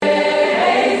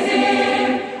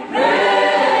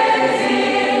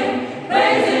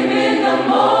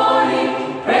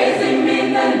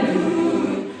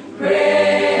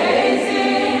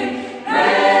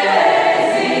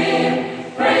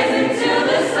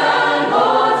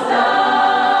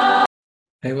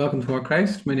Hey, welcome to More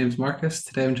Christ. My name is Marcus.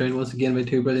 Today I'm joined once again by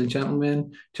two brilliant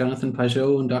gentlemen, Jonathan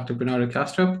Pajot and Dr. Bernardo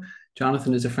Kastrup.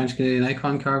 Jonathan is a French Canadian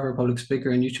icon carver, public speaker,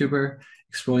 and YouTuber,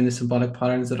 exploring the symbolic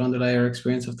patterns that underlie our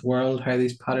experience of the world, how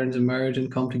these patterns emerge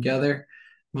and come together,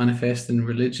 manifest in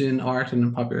religion, art, and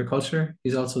in popular culture.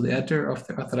 He's also the editor of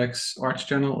the Orthodox Arts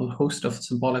Journal and host of the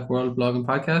Symbolic World blog and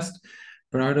podcast.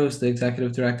 Bernardo is the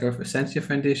executive director of Essentia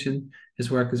Foundation. His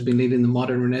work has been leading the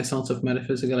modern renaissance of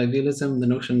metaphysical idealism, the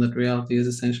notion that reality is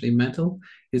essentially mental.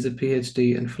 He has a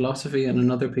PhD in philosophy and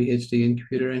another PhD in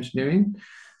computer engineering.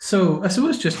 So I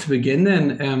suppose just to begin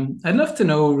then, I'd love to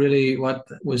know really what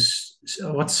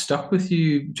stuck with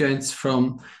you, gents,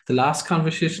 from the last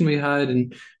conversation we had,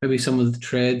 and maybe some of the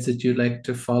threads that you'd like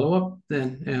to follow up.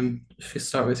 Then, if you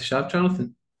start with yourself,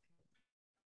 Jonathan.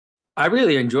 I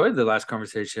really enjoyed the last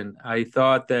conversation. I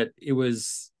thought that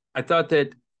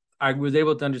I was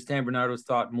able to understand Bernardo's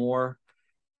thought more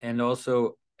and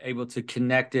also able to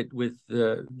connect it with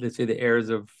let's say, the areas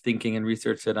of thinking and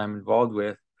research that I'm involved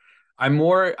with. I'm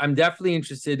definitely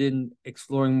interested in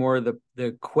exploring more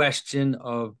the question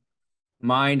of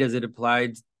mind as it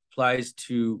applies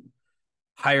to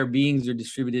higher beings or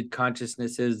distributed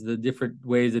consciousnesses, the different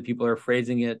ways that people are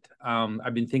phrasing it.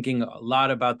 I've been thinking a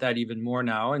lot about that even more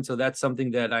now. And so that's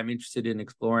something that I'm interested in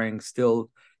exploring,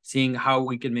 still seeing how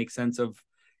we can make sense of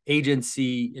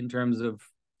agency in terms of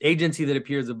agency that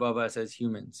appears above us as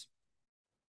humans.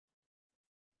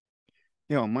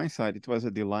 Yeah, on my side, it was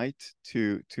a delight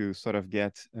to sort of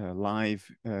get live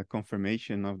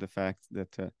confirmation of the fact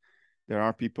that there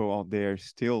are people out there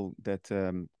still that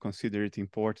consider it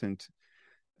important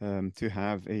to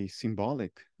have a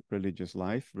symbolic religious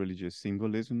life, religious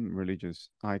symbolism, religious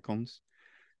icons,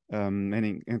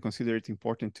 and consider it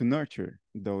important to nurture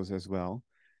those as well.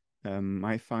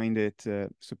 I find it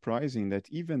surprising that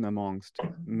even amongst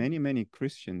many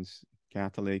Christians,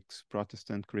 Catholics,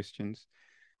 Protestant Christians,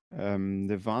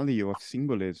 the value of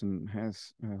symbolism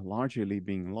has largely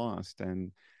been lost,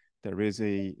 and there is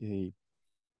a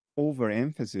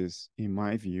overemphasis, in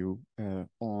my view,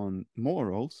 on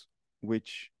morals,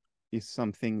 which is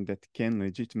something that can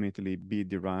legitimately be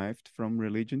derived from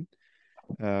religion.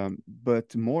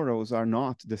 But morals are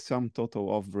not the sum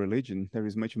total of religion. There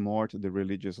is much more to the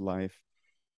religious life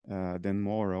than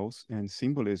morals, and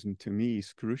symbolism to me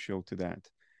is crucial to that.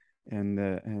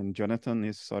 And Jonathan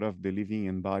is sort of the living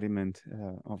embodiment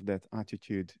of that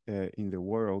attitude in the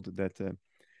world that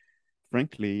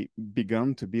frankly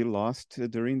begun to be lost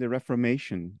during the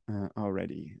Reformation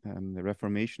already. The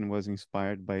Reformation was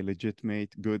inspired by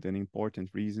legitimate, good, and important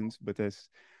reasons, but as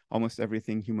almost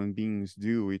everything human beings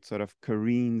do, it sort of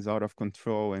careens out of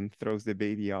control and throws the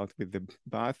baby out with the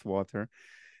bathwater.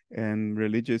 And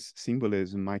religious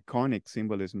symbolism, iconic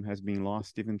symbolism, has been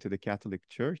lost even to the Catholic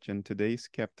Church, and today is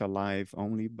kept alive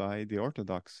only by the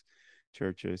Orthodox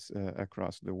churches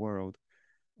across the world.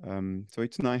 So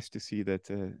it's nice to see that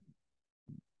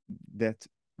that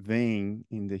vein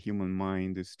in the human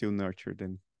mind is still nurtured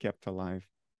and kept alive.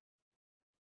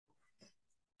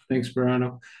 Thanks,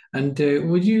 Bruno. And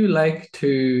would you like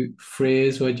to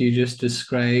phrase what you just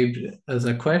described as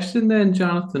a question then,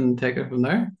 Jonathan, and take it from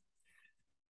there?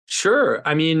 Sure.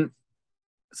 I mean,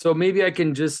 so maybe I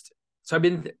can just, so I've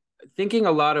been thinking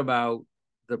a lot about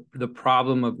the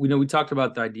problem of, we talked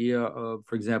about the idea of,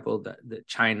 for example, that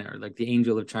China, or like the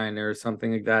angel of China or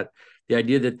something like that. The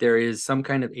idea that there is some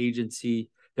kind of agency,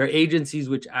 there are agencies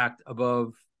which act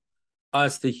above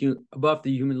us, above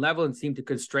the human level, and seem to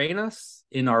constrain us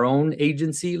in our own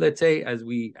agency, let's say, as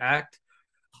we act.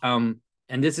 And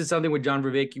this is something with John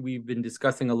Vervaeke we've been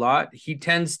discussing a lot. He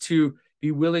tends to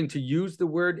be willing to use the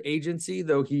word agency,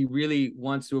 though he really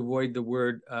wants to avoid the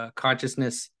word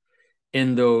consciousness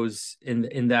in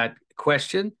that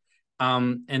question.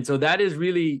 And so that is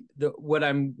really what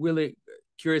I'm really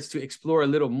curious to explore a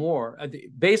little more.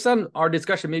 Based on our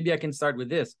discussion, maybe I can start with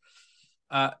this.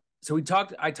 So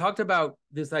I talked about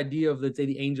this idea of, let's say,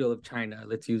 the angel of China,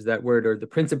 let's use that word, or the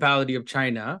principality of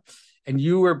China. And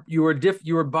you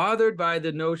were bothered by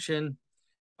the notion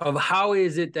of how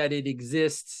is it that it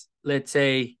exists, let's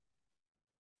say,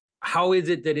 how is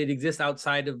it that it exists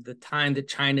outside of the time that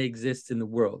China exists in the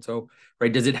world? So,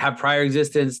 right, does it have prior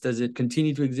existence? Does it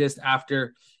continue to exist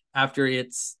after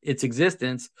its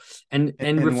existence? And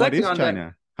reflecting what is on that,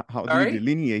 China? How do all you right,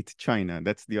 delineate China?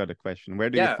 That's the other question. Where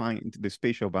do you yeah. find the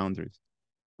spatial boundaries?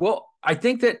 Well, I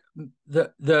think that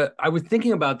the I was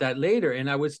thinking about that later, and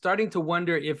I was starting to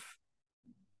wonder if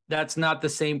that's not the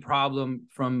same problem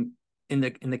from in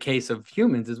the case of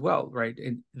humans as well, right?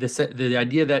 And the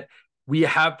idea that we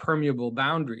have permeable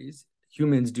boundaries,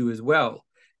 humans do as well,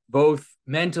 both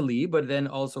mentally, but then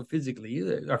also physically.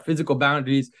 Our physical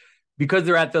boundaries because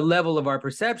they're at the level of our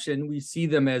perception, we see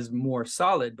them as more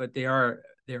solid, but they're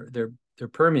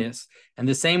permeous. And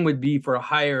the same would be for a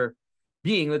higher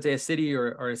being, let's say a city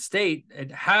or a state.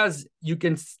 You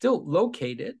can still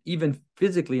locate it, even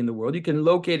physically in the world. You can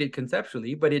locate it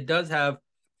conceptually, but it does have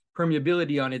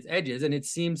permeability on its edges, and it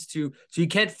seems to, so you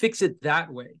can't fix it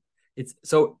that way. It's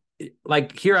so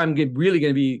like here I'm really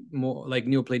going to be more like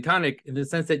Neoplatonic in the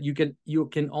sense that you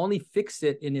can only fix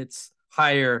it in its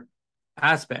higher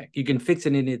aspect. You can fix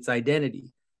it in its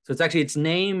identity. So it's actually its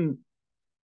name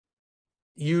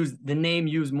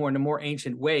used more in a more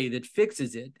ancient way that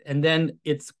fixes it, and then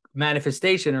its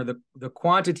manifestation or the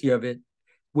quantity of it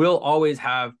will always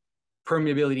have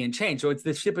permeability and change. So it's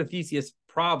the ship of Theseus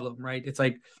problem, right? It's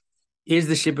like, is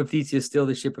the ship of Theseus still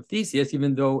the ship of Theseus,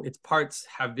 even though its parts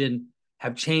have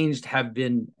changed,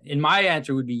 and my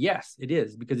answer would be yes, it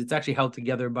is, because it's actually held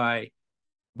together by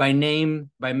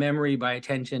name, by memory, by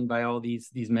attention, by all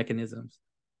these mechanisms.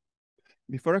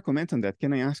 Before I comment on that,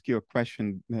 can I ask you a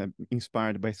question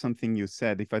inspired by something you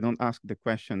said? If I don't ask the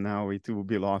question now, it will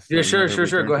be lost. Yeah, sure.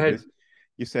 Go ahead. This.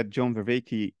 You said John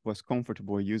Vervaeke was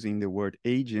comfortable using the word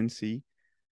agency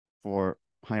for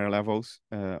higher levels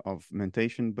of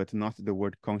mentation, but not the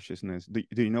word consciousness. Do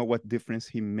you know what difference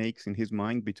he makes in his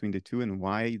mind between the two, and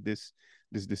why this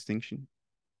distinction?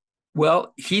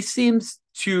 Well, he seems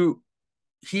to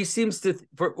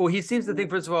think,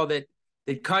 first of all, that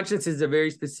conscience is a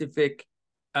very specific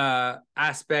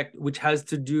aspect which has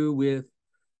to do with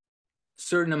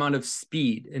certain amount of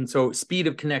speed, and so speed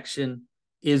of connection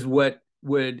is what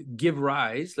would give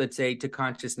rise, let's say, to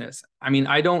consciousness. I mean,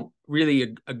 I don't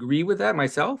really agree with that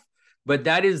myself, but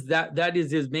that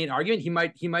is his main argument.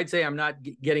 He might say I'm not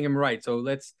getting him right, so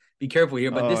let's be careful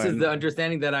here. But this is the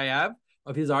understanding that I have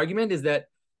of his argument, is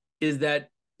that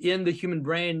in the human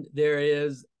brain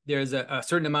there's a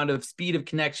certain amount of speed of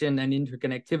connection and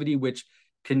interconnectivity which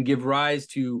can give rise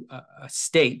to a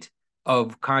state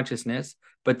of consciousness,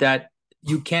 but that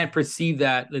you can't perceive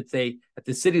that, let's say, at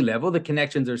the city level. The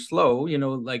connections are slow,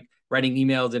 like writing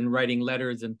emails and writing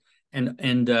letters and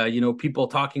people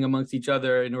talking amongst each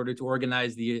other in order to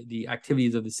organize the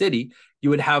activities of the city. You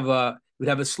would have a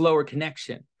slower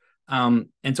connection. And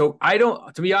so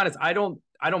to be honest, I don't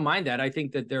mind that. I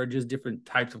think that there are just different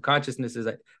types of consciousnesses.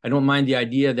 I don't mind the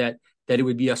idea that it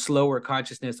would be a slower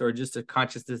consciousness, or just a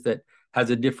consciousness that has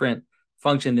a different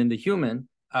function than the human.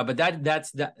 But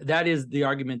that is the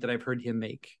argument that I've heard him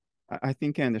make. I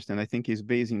think I understand. I think he's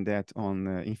basing that on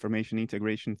information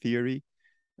integration theory,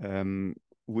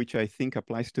 which I think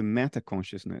applies to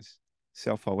meta-consciousness,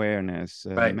 self-awareness,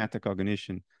 right.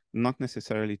 Metacognition, not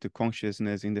necessarily to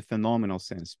consciousness in the phenomenal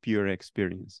sense, pure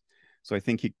experience. So I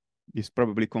think he's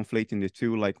probably conflating the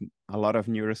two, like a lot of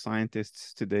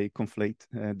neuroscientists today conflate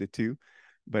the two.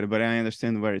 But I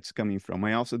understand where it's coming from.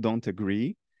 I also don't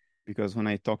agree, because when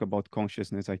I talk about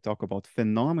consciousness, I talk about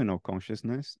phenomenal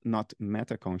consciousness, not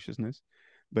meta-consciousness.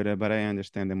 But I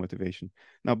understand the motivation.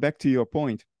 Now, back to your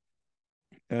point.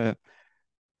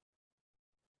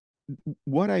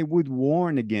 What I would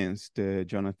warn against,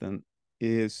 Jonathan,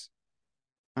 is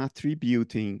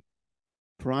attributing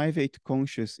private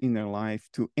conscious inner life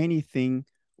to anything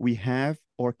we have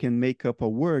or can make up a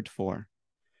word for,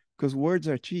 because words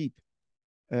are cheap.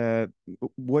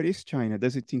 What is China?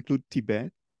 Does it include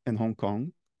Tibet and Hong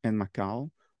Kong and Macau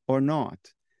or not?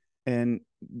 And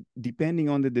depending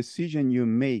on the decision you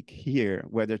make here,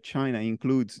 whether China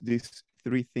includes these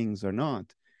three things or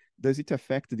not, does it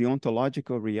affect the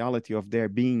ontological reality of there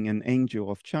being an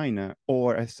angel of China,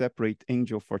 or a separate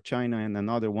angel for China and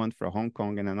another one for Hong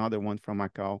Kong and another one for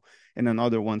Macau and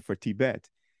another one for Tibet?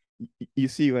 You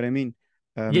see what I mean?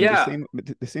 Yeah.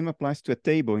 The same applies to a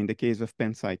table in the case of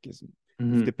panpsychism.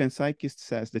 If the panpsychist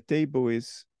says the table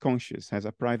is conscious, has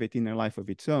a private inner life of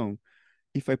its own,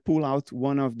 if I pull out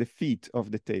one of the feet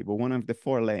of the table, one of the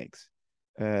four legs,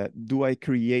 do I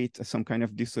create some kind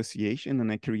of dissociation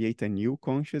and I create a new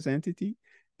conscious entity?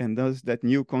 And does that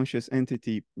new conscious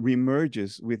entity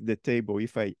remerges with the table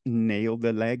if I nail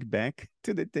the leg back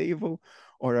to the table?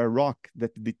 Or a rock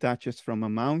that detaches from a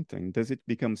mountain, does it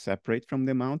become separate from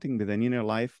the mountain with an inner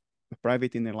life, a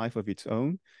private inner life of its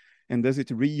own? And does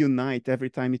it reunite every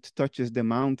time it touches the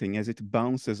mountain as it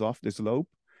bounces off the slope?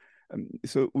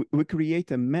 So we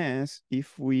create a mess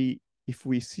if we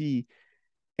see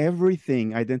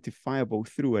everything identifiable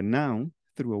through a noun,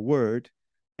 through a word,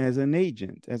 as an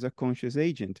agent, as a conscious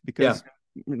agent. Because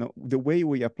the way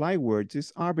we apply words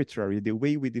is arbitrary. The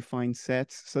way we define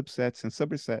sets, subsets, and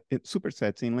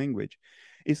supersets in language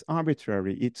is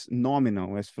arbitrary. It's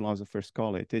nominal, as philosophers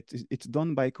call it. It's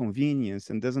done by convenience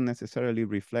and doesn't necessarily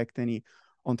reflect any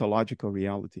ontological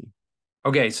reality.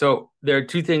 Okay, so there are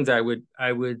two things I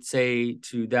would say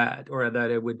to that, or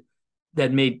that I would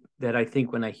that I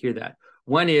think when I hear that.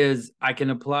 One is I can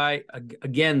apply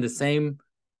again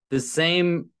the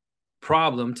same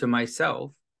problem to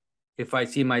myself. If I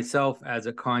see myself as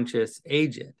a conscious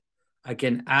agent, I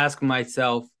can ask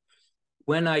myself,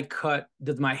 when I cut,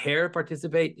 does my hair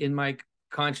participate in my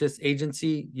conscious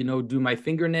agency? Do my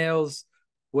fingernails?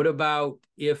 What about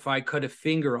if I cut a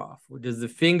finger off? Does the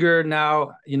finger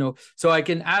now, so I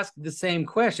can ask the same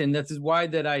question. This is why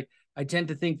that I tend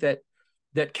to think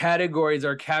that categories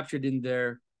are captured in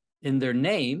their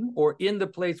name or in the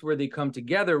place where they come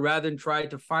together, rather than try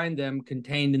to find them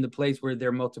contained in the place where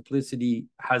their multiplicity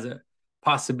has a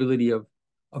possibility of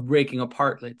breaking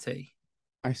apart, let's say.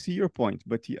 I see your point,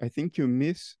 but I think you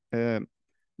miss the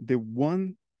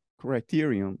one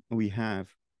criterion we have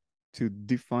to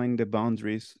define the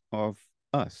boundaries of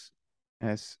us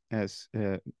as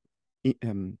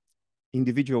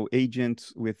individual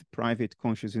agents with private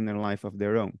conscious inner life of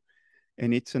their own.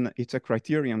 And it's a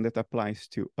criterion that applies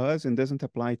to us and doesn't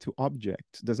apply to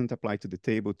objects, doesn't apply to the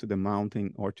table, to the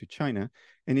mountain, or to China.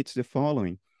 And it's the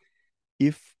following.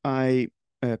 If I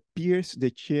pierce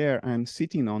the chair I'm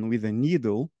sitting on with a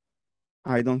needle,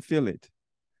 I don't feel it.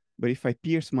 But if I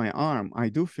pierce my arm, I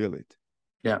do feel it.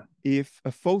 Yeah. If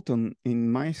a photon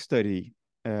in my study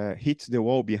hits the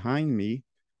wall behind me,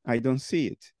 I don't see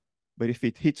it. But if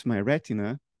it hits my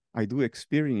retina, I do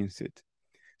experience it.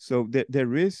 So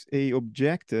there is a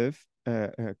objective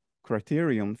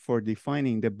criterion for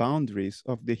defining the boundaries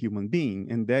of the human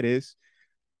being, and that is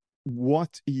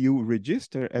what you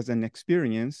register as an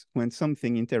experience when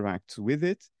something interacts with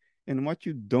it, and what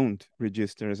you don't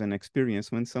register as an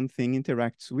experience when something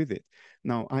interacts with it.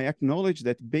 Now, I acknowledge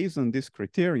that based on this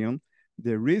criterion,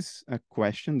 there is a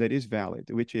question that is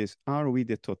valid, which is, are we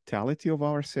the totality of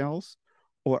ourselves,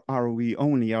 or are we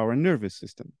only our nervous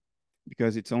system?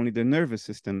 Because it's only the nervous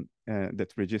system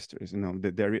that registers.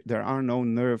 There are no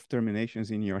nerve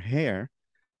terminations in your hair,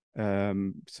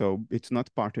 so it's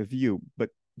not part of you. But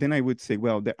then I would say,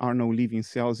 well, there are no living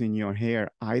cells in your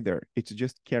hair either. It's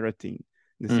just keratin.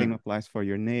 The same applies for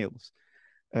your nails.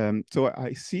 So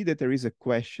I see that there is a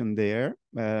question there,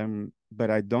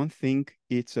 but I don't think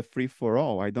it's a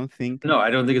free-for-all. I don't think... No, I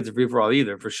don't think it's a free-for-all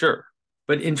either, for sure.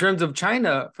 But in terms of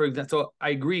China, for example, so I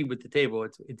agree with the table.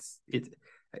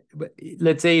 But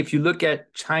let's say if you look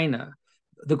at China,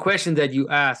 the question that you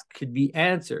ask could be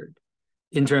answered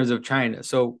in terms of China.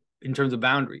 So in terms of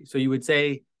boundaries. So you would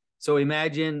say, so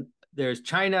imagine there's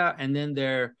China, and then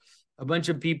there are a bunch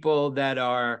of people that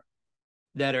are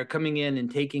coming in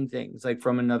and taking things like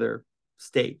from another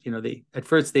state. They at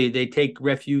first they take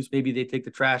refuse, maybe they take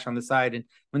the trash on the side, and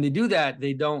when they do that,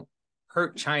 they don't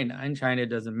hurt China, and China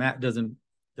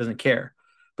doesn't care.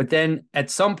 But then at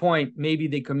some point, maybe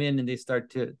they come in and they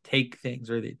start to take things,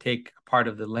 or they take part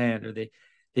of the land, or they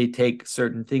take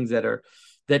certain things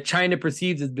that China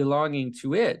perceives as belonging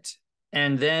to it.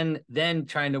 And then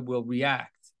China will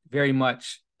react very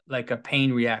much like a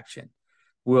pain reaction,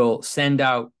 will send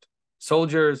out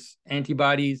soldiers,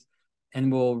 antibodies,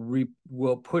 and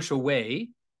will push away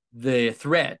the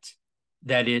threat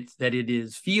that it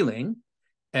is feeling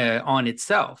on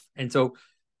itself. And so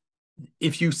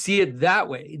if you see it that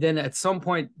way, then at some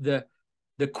point the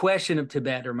question of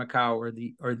Tibet or Macau or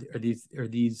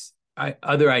these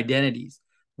other identities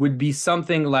would be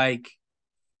something like,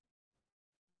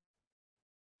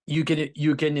 you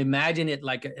can imagine it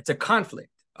like it's a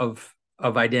conflict of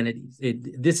identities.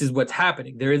 This is what's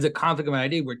happening. There is a conflict of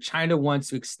identity where China wants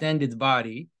to extend its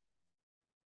body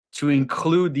to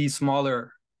include these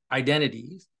smaller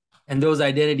identities, and those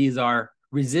identities are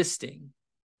resisting.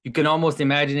 You can almost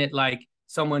imagine it like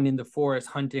someone in the forest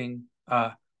hunting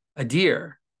a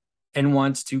deer and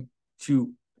wants to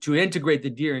integrate the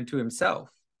deer into himself,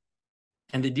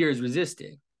 and the deer is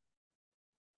resisting.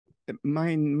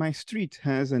 My street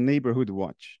has a neighborhood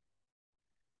watch.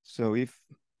 So if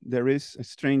there is a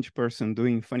strange person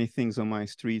doing funny things on my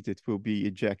street, it will be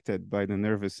ejected by the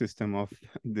nervous system of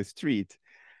the street.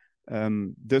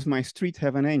 Does my street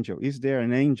have an angel? Is there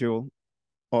an angel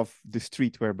of the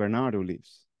street where Bernardo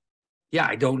lives? Yeah,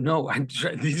 I don't know.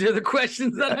 These are the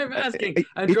questions that I'm asking.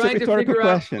 I'm trying to figure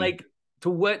question. out,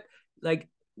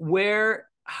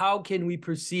 how can we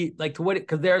perceive, like, to what,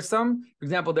 because there are some, for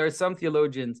example, there are some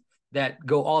theologians that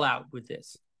go all out with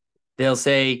this. They'll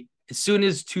say, as soon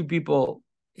as two people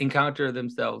encounter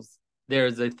themselves,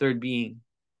 there's a third being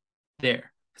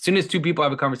there. As soon as two people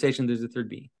have a conversation, there's a third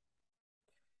being.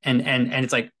 And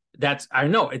it's like, I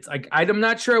don't know. It's like, I'm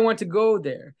not sure I want to go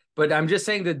there, but I'm just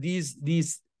saying that these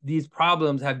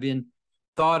problems have been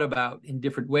thought about in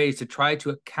different ways to try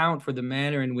to account for the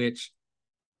manner in which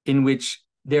in which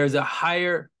there's a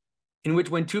higher, in which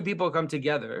when two people come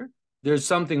together, there's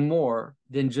something more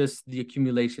than just the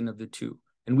accumulation of the two.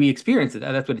 And we experience it.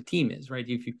 That's what a team is, right?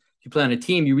 If you play on a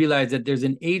team, you realize that there's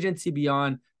an agency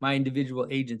beyond my individual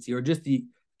agency, or just the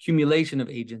accumulation of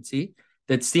agency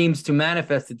that seems to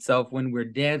manifest itself when we're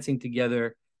dancing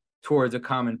together towards a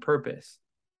common purpose.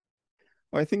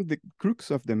 Well, I think the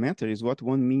crux of the matter is what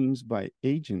one means by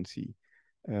agency.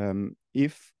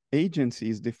 If agency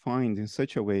is defined in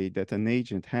such a way that an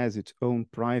agent has its own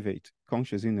private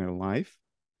conscious inner life,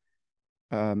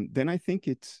 then I think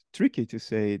it's tricky to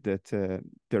say that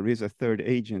there is a third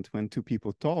agent when two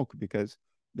people talk, because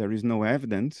there is no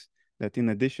evidence that in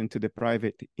addition to the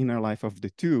private inner life of the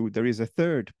two, there is a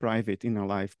third private inner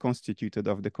life constituted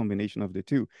of the combination of the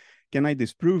two. Can I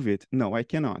disprove it? No, I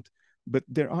cannot. But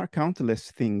there are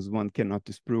countless things one cannot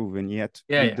disprove, and yet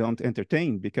we don't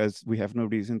entertain because we have no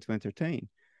reason to entertain.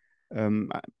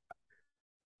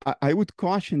 I would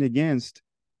caution against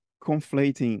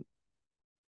conflating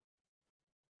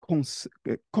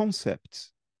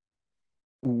concepts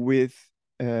with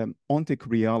ontic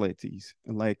realities,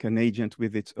 like an agent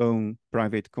with its own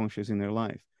private conscious inner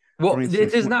life. Well,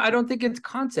 instance, it is not. I don't think it's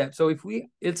concept. So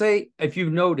if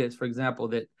you've noticed, for example,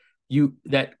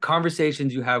 that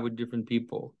conversations you have with different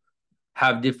people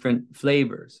have different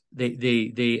flavors.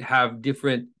 They have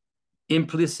different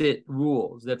implicit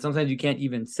rules that sometimes you can't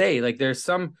even say. Like there's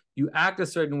some, you act a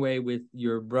certain way with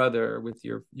your brother, with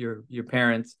your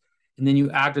parents, and then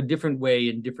you act a different way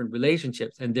in different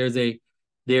relationships. And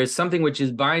there's something which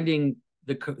is binding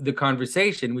the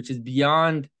conversation, which is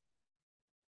beyond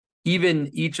even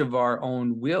each of our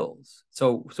own wills.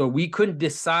 So we couldn't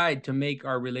decide to make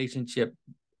our relationship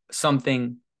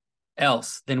something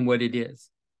else than what it is.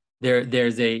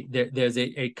 There's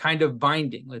a kind of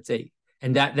binding, let's say,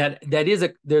 and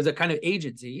there's a kind of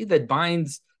agency that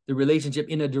binds the relationship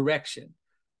in a direction.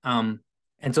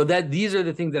 And so these are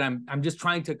the things that I'm just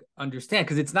trying to understand,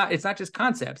 because it's not just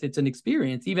concepts, it's an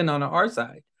experience, even on our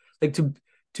side. Like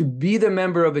to be the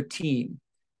member of a team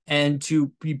and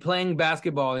to be playing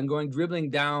basketball and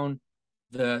dribbling down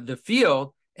the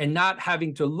field and not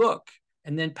having to look,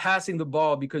 and then passing the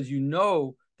ball because you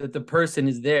know that the person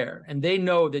is there and they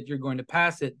know that you're going to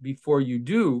pass it before you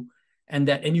do, and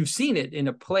you've seen it in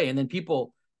a play, and then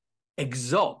people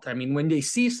exult. I mean, when they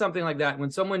see something like that,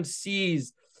 when someone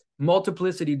sees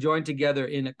multiplicity joined together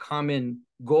in a common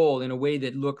goal in a way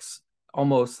that looks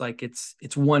almost like it's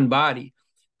one body,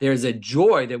 there's a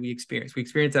joy that we experience. We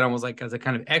experience that almost like as a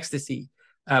kind of ecstasy,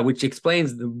 which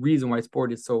explains the reason why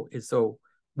sport is so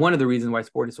one of the reasons why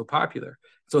sport is so popular.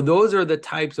 So those are the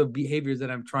types of behaviors that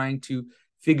I'm trying to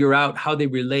figure out how they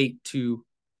relate to,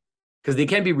 because they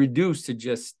can't be reduced to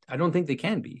just, I don't think they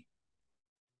can be.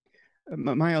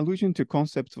 My allusion to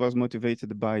concepts was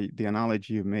motivated by the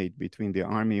analogy you made between the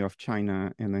army of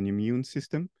China and an immune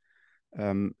system.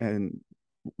 And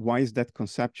why is that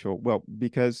conceptual? Well,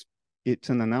 because it's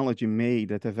an analogy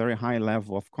made at a very high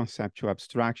level of conceptual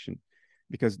abstraction,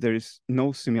 because there is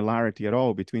no similarity at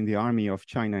all between the army of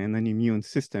China and an immune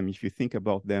system. If you think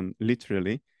about them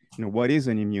literally, what is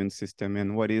an immune system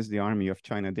and what is the army of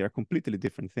China? They are completely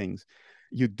different things.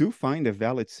 You do find a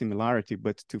valid similarity,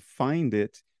 but to find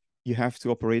it, you have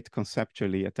to operate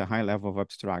conceptually at a high level of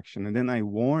abstraction. And then I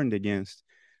warned against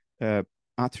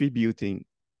attributing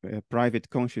private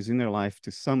conscious inner life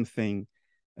to something,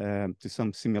 to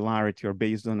some similarity or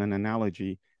based on an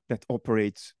analogy that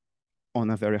operates on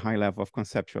a very high level of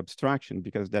conceptual abstraction,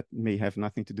 because that may have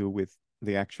nothing to do with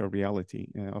the actual reality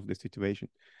of the situation.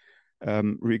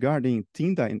 Regarding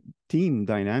team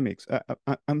dynamics,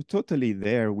 I'm totally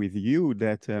there with you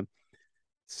that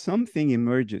something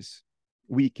emerges,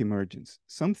 weak emergence.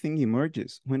 Something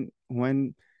emerges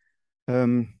when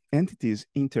entities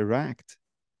interact,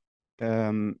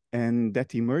 and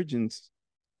that emergence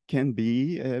can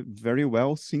be very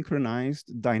well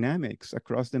synchronized dynamics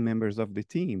across the members of the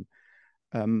team.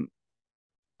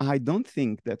 I don't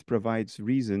think that provides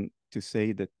reason to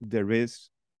say that there is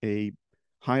a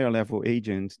higher level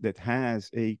agent that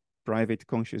has a private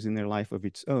conscious inner life of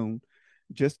its own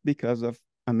just because of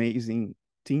amazing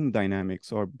team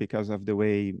dynamics, or because of the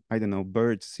way, I don't know,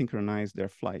 birds synchronize their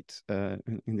flights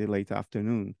in the late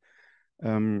afternoon.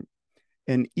 And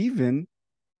even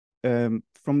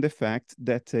from the fact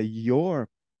that your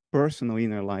personal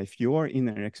inner life, your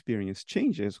inner experience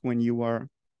changes when you are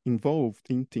involved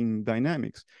in team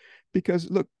dynamics.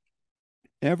 Because look,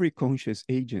 every conscious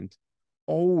agent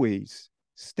always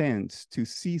stands to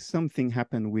see something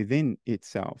happen within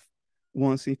itself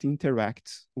once it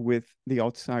interacts with the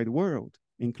outside world,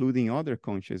 including other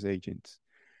conscious agents.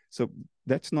 So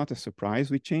that's not a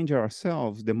surprise. We change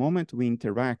ourselves the moment we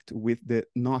interact with the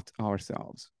not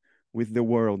ourselves, with the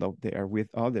world out there, with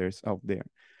others out there.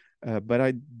 But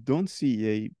I don't see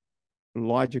a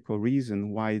logical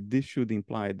reason why this should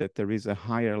imply that there is a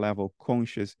higher level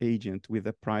conscious agent with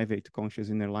a private conscious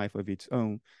inner life of its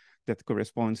own that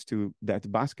corresponds to that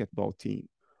basketball team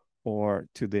or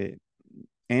to the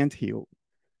anthill.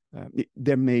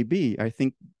 There may be, I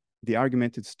think the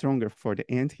argument is stronger for the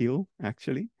anthill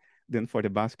actually than for the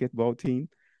basketball team.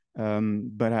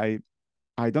 But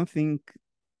I don't think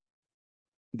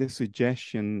the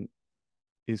suggestion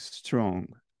is strong.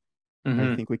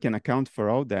 I think we can account for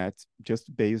all that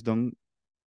just based on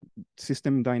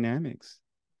system dynamics.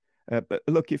 But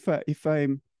look, if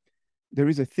there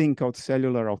is a thing called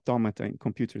cellular automata in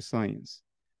computer science.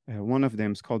 One of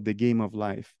them is called the game of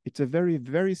life. It's a very,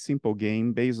 very simple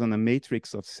game based on a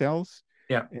matrix of cells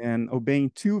and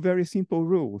obeying two very simple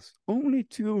rules. Only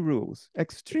two rules,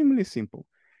 extremely simple.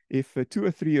 If 2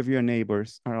 or 3 of your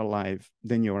neighbors are alive,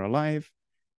 then you're alive.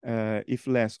 If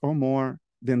less or more,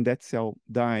 then that cell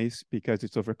dies because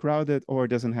it's overcrowded or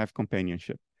doesn't have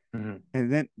companionship.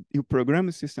 And then you program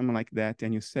a system like that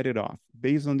and you set it off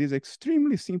based on this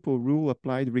extremely simple rule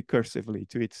applied recursively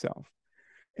to itself.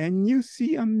 And you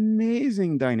see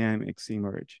amazing dynamics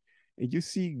emerge. You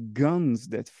see guns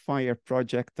that fire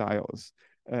projectiles.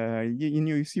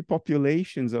 You see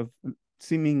populations of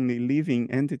seemingly living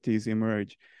entities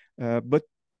emerge. But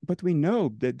we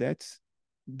know that that's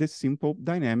the simple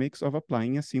dynamics of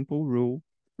applying a simple rule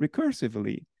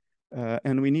recursively.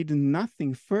 And we need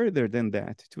nothing further than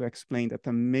that to explain that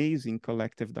amazing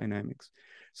collective dynamics.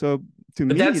 So to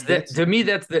me,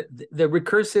 that's the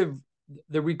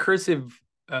recursive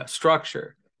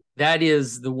structure. That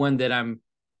is the one that I'm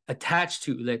attached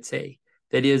to. Let's say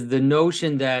that is the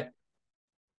notion that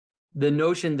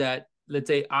let's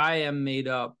say I am made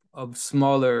up of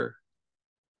smaller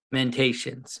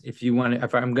mentations. If you want to,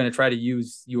 if I'm going to try to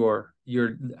use your,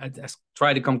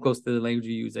 try to come close to the language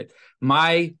you use. It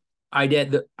my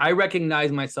I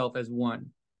recognize myself as one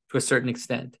to a certain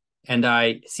extent, and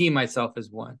I see myself as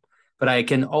one. But I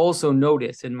can also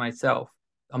notice in myself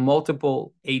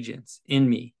multiple agents in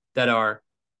me that are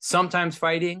sometimes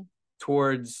fighting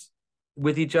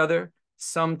with each other,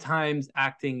 sometimes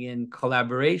acting in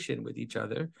collaboration with each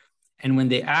other. And when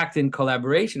they act in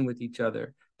collaboration with each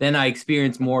other, then I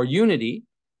experience more unity.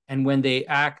 And when they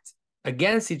act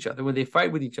against each other, when they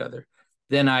fight with each other,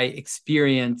 then I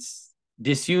experience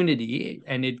disunity,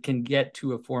 and it can get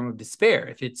to a form of despair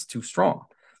if it's too strong.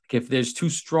 If there's too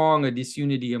strong a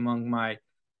disunity among my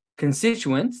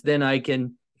constituents, then I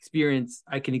can experience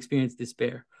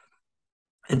despair.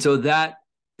 And so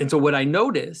what I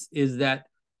notice is that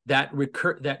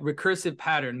recursive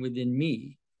pattern within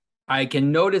me, I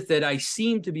can notice that I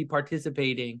seem to be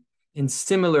participating in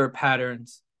similar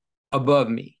patterns above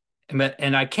me.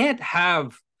 And I can't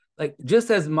have, like,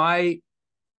 just as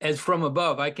from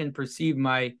above, I can perceive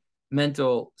my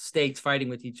mental states fighting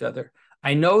with each other.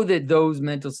 I know that those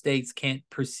mental states can't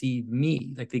perceive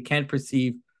me, like they can't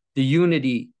perceive the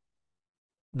unity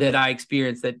that I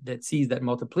experience that sees that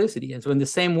multiplicity. And so in the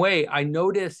same way, I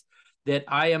notice that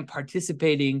I am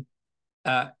participating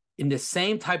in the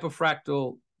same type of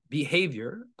fractal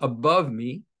behavior above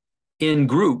me in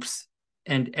groups,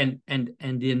 and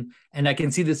I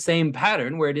can see the same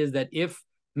pattern where it is that if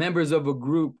members of a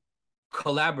group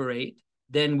collaborate,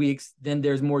 then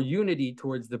there's more unity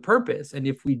towards the purpose, and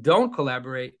if we don't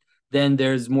collaborate, then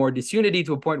there's more disunity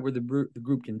to a point where the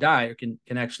group can die or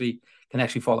can actually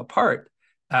fall apart.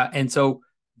 And so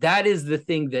that is the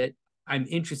thing that I'm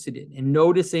interested in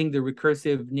noticing the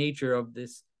recursive nature of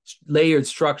this layered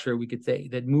structure, we could say,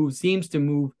 that seems to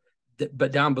move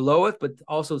but down below us, but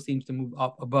also seems to move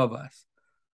up above us.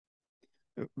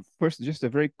 First, just a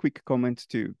very quick comment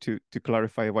to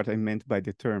clarify what I meant by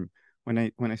the term. When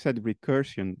I said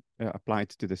recursion applied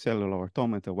to the cellular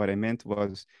automata, what I meant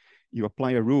was you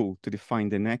apply a rule to define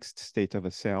the next state of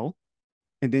a cell,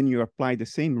 and then you apply the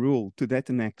same rule to that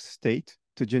next state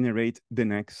to generate the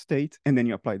next state, and then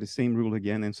you apply the same rule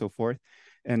again, and so forth.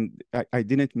 And I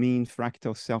didn't mean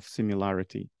fractal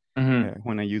self-similarity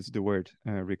when I used the word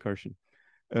recursion.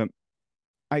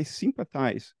 I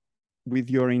sympathize with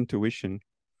your intuition,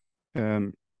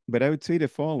 but I would say the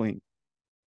following.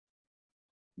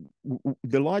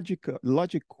 The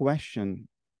logic question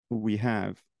we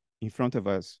have in front of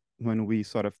us when we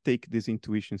sort of take this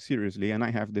intuition seriously, and I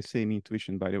have the same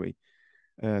intuition, by the way,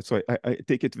 so I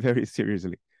take it very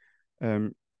seriously.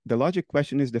 The logic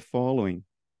question is the following.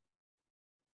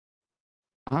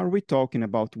 Are we talking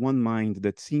about one mind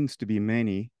that seems to be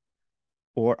many,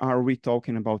 Or are we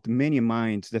talking about many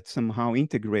minds that somehow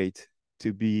integrate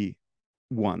to be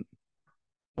one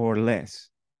or less?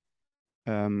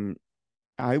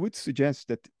 I would suggest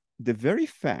that the very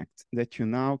fact that you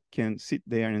now can sit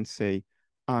there and say,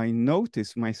 I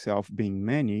notice myself being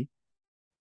many,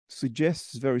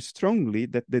 suggests very strongly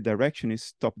that the direction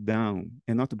is top down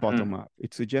and not bottom up.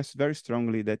 It suggests very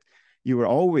strongly that you are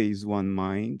always one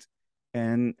mind,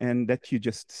 and that you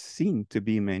just seem to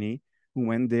be many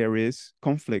when there is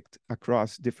conflict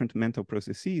across different mental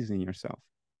processes in yourself.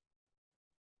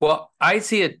 Well, I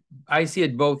see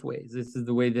it both ways. This is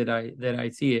the way that I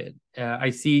see it. I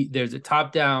see there's a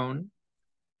top down,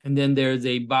 and then there's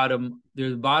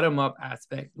bottom up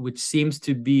aspect, which seems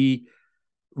to be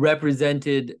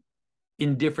represented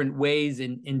in different ways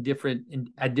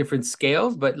at different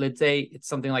scales. But let's say it's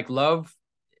something like love.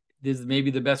 This is maybe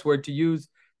the best word to use.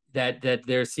 That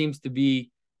there seems to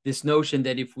be this notion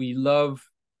that if we love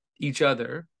each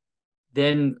other,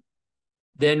 then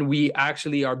we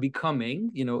actually are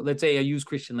becoming, let's say I use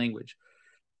Christian language,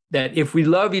 that if we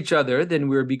love each other, then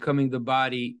we're becoming the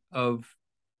body of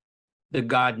the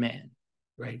God-man,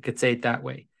 right? Could say it that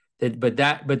way. But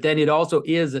then it also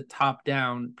is a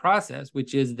top-down process,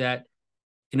 which is that,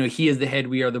 he is the head,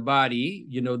 we are the body.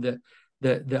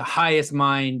 The highest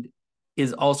mind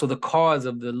is also the cause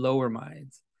of the lower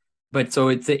minds. But so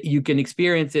you can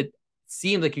experience it,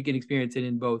 seems like you can experience it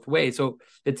in both ways. So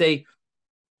let's say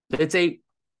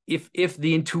if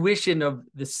the intuition of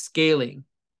the scaling,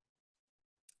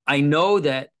 I know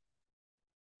that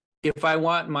if I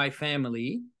want my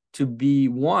family to be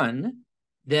one,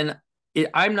 then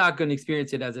I'm not going to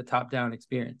experience it as a top-down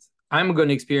experience. I'm going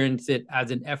to experience it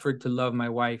as an effort to love my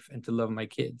wife and to love my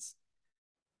kids.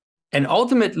 And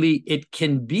ultimately, it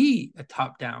can be a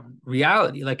top-down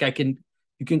reality. Like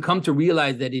you can come to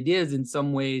realize that it is in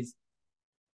some ways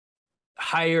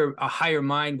a higher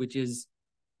mind, which is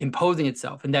imposing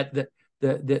itself, and that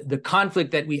the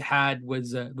conflict that we had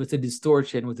was a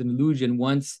distortion, was an illusion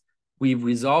once we've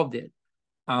resolved it.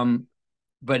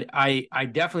 But I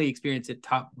definitely experience it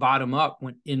bottom up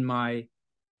when in my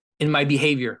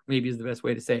behavior, maybe is the best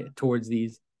way to say it, towards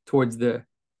the,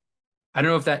 I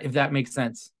don't know if that makes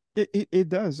sense. It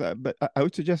does, but I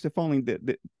would suggest the following: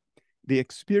 the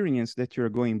experience that you're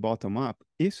going bottom up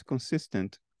is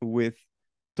consistent with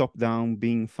top down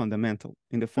being fundamental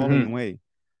in the following way.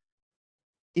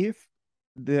 If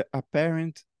the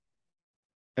apparent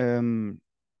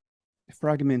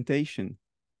fragmentation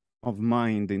of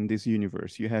mind in this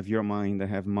universe, you have your mind, I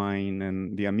have mine,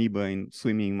 and the amoeba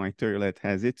swimming in my toilet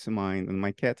has its mind, and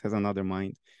my cat has another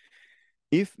mind.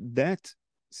 If that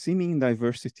seeming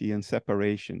diversity and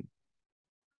separation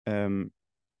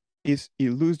is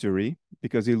illusory,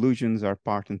 because illusions are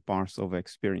part and parcel of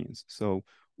experience. So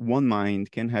one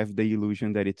mind can have the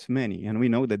illusion that it's many. And we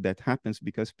know that happens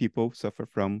because people suffer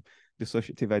from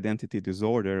dissociative identity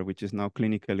disorder, which is now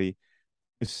clinically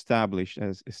established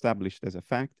as a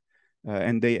fact.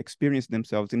 And they experience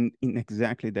themselves in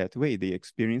exactly that way. They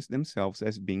experience themselves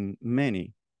as being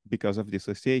many because of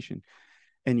dissociation.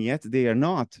 And yet they are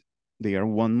not. They are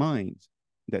one mind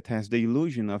that has the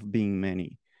illusion of being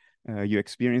many. You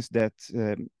experience that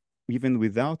even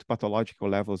without pathological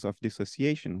levels of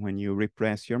dissociation, when you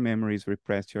repress your memories,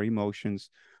 repress your emotions,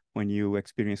 when you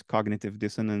experience cognitive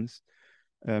dissonance.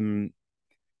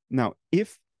 Now,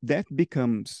 if that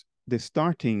becomes the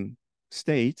starting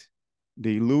state,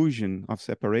 the illusion of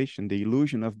separation, the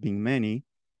illusion of being many,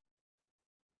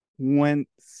 when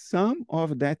some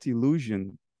of that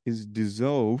illusion is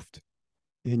dissolved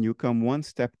and you come one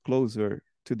step closer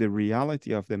to the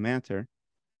reality of the matter,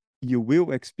 you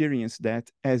will experience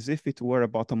that as if it were a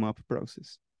bottom-up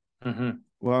process.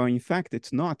 Well, in fact,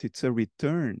 it's not. It's a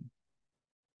return.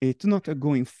 It's not a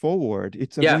going forward.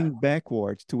 It's a going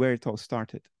backwards to where it all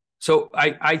started. So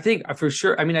I think for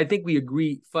sure, I think we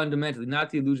agree fundamentally,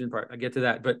 not the illusion part, I'll get to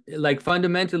that, but like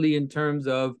fundamentally in terms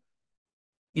of,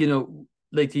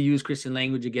 like to use Christian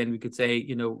language again, we could say,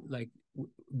 like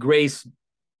grace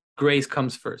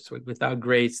comes first. Right? Without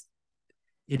grace,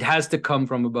 it has to come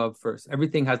from above first.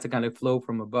 Everything has to kind of flow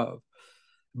from above.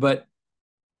 But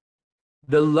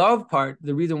the love part,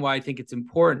 the reason why I think it's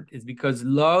important is because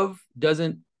love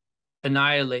doesn't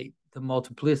annihilate the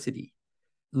multiplicity.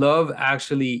 Love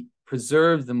actually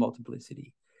preserves the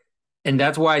multiplicity. And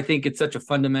that's why I think it's such a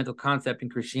fundamental concept in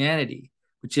Christianity,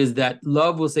 which is that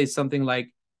love will say something like,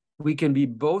 we can be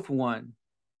both one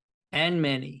and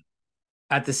many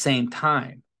at the same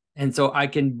time. And so I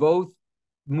can both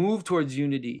move towards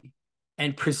unity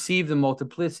and perceive the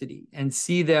multiplicity and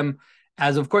see them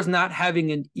as, of course, not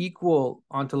having an equal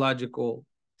ontological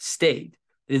state.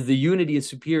 The unity is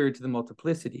superior to the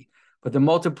multiplicity, but the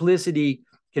multiplicity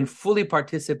can fully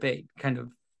participate kind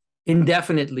of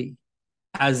indefinitely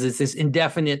as this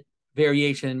indefinite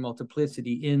variation in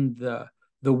multiplicity in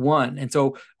the one. And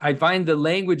so I find the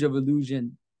language of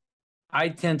illusion, I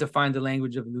tend to find the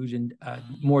language of illusion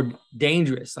more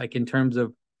dangerous, like in terms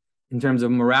of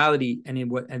morality and in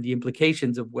what and the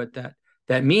implications of what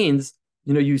that means.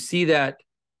 You know, you see that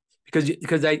because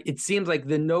it seems like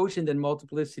the notion that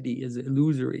multiplicity is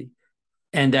illusory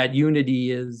and that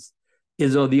unity is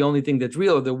the only thing that's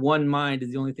real, the one mind is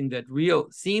the only thing that's real,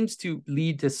 seems to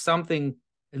lead to something,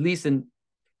 at least in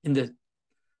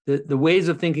the ways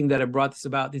of thinking that have brought this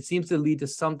about, it seems to lead to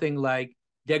something like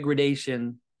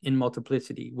degradation in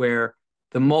multiplicity, where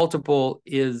the multiple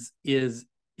is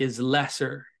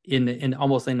lesser in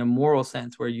almost in a moral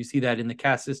sense, where you see that in the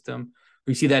caste system,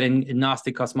 or you see that in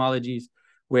Gnostic cosmologies,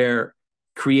 where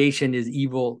creation is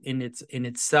evil in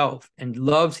itself, and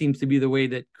love seems to be the way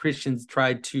that Christians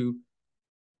tried to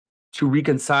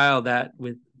reconcile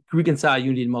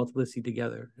unity and multiplicity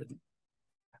together.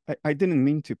 I didn't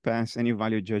mean to pass any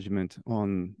value judgment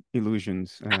on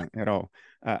illusions at all.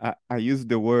 I used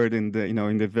the word in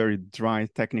the very dry,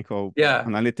 technical,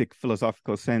 analytic,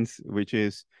 philosophical sense, which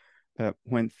is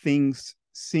when things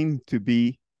seem to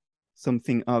be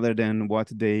something other than what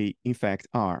they in fact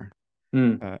are.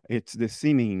 It's the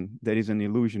seeming that is an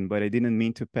illusion, but I didn't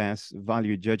mean to pass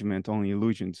value judgment on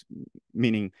illusions,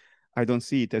 meaning I don't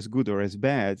see it as good or as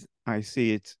bad. I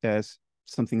see it as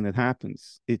something that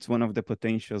happens. It's one of the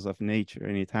potentials of nature,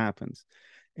 and it happens.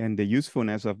 And the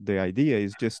usefulness of the idea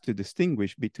is just to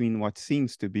distinguish between what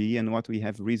seems to be and what we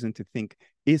have reason to think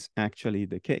is actually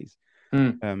the case.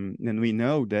 And we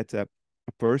know that a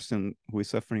person who is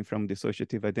suffering from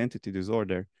dissociative identity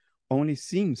disorder only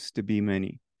seems to be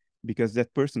many, because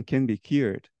that person can be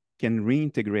cured, can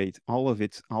reintegrate all of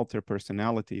its alter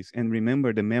personalities and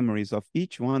remember the memories of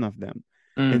each one of them,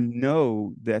 and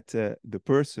know that the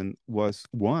person was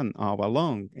one all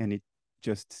along, and it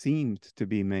just seemed to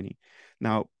be many.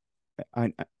 Now,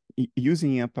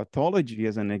 using a pathology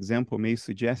as an example may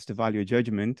suggest value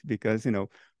judgment, because,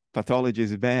 pathology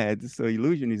is bad, so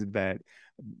illusion is bad.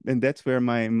 And that's where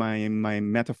my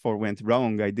metaphor went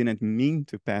wrong. I didn't mean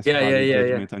to pass value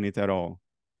judgment on it at all.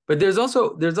 But there's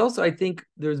also, I think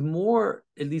there's more,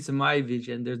 at least in my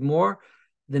vision, there's more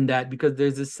than that, because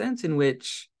there's a sense in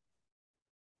which,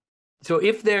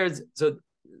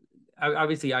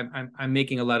 obviously I'm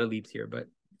making a lot of leaps here, but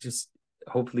just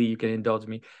hopefully you can indulge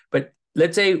me. But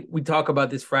let's say we talk about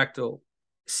this fractal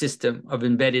system of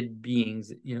embedded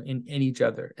beings, in each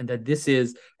other, and that this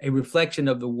is a reflection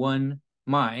of the one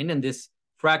mind, and this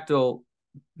fractal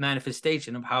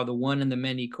manifestation of how the one and the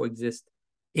many coexist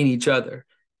in each other.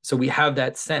 So we have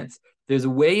that sense. There's a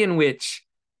way in which,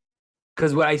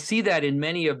 because what I see that in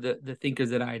many of the thinkers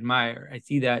that I admire, I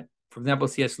see that, for example,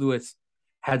 C.S. Lewis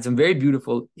had some very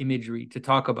beautiful imagery to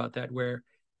talk about that, where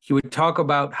he would talk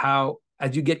about how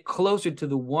as you get closer to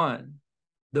the one,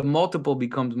 the multiple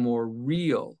becomes more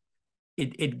real.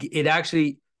 It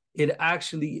actually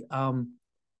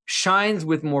shines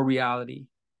with more reality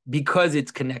because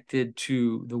it's connected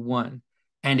to the one.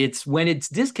 And it's when it's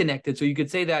disconnected. So you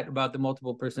could say that about the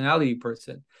multiple personality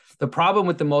person. The problem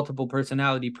with the multiple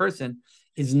personality person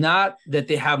is not that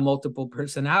they have multiple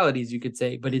personalities, you could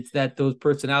say, but it's that those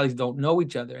personalities don't know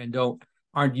each other and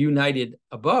aren't united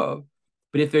above.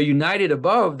 But if they're united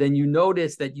above, then you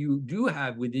notice that you do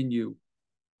have within you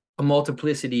a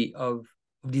multiplicity of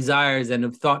desires and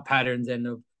of thought patterns and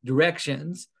of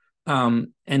directions, and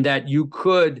that you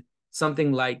could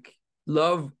something like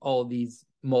love all these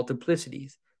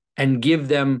multiplicities and give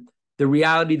them the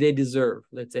reality they deserve,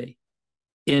 let's say,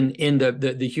 in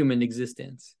the human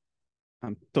existence.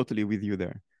 I'm totally with you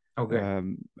there. Okay.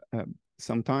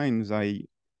 Sometimes I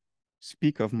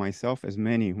speak of myself as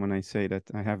many when I say that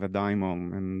I have a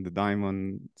daimon, and the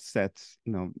daimon sets,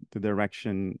 the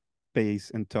direction,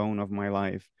 pace, and tone of my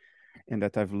life, and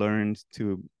that I've learned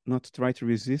to not try to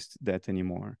resist that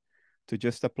anymore, to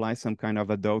just apply some kind of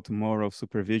adult moral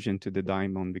supervision to the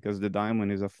daimon, because the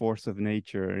daimon is a force of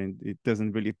nature and it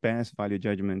doesn't really pass value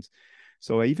judgments.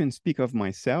 So I even speak of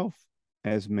myself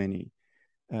as many.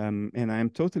 And I'm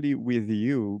totally with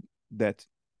you that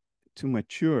to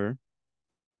mature,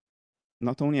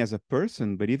 not only as a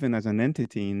person, but even as an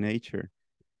entity in nature,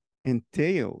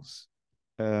 entails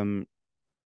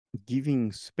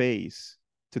giving space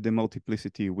to the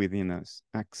multiplicity within us,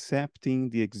 accepting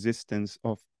the existence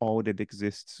of all that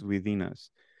exists within us,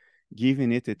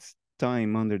 giving it its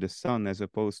time under the sun, as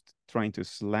opposed to trying to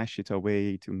slash it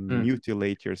away, to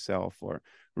mutilate yourself or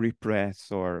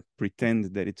repress or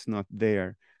pretend that it's not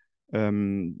there.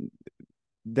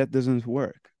 That doesn't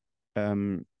work.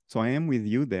 So I am with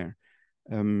you there.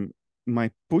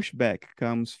 My pushback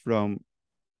comes from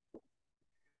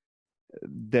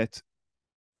that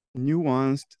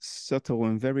nuanced, subtle,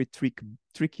 and very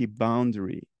tricky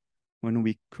boundary when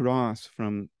we cross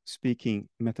from speaking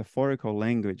metaphorical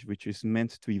language, which is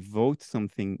meant to evoke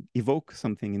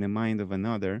something in the mind of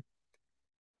another,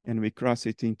 and we cross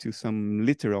it into some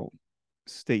literal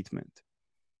statement.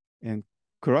 And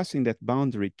crossing that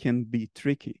boundary can be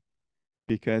tricky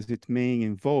because it may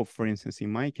involve, for instance,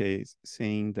 in my case,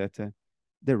 saying that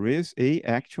there is a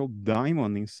actual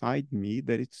daimon inside me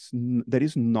that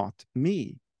is not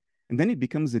me. And then it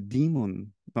becomes a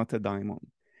demon, not a daimon.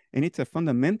 And it's a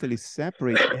fundamentally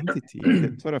separate entity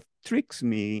that sort of tricks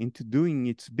me into doing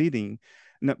its bidding.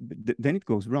 No, then it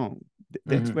goes wrong.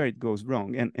 That's where it goes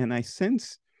wrong. And I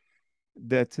sense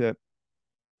that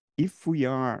if we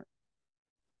are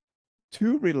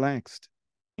too relaxed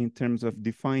in terms of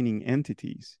defining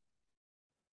entities,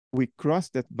 we cross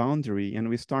that boundary and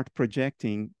we start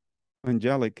projecting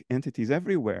angelic entities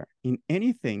everywhere in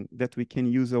anything that we can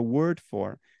use a word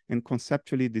for and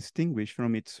conceptually distinguish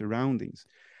from its surroundings.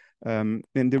 And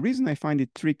the reason I find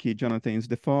it tricky, Jonathan, is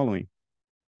the following.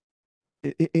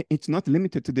 It's not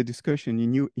limited to the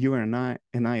discussion you and I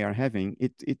are having.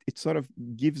 It sort of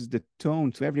gives the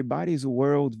tone to everybody's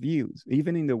world views,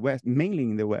 even in the West, mainly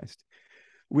in the West,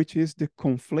 which is the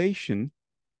conflation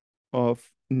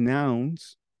of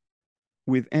nouns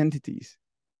with entities.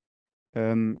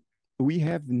 We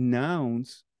have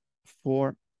nouns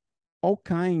for all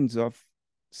kinds of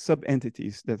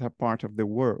sub-entities that are part of the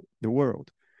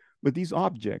world. But these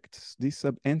objects, these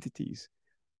sub-entities,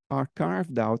 are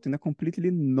carved out in a completely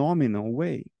nominal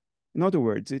way. In other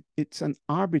words, it's an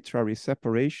arbitrary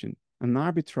separation, an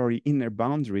arbitrary inner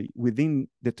boundary within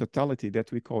the totality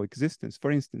that we call existence.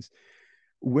 For instance,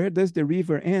 where does the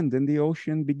river end and the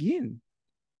ocean begin?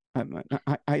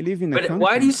 I live in a country.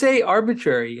 Why do you say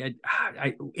arbitrary?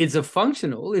 It's a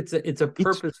functional, it's a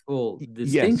purposeful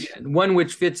distinction, yes. One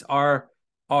which fits our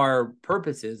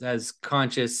purposes as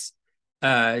conscious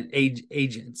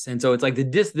agents. And so it's like the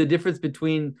difference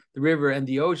between the river and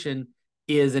the ocean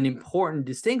is an important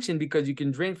distinction, because you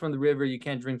can drink from the river, you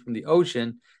can't drink from the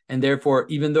ocean, and therefore,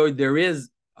 even though there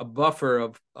is a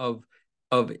buffer of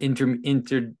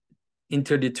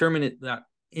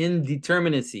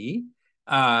indeterminacy,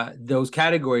 those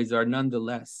categories are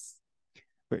nonetheless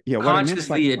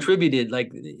consciously attributed,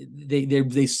 like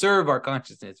they serve our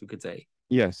consciousness, we could say.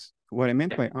 Yes. What I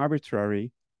meant by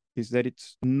arbitrary is that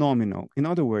it's nominal. In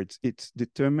other words, it's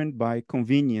determined by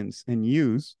convenience and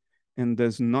use and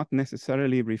does not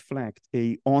necessarily reflect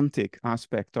a ontic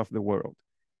aspect of the world.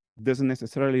 It doesn't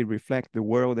necessarily reflect the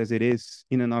world as it is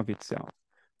in and of itself.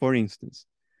 For instance,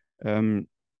 there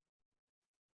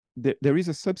is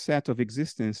a subset of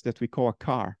existence that we call a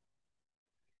car.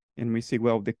 And we say,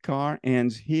 well, the car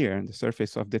ends here on the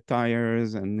surface of the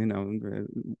tires and,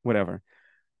 whatever.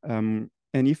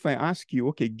 And if I ask you,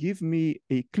 okay, give me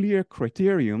a clear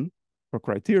criterion or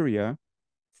criteria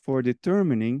for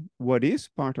determining what is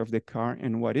part of the car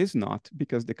and what is not,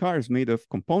 because the car is made of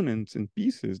components and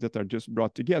pieces that are just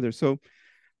brought together. So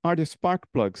are the spark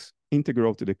plugs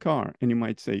integral to the car? And you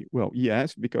might say, well,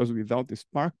 yes, because without the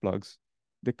spark plugs,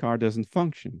 the car doesn't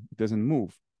function, it doesn't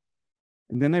move.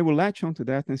 And then I will latch onto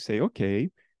that and say,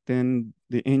 okay, then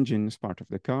the engine is part of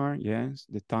the car, yes.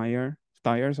 The tires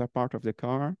are part of the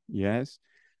car, yes.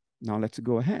 Now let's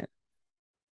go ahead.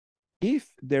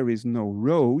 If there is no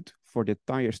road for the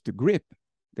tires to grip,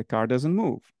 the car doesn't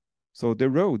move. So the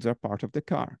roads are part of the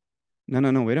car.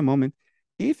 No, wait a moment.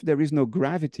 If there is no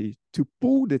gravity to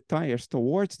pull the tires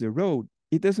towards the road,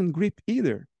 it doesn't grip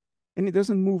either, and it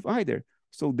doesn't move either.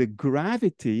 So the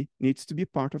gravity needs to be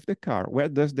part of the car. Where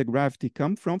does the gravity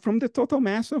come from? From the total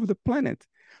mass of the planet.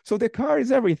 So the car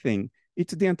is everything.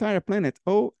 It's the entire planet.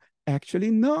 Oh,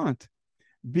 actually not.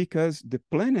 Because the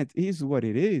planet is what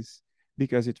it is,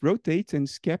 because it rotates and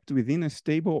is kept within a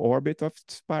stable orbit of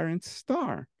its parent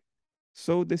star.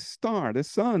 So the star, the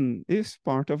sun, is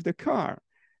part of the car.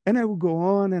 And I will go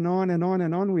on and on and on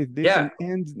and on with this,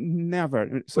 and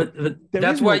never. So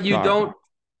that's why you don't.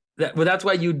 That's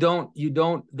why you don't.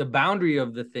 The boundary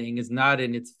of the thing is not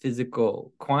in its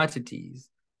physical quantities,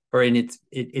 or in it's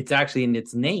actually in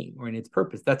its name or in its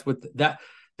purpose. That's what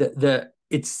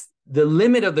it's the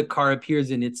limit of the car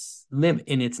appears in its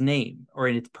name or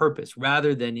in its purpose,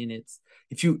 rather than in its.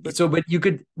 But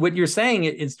what you're saying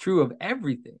is true of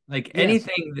everything, like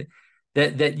anything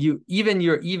that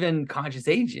even conscious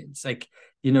agents, like,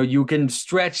 you can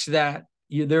stretch that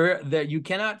you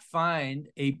cannot find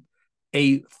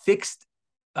a fixed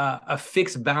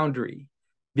boundary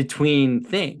between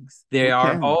things. They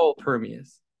are all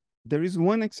permeous. There is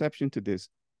one exception to this.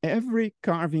 Every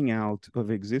carving out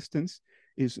of existence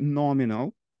is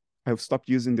nominal. I've stopped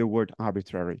using the word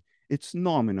arbitrary. It's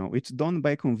nominal. It's done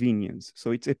by convenience.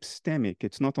 So it's epistemic.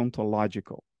 It's not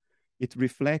ontological. It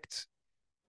reflects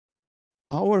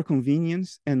our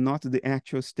convenience and not the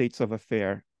actual states of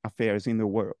affairs in the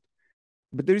world.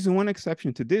 But there is one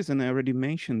exception to this, and I already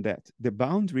mentioned that. The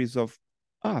boundaries of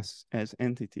us as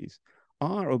entities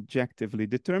are objectively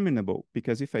determinable,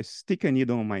 because if I stick a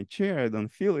needle on my chair, I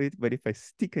don't feel it, but if I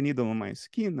stick a needle on my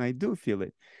skin, I do feel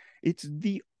it. It's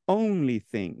the only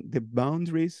thing, the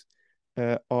boundaries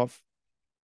of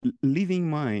living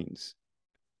minds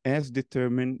as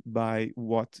determined by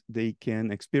what they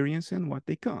can experience and what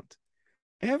they can't.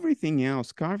 Everything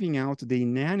else, carving out the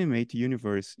inanimate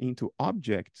universe into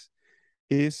objects,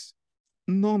 is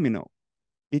nominal.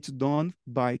 It's done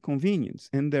by convenience.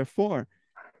 And therefore,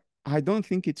 I don't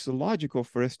think it's logical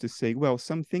for us to say, well,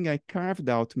 something I carved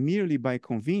out merely by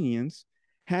convenience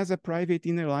has a private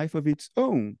inner life of its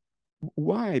own.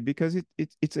 Why? Because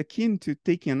it's akin to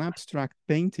taking an abstract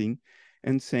painting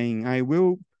and saying, I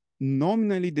will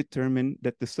nominally determine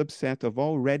that the subset of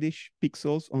all reddish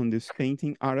pixels on this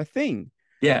painting are a thing.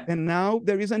 Yeah. And now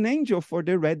there is an angel for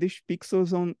the reddish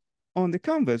pixels on the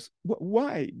canvas.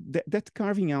 Why? That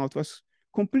carving out was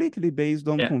completely based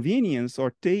on convenience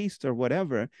or taste or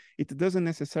whatever. It doesn't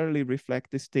necessarily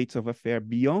reflect the states of affair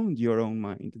beyond your own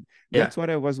mind. That's what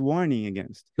I was warning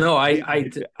against. No,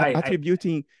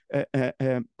 attributing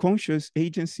conscious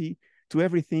agency to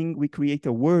everything we create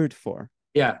a word for.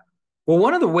 Yeah. Well,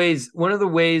 one of the ways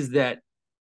that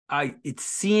it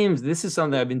seems, this is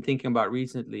something I've been thinking about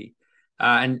recently,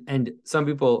 and some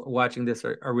people watching this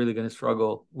are really going to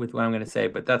struggle with what I'm going to say,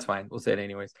 but that's fine. We'll say it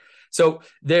anyways. So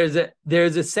there's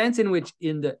a sense in which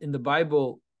in the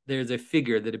Bible, there's a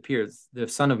figure that appears, the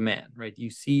Son of Man, right? You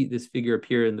see this figure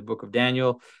appear in the book of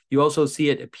Daniel. You also see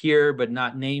it appear, but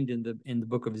not named in the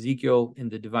book of Ezekiel, in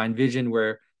the divine vision,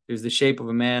 where there's the shape of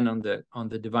a man on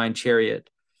the divine chariot.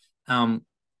 And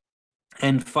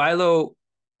Philo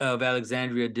of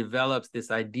Alexandria develops this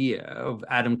idea of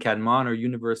Adam Kadmon, or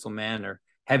universal man, or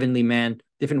heavenly man,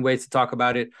 different ways to talk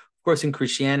about it. Of course, in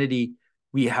Christianity,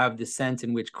 we have the sense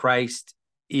in which Christ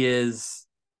is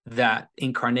that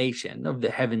incarnation of the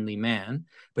heavenly man.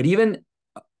 But even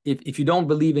if you don't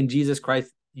believe in Jesus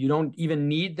Christ, you don't even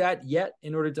need that yet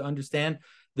in order to understand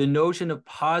the notion of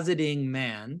positing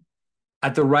man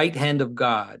at the right hand of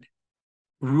God,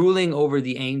 ruling over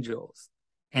the angels.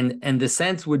 And the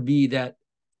sense would be that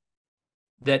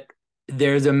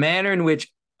there's a manner in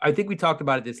which, I think we talked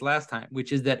about it this last time,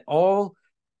 which is that all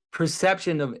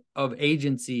perception of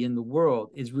agency in the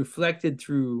world is reflected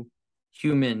through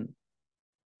human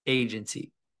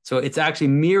agency. So it's actually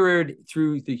mirrored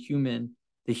through the human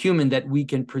that we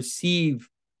can perceive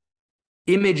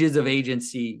images of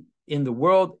agency in the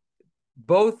world,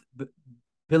 both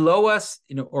below us,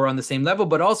 or on the same level,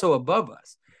 but also above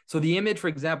us. So the image, for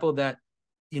example, that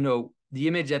the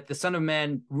image that the Son of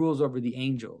Man rules over the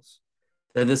angels,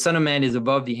 that the Son of Man is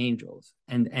above the angels.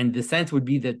 And the sense would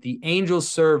be that the angels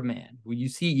serve man. Well, you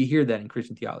hear that in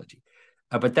Christian theology.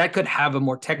 But that could have a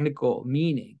more technical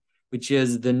meaning, which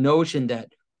is the notion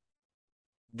that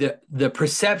the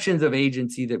perceptions of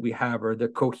agency that we have, or the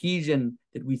cohesion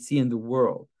that we see in the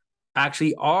world,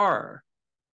 actually are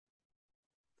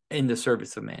in the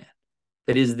service of man.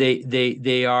 That is,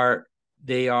 they are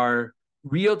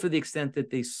real to the extent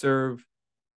that they serve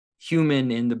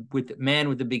human with the man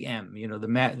with the big M, the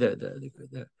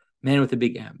man with the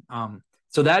big M.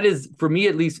 So that is, for me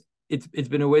at least, it's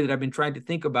been a way that I've been trying to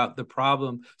think about the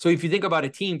problem. So if you think about a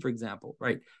team, for example,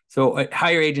 right? So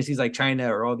higher agencies like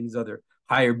China, or all these other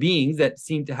higher beings that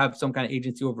seem to have some kind of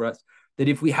agency over us, that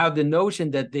if we have the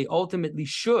notion that they ultimately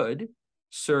should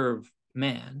serve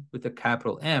man with a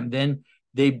capital M, then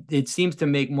it seems to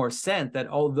make more sense that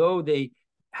although they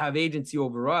have agency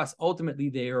over us, ultimately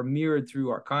they are mirrored through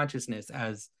our consciousness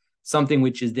as something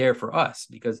which is there for us,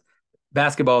 because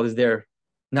basketball is there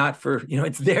not for,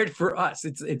 it's there for us.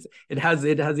 It has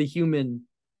a human.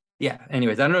 Yeah.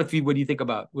 Anyways, I don't know what do you think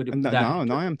about that?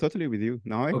 Now I'm totally with you.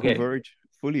 Now I converge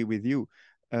fully with you.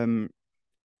 It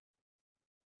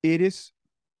is,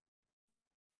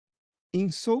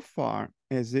 insofar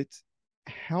as it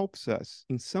helps us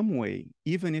in some way,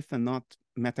 even if a not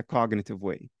metacognitive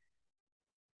way,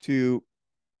 to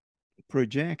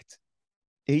project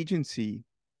agency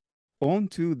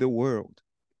onto the world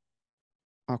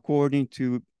according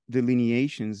to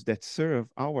delineations that serve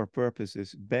our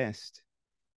purposes best,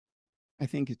 I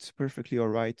think it's perfectly all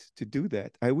right to do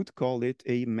that. I would call it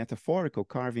a metaphorical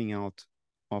carving out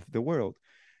of the world.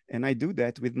 And I do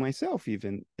that with myself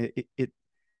even.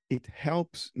 it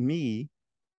helps me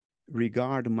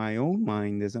regard my own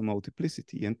mind as a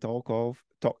multiplicity and talk of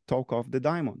the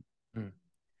daimon.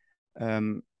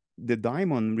 The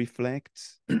daimon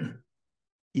reflects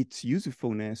its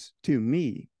usefulness to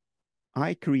me.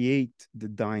 I create the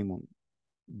daimon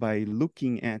by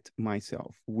looking at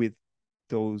myself with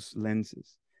those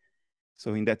lenses.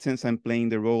 So in that sense, I'm playing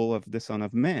the role of the Son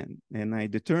of Man, and I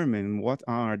determine what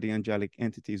are the angelic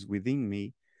entities within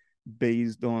me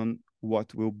based on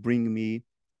what will bring me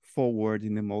forward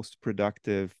in the most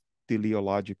productive,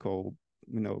 teleological,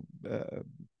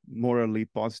 morally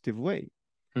positive way.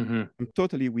 I'm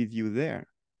totally with you there.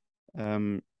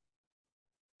 And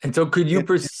so could you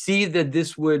perceive that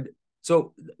this would,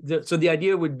 so the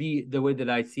idea would be, the way that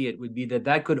I see it would be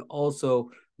that could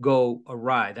also go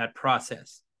awry, that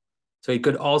process. So it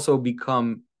could also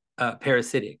become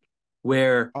parasitic,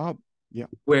 where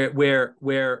where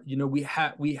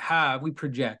we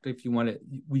project, if you want to,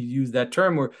 we use that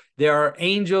term, where there are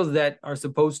angels that are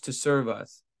supposed to serve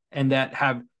us and that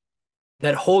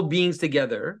hold beings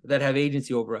together, that have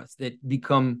agency over us, that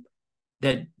become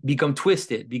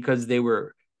twisted because they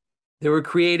were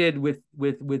created with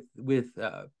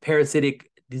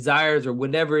parasitic desires or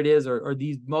whatever it is, or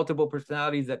these multiple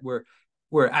personalities that were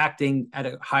acting at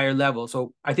a higher level.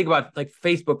 So I think about, like,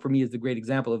 Facebook for me is the great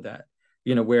example of that,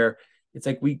 where it's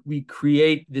like we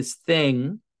create this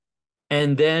thing,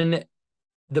 and then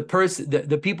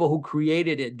the people who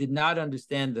created it did not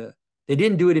understand they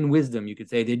didn't do it in wisdom, you could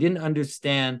say. They didn't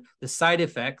understand the side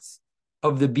effects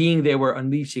of the being they were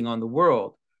unleashing on the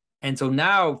world. And so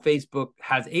now Facebook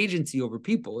has agency over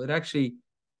people. It actually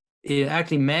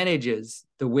manages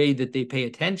the way that they pay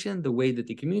attention, the way that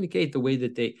they communicate, the way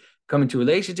that they come into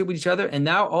relationship with each other. And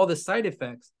now all the side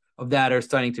effects of that are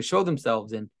starting to show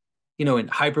themselves in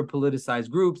hyper politicized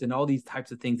groups and all these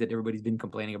types of things that everybody's been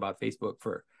complaining about Facebook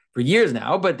for years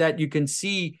now. But that you can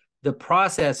see the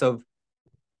process of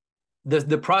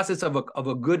the process of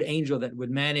a good angel that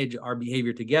would manage our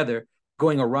behavior together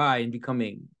going awry and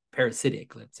becoming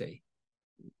parasitic, let's say.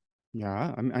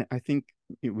 Yeah, I think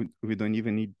we don't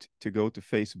even need to go to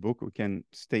Facebook. We can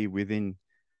stay within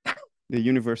the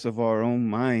universe of our own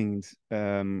minds.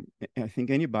 I think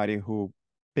anybody who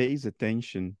pays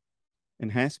attention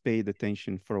and has paid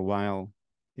attention for a while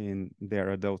in their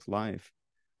adult life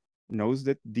knows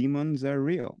that demons are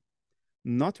real.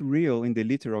 Not real in the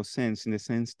literal sense, in the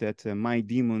sense that my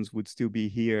demons would still be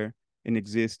here and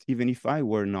exist even if I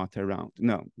were not around.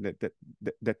 No,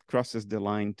 that crosses the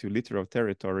line to literal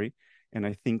territory. And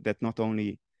I think that not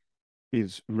only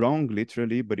is wrong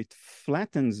literally, but it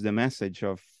flattens the message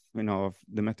of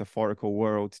the metaphorical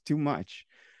world too much.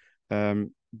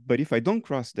 But if I don't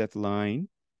cross that line,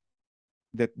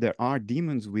 that there are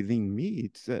demons within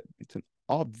me, it's an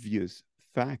obvious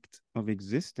fact of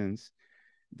existence.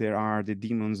 There are the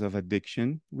demons of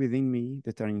addiction within me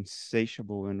that are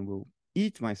insatiable and will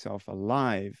eat myself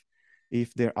alive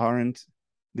if there aren't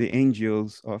the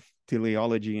angels of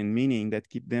teleology and meaning that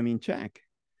keep them in check.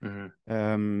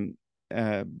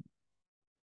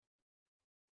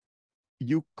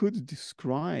 You could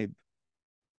describe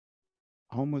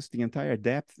almost the entire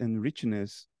depth and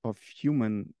richness of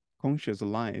human conscious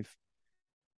life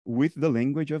with the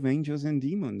language of angels and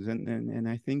demons. And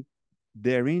I think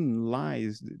therein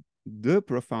lies the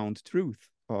profound truth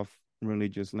of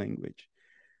religious language.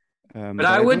 But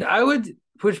I would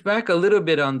push back a little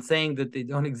bit on saying that they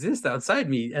don't exist outside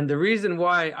me. And the reason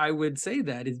why I would say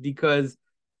that is because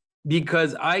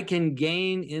I can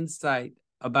gain insight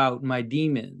about my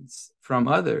demons from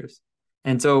others.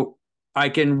 And so I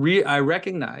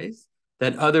recognize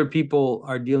that other people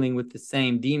are dealing with the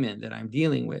same demon that I'm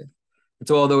dealing with. And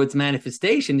so although its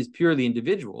manifestation is purely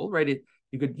individual, right?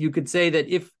 You could say that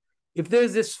if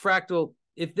there's this fractal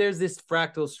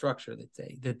structure, let's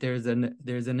say that there's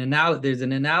an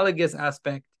analogous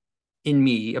aspect in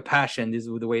me, a passion. This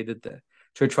is the way that the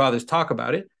church fathers talk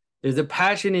about it. There's a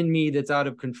passion in me that's out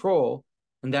of control,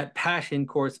 and that passion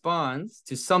corresponds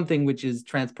to something which is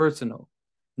transpersonal.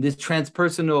 This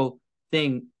transpersonal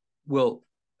thing will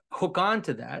hook on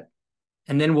to that,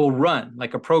 and then we'll run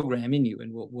like a program in you,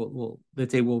 and we'll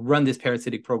run this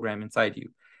parasitic program inside you.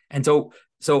 And so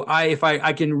if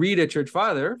I can read a church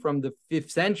father from the 5th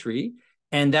century,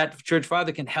 and that church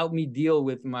father can help me deal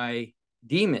with my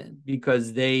demon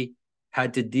because they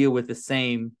had to deal with the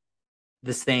same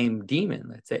demon,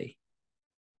 let's say.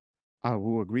 I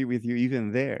will agree with you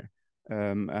even there.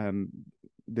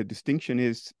 The distinction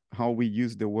is how we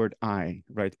use the word I,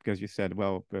 right? Because you said,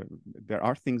 well, there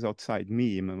are things outside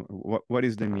me. What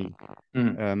is the me?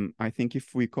 I think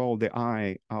if we call the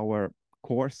I our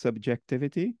core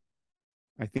subjectivity,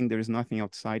 I think there is nothing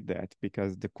outside that,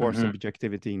 because the core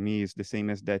subjectivity in me is the same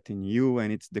as that in you,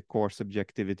 and it's the core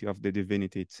subjectivity of the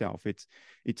divinity itself.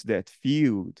 It's that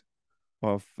field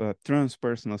of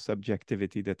transpersonal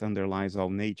subjectivity that underlies all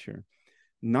nature.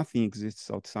 Nothing exists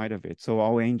outside of it. So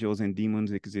all angels and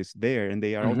demons exist there, and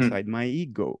they are outside my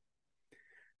ego.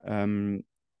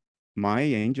 My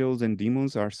angels and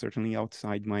demons are certainly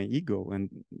outside my ego, and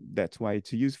that's why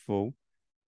it's useful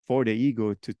for the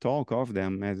ego to talk of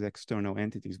them as external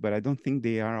entities, but I don't think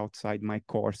they are outside my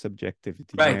core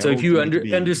subjectivity. Right. So if you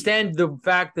understand the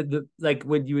fact that like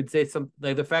what you would say,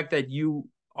 like the fact that you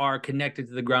are connected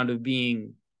to the ground of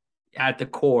being at the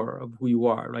core of who you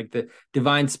are, like the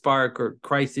divine spark or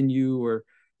Christ in you, or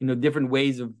different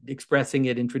ways of expressing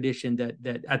it in tradition,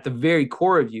 that at the very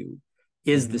core of you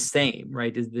is the same,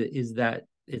 right? Is that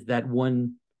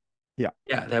one,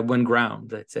 that one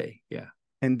ground, let's say. Yeah.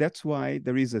 And that's why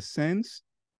there is a sense,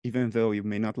 even though you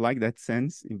may not like that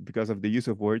sense because of the use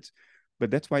of words,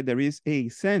 but that's why there is a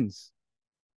sense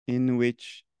in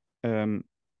which, I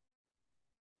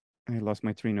lost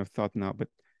my train of thought now, but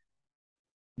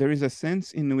there is a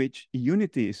sense in which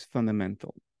unity is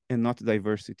fundamental and not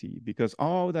diversity, because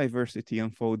all diversity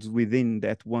unfolds within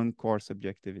that one core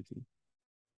subjectivity.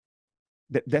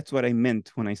 That's what I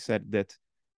meant when I said that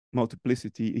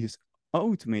multiplicity is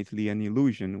ultimately an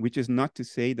illusion, which is not to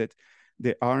say that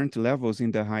there aren't levels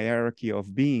in the hierarchy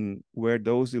of being where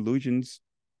those illusions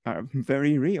are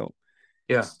very real.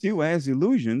 Yeah. Still as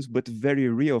illusions, but very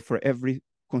real for every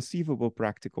conceivable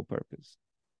practical purpose.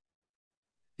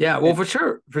 Yeah, well, for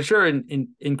sure.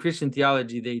 In Christian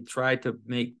theology, they try to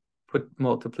put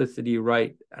multiplicity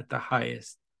right at the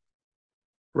highest,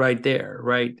 right there,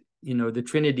 right? The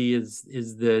Trinity is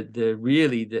the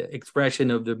really the expression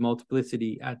of the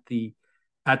multiplicity at the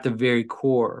very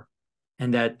core,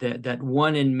 and that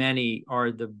one and many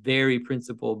are the very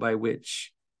principle by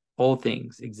which all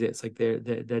things exist. Like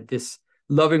that this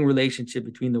loving relationship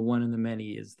between the one and the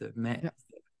many is the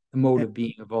mode of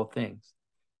being of all things.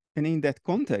 And in that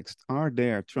context, are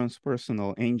there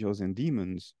transpersonal angels and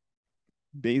demons?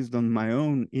 Based on my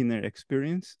own inner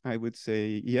experience, I would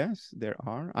say yes, there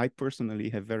are. I personally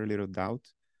have very little doubt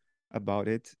about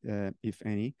it, if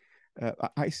any.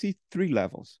 I see three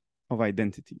levels of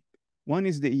identity. One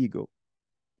is the ego,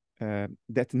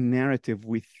 that narrative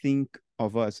we think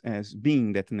of us as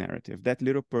being that narrative, that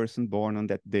little person born on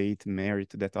that date, married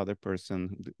to that other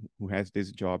person who has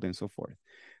this job and so forth.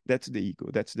 That's the ego.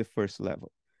 That's the first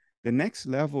level. The next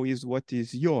level is what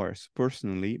is yours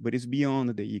personally, but is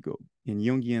beyond the ego. In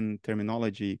Jungian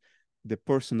terminology, the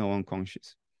personal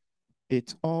unconscious.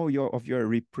 It's all your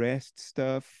repressed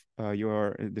stuff,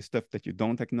 the stuff that you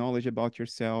don't acknowledge about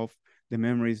yourself, the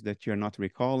memories that you're not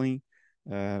recalling.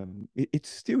 It's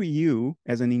still you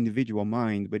as an individual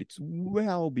mind, but it's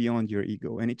well beyond your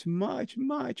ego, and it's much,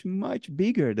 much, much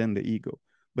bigger than the ego,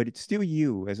 but it's still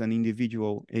you as an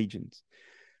individual agent.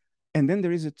 And then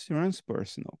there is a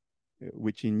transpersonal,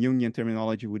 which in Jungian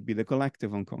terminology would be the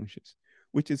collective unconscious,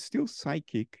 which is still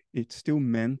psychic, it's still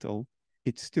mental,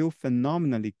 it's still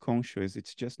phenomenally conscious,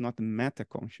 it's just not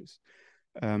meta-conscious.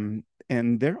 And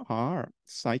there are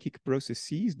psychic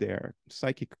processes there,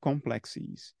 psychic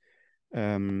complexes,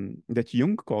 that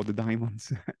Jung called the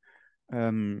diamonds,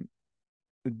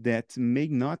 that may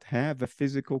not have a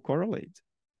physical correlate,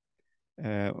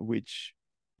 which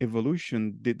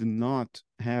evolution did not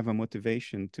have a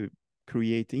motivation to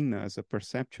create in us a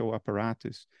perceptual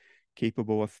apparatus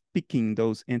capable of picking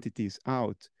those entities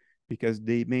out, because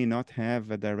they may not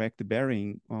have a direct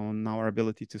bearing on our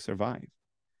ability to survive,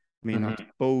 may not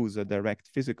pose a direct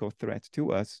physical threat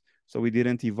to us. So we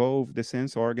didn't evolve the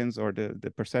sense organs or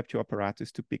the perceptual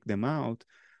apparatus to pick them out,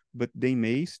 but they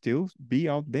may still be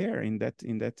out there in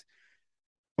that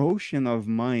ocean of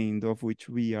mind of which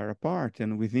we are a part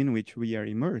and within which we are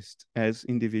immersed as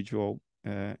individual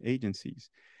agencies.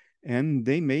 And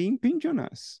they may impinge on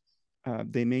us.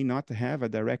 They may not have a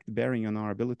direct bearing on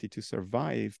our ability to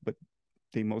survive, but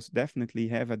they most definitely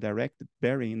have a direct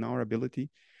bearing in our ability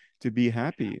to be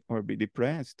happy or be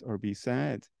depressed or be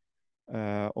sad,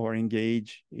 or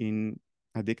engage in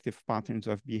addictive patterns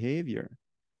of behavior,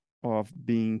 of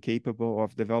being capable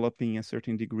of developing a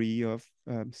certain degree of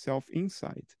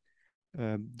self-insight.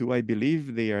 Do I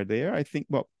believe they are there? I think,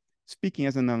 well, speaking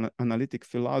as an analytic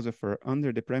philosopher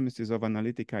under the premises of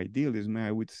analytic idealism,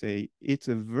 I would say it's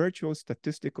a virtual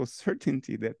statistical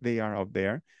certainty that they are out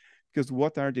there, because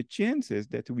what are the chances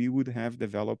that we would have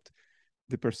developed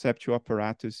the perceptual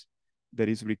apparatus that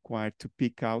is required to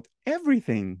pick out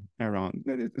everything around?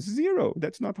 That is zero.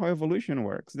 That's not how evolution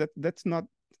works. That's not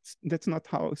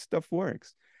how stuff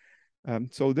works.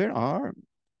 So there are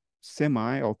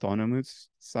semi-autonomous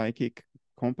psychic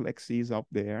complexes out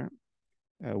there,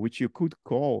 which you could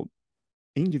call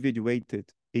individuated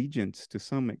agents to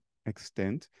some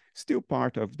extent, still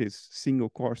part of this single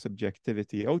core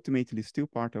subjectivity, ultimately still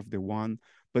part of the one,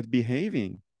 but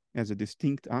behaving as a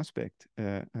distinct aspect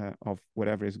of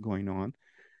whatever is going on,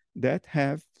 that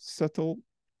have subtle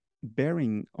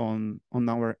bearing on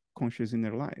our conscious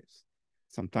inner lives.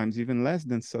 Sometimes even less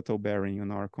than subtle bearing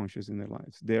on our conscious inner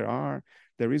lives. There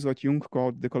is what Jung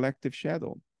called the collective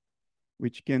shadow,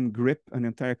 which can grip an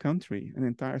entire country, an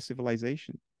entire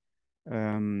civilization.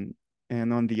 And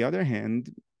on the other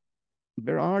hand,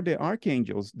 there are the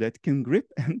archangels that can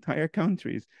grip entire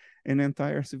countries and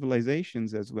entire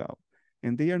civilizations as well.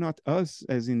 And they are not us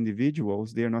as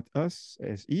individuals, they are not us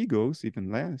as egos,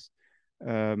 even less,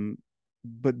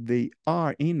 but they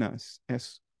are in us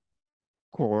as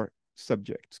core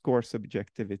subjects, core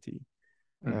subjectivity.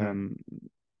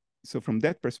 So from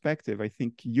that perspective, I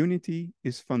think unity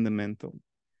is fundamental.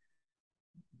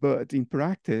 But in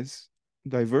practice,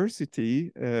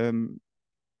 diversity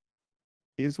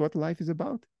is what life is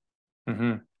about.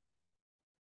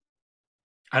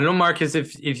 I don't know, Marcus,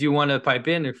 if you want to pipe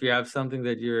in, if you have something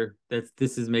that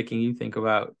this is making you think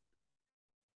about.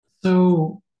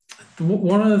 So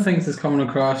one of the things that's coming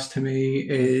across to me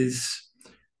is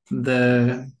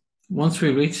once we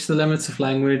reach the limits of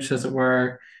language, as it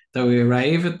were, that we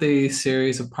arrive at the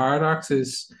series of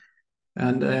paradoxes.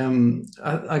 And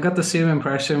I got the same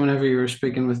impression whenever you were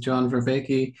speaking with John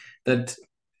Vervaeke, that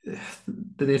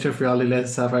the nature of reality lays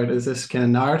itself out as this kind of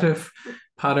narrative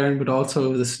pattern, but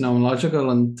also this phenomenological,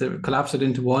 and to collapse it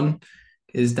into one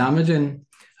is damaging.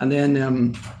 And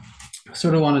then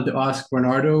sort of wanted to ask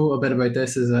Bernardo a bit about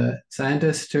this as a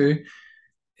scientist too.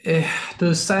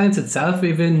 Does science itself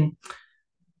even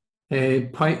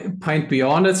point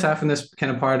beyond itself in this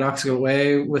kind of paradoxical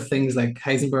way with things like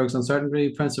Heisenberg's uncertainty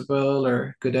principle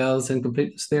or Gödel's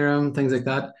incompleteness theorem, things like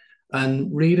that?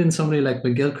 And reading somebody like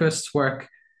McGilchrist's work,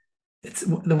 it's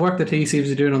the work that he seems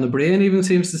to be doing on the brain even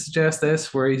seems to suggest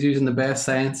this, where he's using the best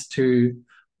science to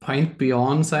point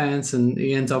beyond science, and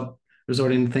he ends up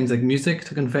resorting to things like music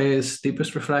to convey his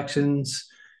deepest reflections.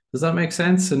 Does that make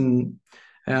sense? And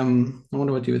I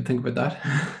wonder what you would think about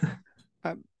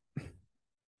that.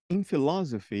 In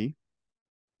philosophy,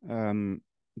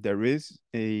 there is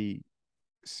a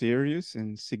serious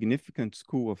and significant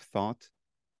school of thought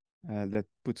that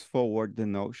puts forward the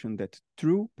notion that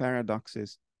true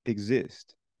paradoxes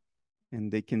exist,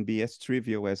 and they can be as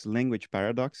trivial as language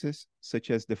paradoxes,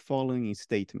 such as the following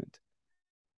statement: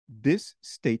 this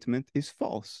statement is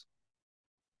false.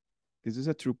 This is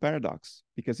a true paradox,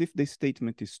 because if the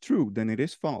statement is true, then it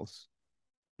is false.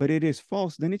 But it is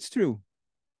false, then it's true.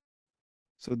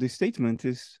 So the statement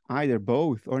is either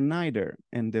both or neither,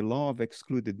 and the law of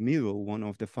excluded middle, one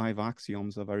of the 5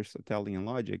 axioms of Aristotelian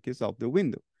logic, is out the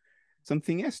window.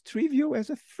 Something as trivial as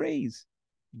a phrase,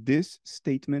 this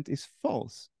statement is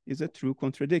false, is a true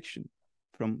contradiction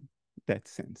from that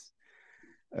sense.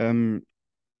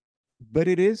 But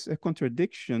it is a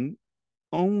contradiction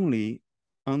only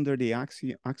under the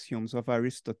axioms of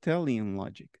Aristotelian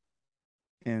logic,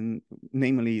 and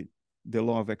namely the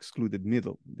law of excluded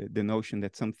middle, the notion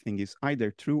that something is either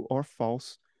true or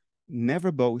false,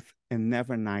 never both and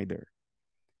never neither.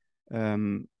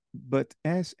 But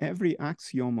as every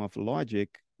axiom of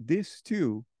logic, this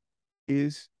too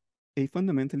is a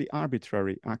fundamentally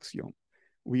arbitrary axiom.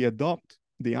 We adopt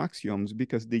the axioms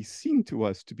because they seem to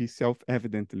us to be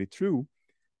self-evidently true,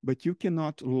 but you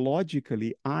cannot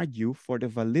logically argue for the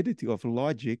validity of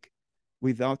logic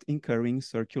without incurring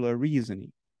circular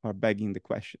reasoning or begging the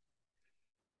question.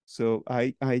 So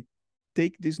I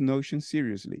take this notion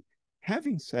seriously.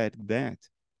 Having said that,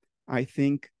 I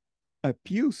think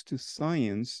appeals to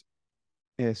science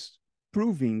as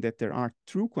proving that there are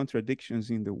true contradictions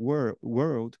in the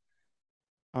world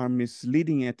are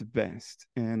misleading at best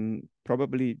and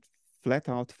probably flat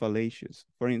out fallacious.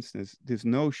 For instance, this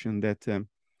notion that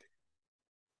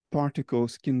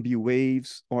particles can be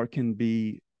waves or can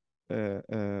be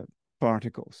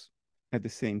particles at the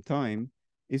same time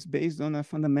is based on a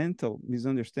fundamental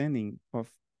misunderstanding of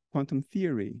quantum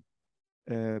theory.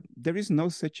 There is no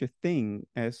such a thing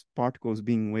as particles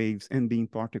being waves and being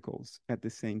particles at the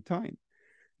same time.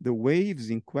 The waves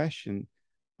in question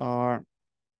are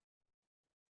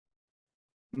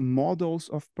models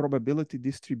of probability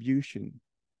distribution.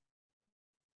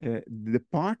 The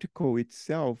particle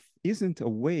itself isn't a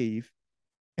wave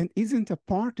and isn't a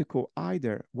particle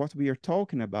either. What we are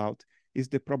talking about is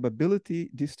the probability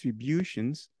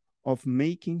distributions of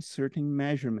making certain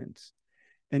measurements.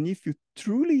 And if you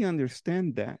truly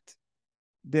understand that,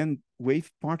 then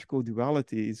wave-particle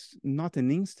duality is not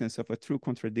an instance of a true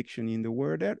contradiction in the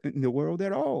world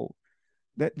at all.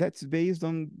 That's based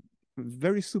on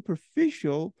very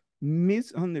superficial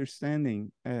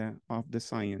misunderstanding of the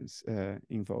science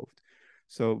involved.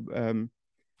 So,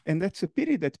 and that's a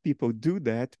pity that people do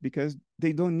that, because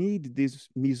they don't need these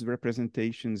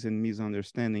misrepresentations and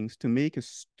misunderstandings to make a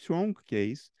strong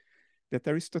case that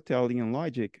Aristotelian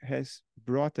logic has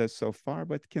brought us so far,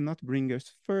 but cannot bring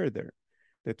us further,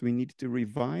 that we need to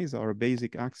revise our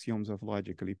basic axioms of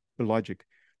logic,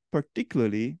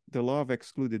 particularly the law of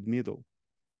excluded middle,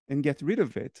 and get rid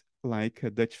of it, like a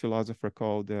Dutch philosopher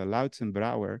called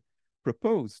Lautenbrouwer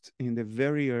proposed in the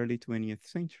very early 20th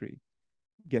century.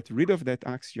 Get rid of that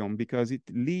axiom because it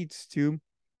leads to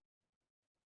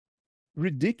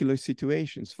ridiculous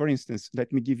situations. For instance,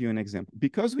 let me give you an example.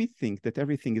 Because we think that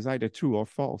everything is either true or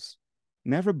false,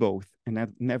 never both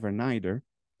and never neither,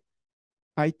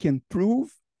 I can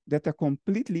prove that a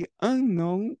completely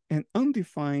unknown and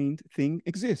undefined thing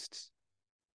exists.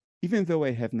 Even though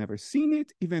I have never seen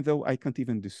it, even though I can't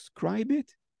even describe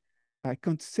it, I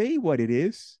can't say what it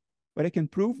is, but I can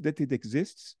prove that it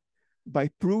exists by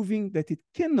proving that it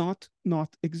cannot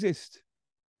not exist.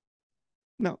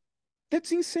 Now,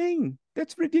 that's insane.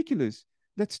 That's ridiculous.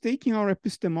 That's taking our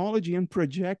epistemology and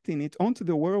projecting it onto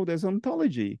the world as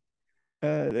ontology.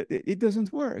 It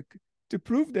doesn't work. To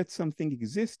prove that something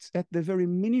exists, at the very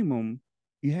minimum,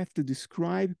 you have to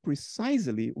describe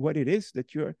precisely what it is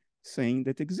that you're saying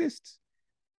that exists.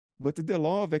 But the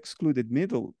law of excluded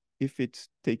middle, if it's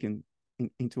taken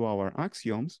into our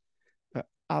axioms,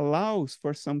 allows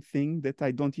for something that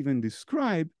I don't even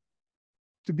describe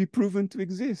to be proven to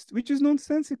exist, which is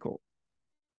nonsensical.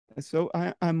 So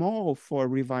I'm all for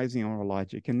revising our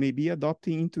logic and maybe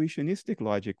adopting intuitionistic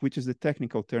logic, which is the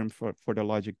technical term for the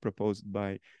logic proposed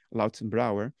by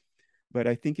Lautenbrouwer. But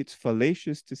I think it's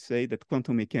fallacious to say that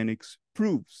quantum mechanics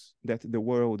proves that the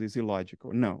world is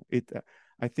illogical. No,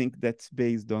 I think that's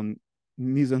based on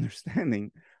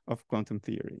misunderstanding of quantum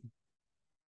theory.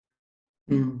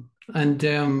 Mm.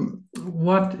 And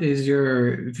what is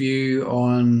your view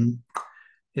on,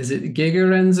 is it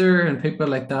Gigerenzer and people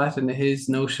like that, and his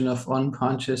notion of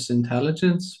unconscious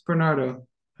intelligence, Bernardo?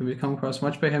 Have you come across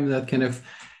much by him, that kind of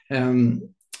um,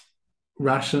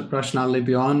 rationality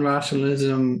beyond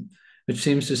rationalism, which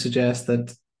seems to suggest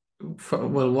that,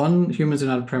 well, one, humans are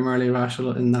not primarily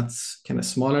rational in that kind of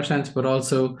smaller sense, but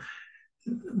also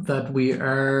that we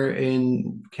are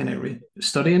in kind of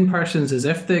studying persons as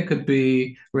if they could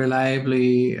be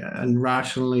reliably and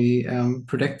rationally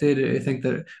predicted. I think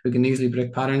that we can easily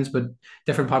predict patterns, but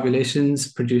different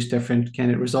populations produce different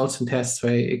kind of results and tests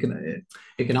by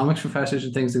economics professors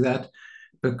and things like that.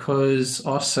 Because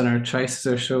us and our choices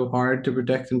are so hard to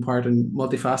predict in part and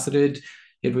multifaceted,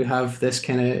 yet we have this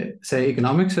kind of, say,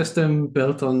 economic system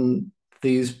built on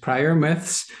these prior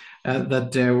myths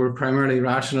that were primarily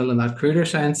rational in that cruder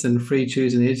sense and free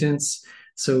choosing agents.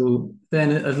 So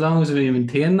then, as long as we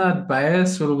maintain that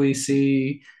bias, will we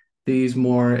see these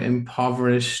more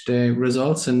impoverished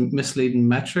results and misleading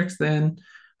metrics then?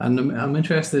 And I'm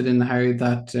interested in how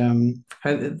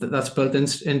that's built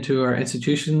into our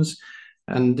institutions.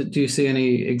 And do you see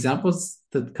any examples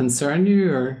that concern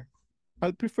you, or?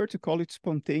 I'd prefer to call it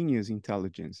spontaneous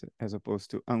intelligence as opposed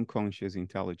to unconscious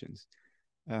intelligence.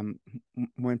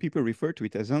 When people refer to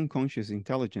it as unconscious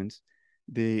intelligence,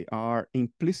 they are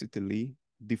implicitly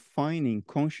defining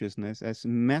consciousness as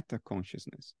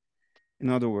meta-consciousness. In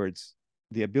other words,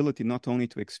 the ability not only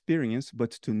to experience,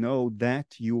 but to know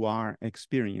that you are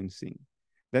experiencing.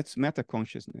 That's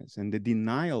meta-consciousness. And the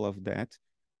denial of that,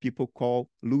 people call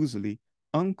loosely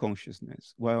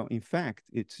unconsciousness. Well, in fact,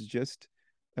 it's just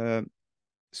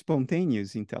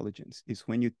spontaneous intelligence. It's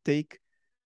when you take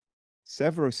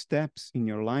several steps in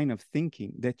your line of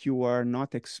thinking that you are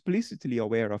not explicitly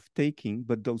aware of taking,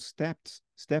 but those steps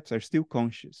are still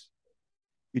conscious.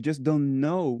 You just don't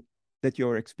know that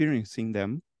you're experiencing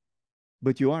them,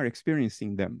 but you are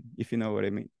experiencing them, if you know what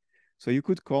I mean. So you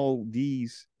could call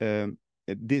this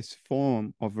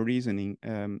form of reasoning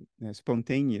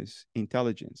spontaneous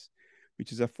intelligence,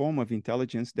 which is a form of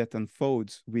intelligence that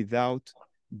unfolds without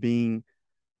being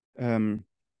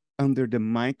under the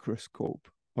microscope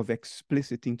of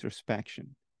explicit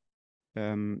introspection.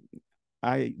 Do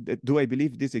I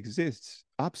believe this exists?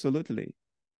 Absolutely.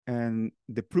 And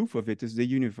the proof of it is the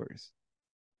universe.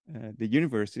 The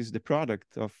universe is the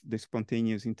product of the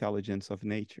spontaneous intelligence of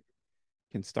nature.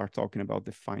 You can start talking about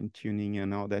the fine-tuning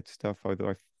and all that stuff, although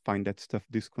I find that stuff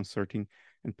disconcerting,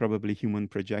 and probably human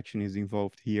projection is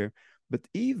involved here. But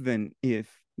even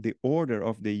if the order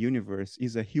of the universe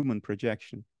is a human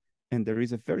projection, And there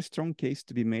is a very strong case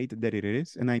to be made that it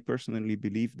is, and I personally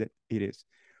believe that it is.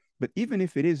 But even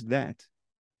if it is that,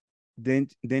 then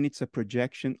it's a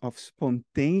projection of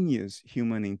spontaneous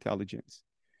human intelligence,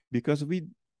 because we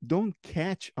don't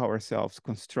catch ourselves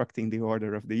constructing the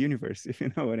order of the universe, if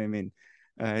you know what I mean.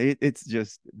 It's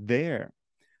just there.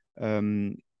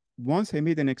 Once I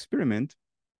made an experiment,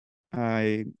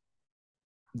 I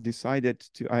decided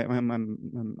to, I'm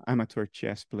an amateur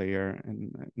chess player,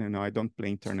 and I don't play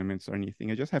in tournaments or anything.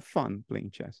 I just have fun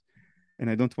playing chess, and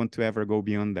I don't want to ever go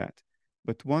beyond that.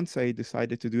 But once I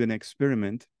decided to do an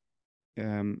experiment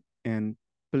and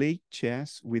play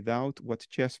chess without what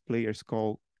chess players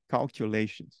call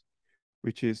calculations,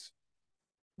 which is,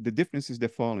 the difference is the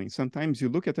following. Sometimes you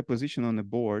look at a position on the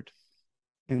board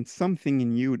and something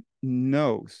in you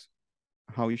knows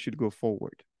how you should go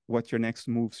forward, what your next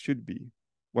moves should be,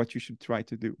 what you should try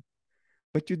to do.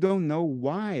 But you don't know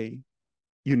why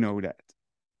you know that.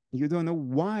 You don't know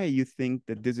why you think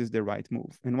that this is the right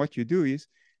move. And what you do is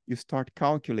you start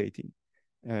calculating.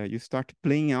 You start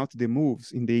playing out the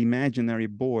moves in the imaginary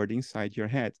board inside your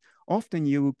head. Often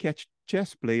you catch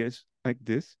chess players like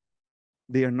this.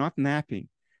 They are not napping.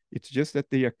 It's just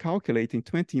that they are calculating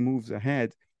 20 moves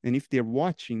ahead. And if they're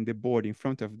watching the board in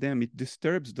front of them, it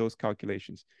disturbs those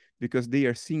calculations because they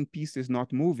are seeing pieces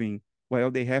not moving while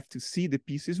they have to see the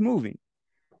pieces moving.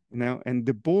 And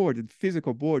the board, the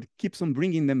physical board, keeps on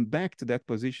bringing them back to that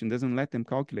position, doesn't let them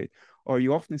calculate. Or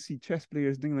you often see chess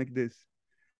players doing like this.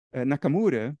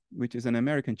 Nakamura, which is an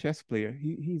American chess player,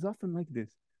 he's often like this.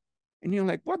 And you're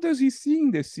like, what does he see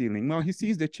in the ceiling? Well, he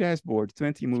sees the chessboard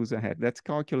 20 moves ahead. That's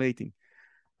calculating.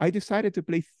 I decided to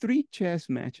play 3 chess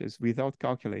matches without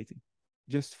calculating,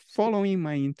 just following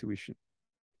my intuition.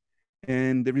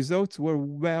 And the results were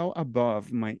well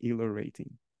above my ELO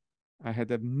rating. I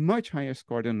had a much higher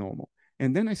score than normal.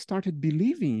 And then I started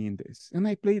believing in this. And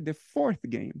I played the 4th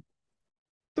game,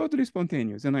 totally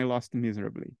spontaneous, and I lost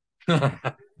miserably.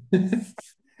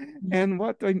 And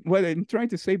what I'm trying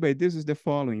to say by this is the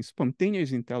following.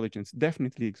 Spontaneous intelligence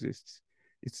definitely exists.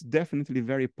 It's definitely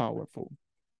very powerful.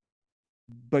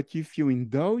 But if you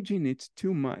indulge in it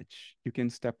too much, you can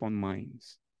step on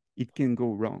mines. It can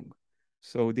go wrong.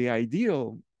 So the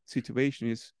ideal situation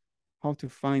is how to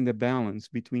find a balance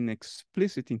between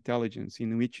explicit intelligence,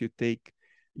 in which you take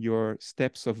your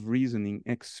steps of reasoning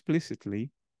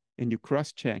explicitly and you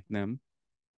cross-check them,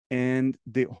 and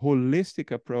the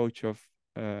holistic approach of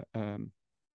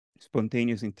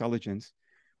spontaneous intelligence,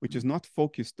 which is not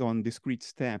focused on discrete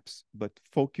steps, but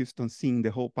focused on seeing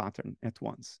the whole pattern at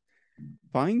once.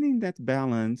 Finding that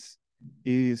balance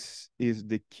is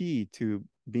the key to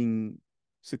being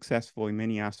successful in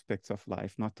many aspects of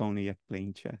life, not only at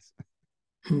playing chess.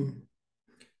 Would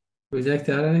you like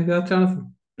to add anything to that,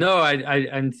 Jonathan? No,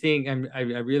 I'm seeing,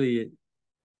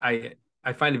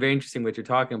 I find it very interesting what you're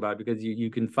talking about, because you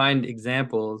can find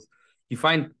examples, you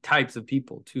find types of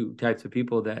people too, types of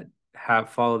people that have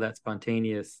followed that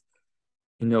spontaneous,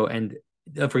 and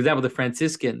for example, the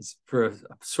Franciscans, for a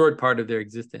short part of their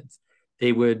existence,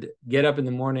 they would get up in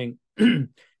the morning,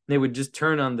 they would just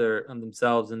turn on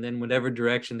themselves, and then whatever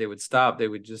direction they would stop, they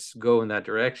would just go in that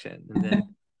direction,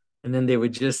 and then they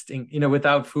would just,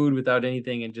 without food, without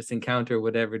anything, and just encounter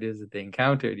whatever it is that they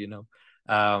encountered,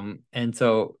 and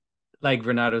so, like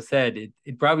Bernardo said,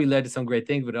 it probably led to some great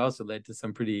things, but it also led to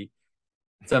some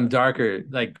darker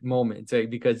moments, right?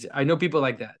 Because I know people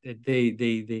like that.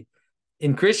 They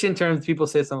in Christian terms, people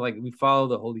say something like, we follow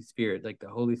the Holy Spirit, like the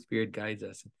Holy Spirit guides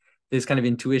us. This kind of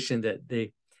intuition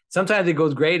that sometimes it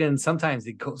goes great and sometimes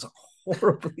it goes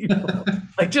horribly wrong.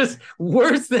 Like just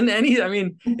worse than any. I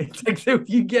mean, it's like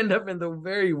you end up in the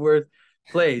very worst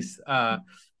place.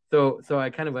 So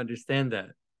I kind of understand that.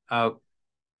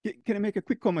 Can I make a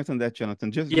quick comment on that,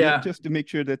 Jonathan? Just to make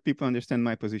sure that people understand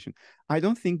my position. I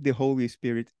don't think the Holy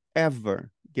Spirit ever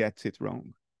gets it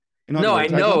wrong. No,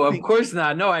 words, I know, of course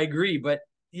not. No, I agree. But,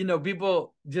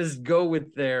 people just go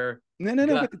with their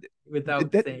gut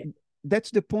without saying.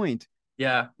 That's the point.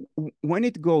 Yeah. When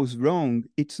it goes wrong,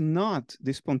 it's not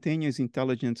the spontaneous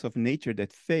intelligence of nature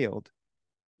that failed.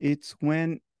 It's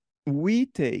when we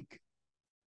take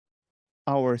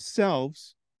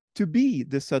ourselves to be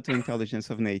the subtle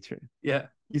intelligence of nature. Yeah.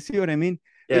 You see what I mean?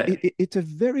 Yeah. It's a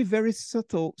very, very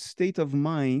subtle state of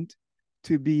mind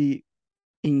to be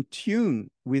in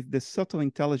tune with the subtle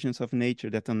intelligence of nature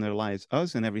that underlies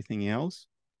us and everything else,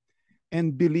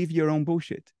 and believe your own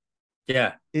bullshit.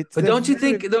 Yeah. But don't you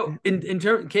think, though, in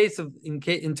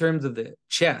terms of the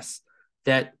chess,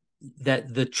 that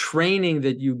the training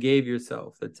that you gave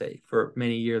yourself, let's say, for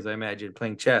many years, I imagine,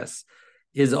 playing chess,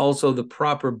 is also the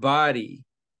proper body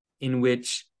in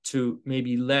which to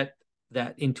maybe let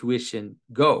that intuition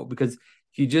go. Because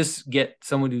if you just get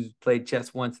someone who's played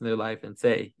chess once in their life and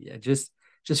say, yeah, just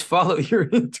follow your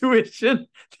intuition,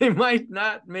 they might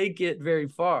not make it very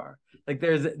far. Like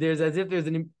there's as if there's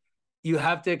an, you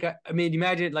have to, I mean,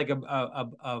 imagine it like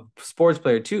a sports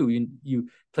player too. You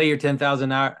play your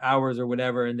 10,000 hours or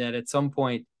whatever, and then at some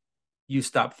point you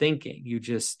stop thinking, you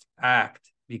just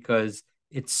act, because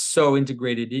it's so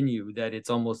integrated in you that it's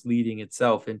almost leading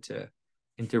itself into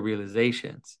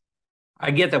realizations.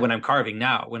 I get that when I'm carving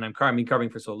now. When I'm carving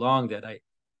for so long that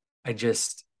I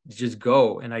just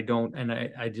go, and I don't, and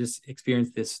I just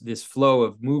experience this flow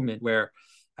of movement where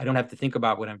I don't have to think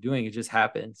about what I'm doing. It just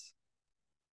happens.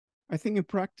 I think in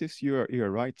practice,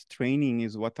 you're right. Training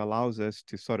is what allows us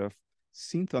to sort of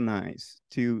synchronize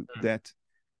to that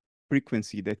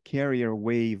frequency, that carrier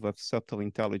wave of subtle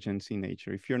intelligence in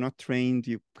nature. If you're not trained,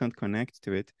 you can't connect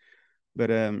to it.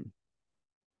 But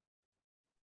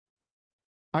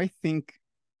I think,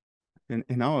 and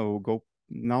now I will go,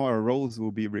 now our roles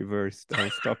will be reversed. I'll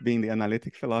stop being the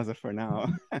analytic philosopher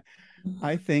now.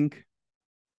 I think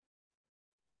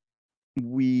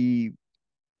we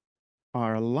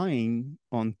are lying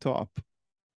on top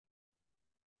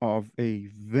of a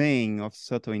vein of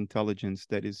subtle intelligence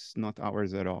that is not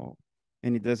ours at all.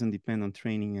 And it doesn't depend on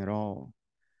training at all.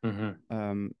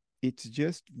 Mm-hmm. It's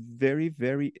just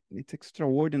it's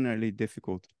extraordinarily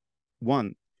difficult.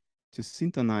 One, to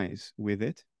syntonize with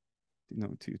it,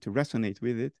 to resonate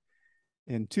with it.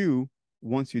 And two,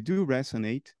 once you do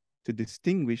resonate, to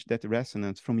distinguish that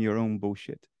resonance from your own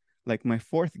bullshit. Like my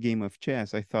fourth game of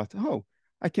chess, I thought, oh,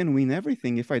 I can win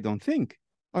everything if I don't think.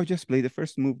 I'll just play the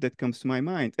first move that comes to my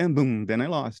mind. And boom, then I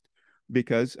lost.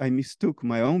 Because I mistook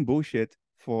my own bullshit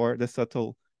for the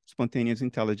subtle, spontaneous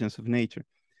intelligence of nature.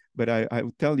 But I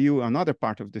will tell you another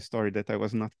part of the story that I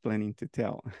was not planning to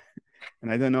tell.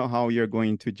 And I don't know how you're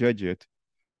going to judge it.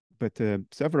 But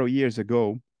several years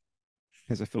ago,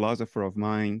 as a philosopher of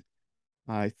mind,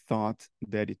 I thought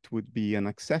that it would be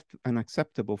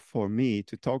unacceptable for me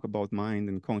to talk about mind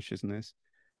and consciousness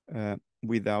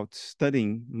without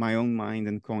studying my own mind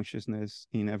and consciousness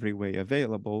in every way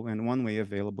available. And one way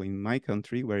available in my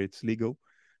country, where it's legal,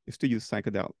 is to use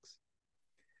psychedelics.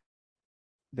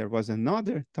 There was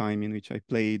another time in which I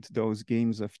played those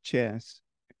games of chess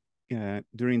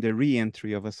during the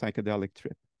re-entry of a psychedelic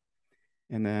trip.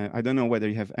 And I don't know whether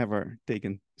you have ever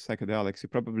taken psychedelics. You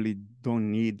probably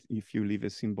don't need, if you live a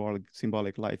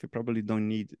symbolic life, you probably don't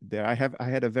need there. I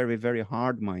had a very, very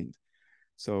hard mind.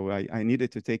 So I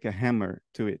needed to take a hammer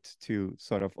to it to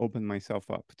sort of open myself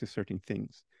up to certain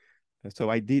things. So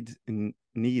I did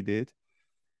need it.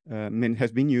 It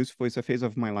has been useful. It's a phase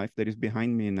of my life that is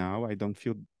behind me now. I don't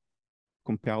feel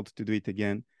compelled to do it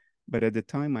again. But at the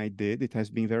time I did, it has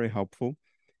been very helpful.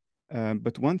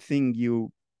 But one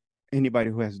thing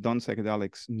anybody who has done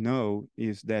psychedelics know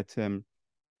is that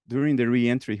during the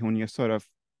re-entry, when you're sort of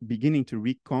beginning to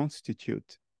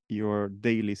reconstitute your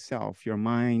daily self, your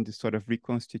mind is sort of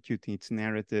reconstituting its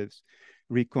narratives,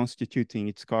 reconstituting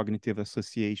its cognitive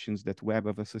associations, that web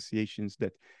of associations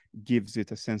that gives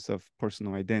it a sense of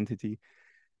personal identity.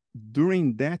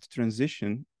 During that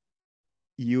transition,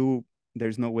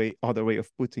 there's no other way of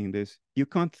putting this, you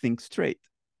can't think straight.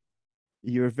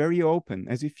 You're very open,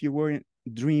 as if you were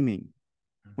dreaming.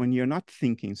 When you're not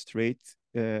thinking straight,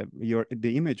 the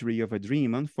imagery of a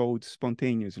dream unfolds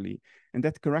spontaneously. And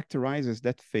that characterizes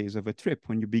that phase of a trip.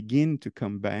 When you begin to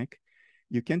come back,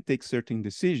 you can take certain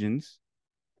decisions.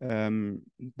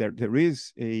 There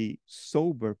is a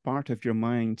sober part of your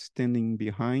mind standing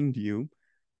behind you,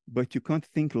 but you can't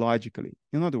think logically.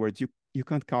 In other words, you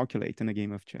can't calculate in a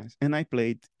game of chess. And I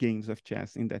played games of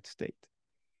chess in that state.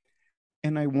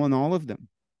 And I won all of them.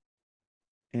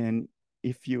 And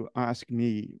if you ask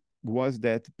me, was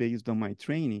that based on my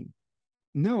training?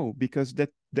 No, because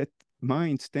that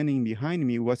mind standing behind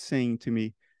me was saying to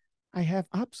me, I have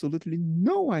absolutely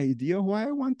no idea why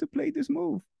I want to play this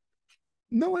move.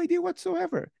 No idea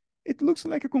whatsoever. It looks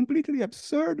like a completely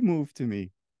absurd move to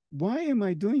me. Why am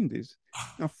I doing this?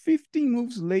 Now, 15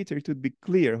 moves later, it would be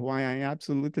clear why I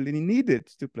absolutely needed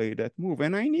to play that move,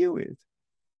 and I knew it.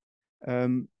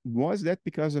 Was that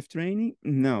because of training?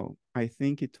 No, I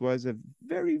think it was a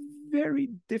very, very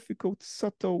difficult,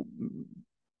 subtle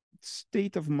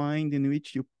state of mind in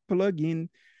which you plug in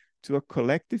to a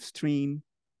collective stream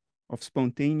of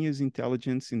spontaneous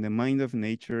intelligence in the mind of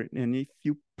nature. And if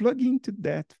you plug into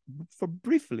that for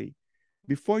briefly,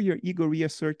 before your ego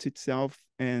reasserts itself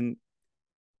and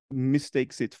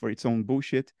mistakes it for its own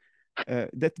bullshit,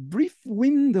 that brief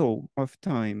window of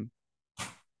time,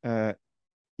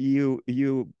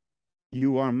 you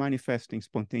You are manifesting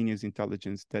spontaneous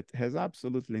intelligence that has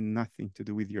absolutely nothing to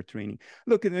do with your training.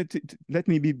 Look, let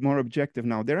me be more objective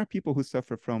now. There are people who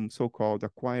suffer from so-called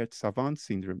acquired savant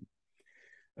syndrome,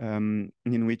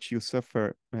 in which you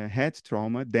suffer head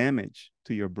trauma, damage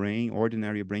to your brain.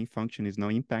 Ordinary brain function is now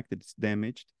impacted, it's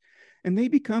damaged, and they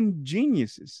become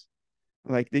geniuses.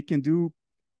 Like they can do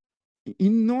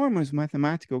enormous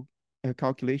mathematical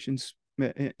calculations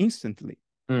instantly,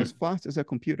 as fast as a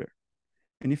computer.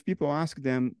 And if people ask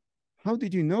them, how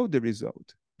did you know the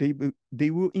result?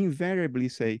 They will invariably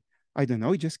say, I don't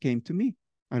know, it just came to me.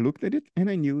 I looked at it and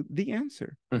I knew the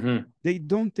answer. They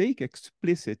don't take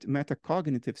explicit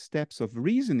metacognitive steps of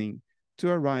reasoning to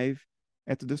arrive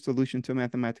at the solution to a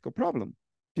mathematical problem.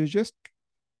 They just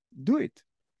do it.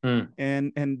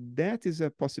 And that is a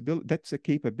possibility, that's a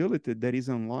capability that is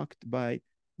unlocked by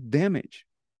damage,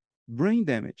 brain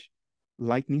damage,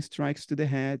 lightning strikes to the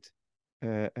head,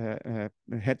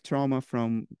 head trauma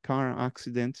from car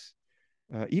accidents,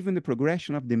 even the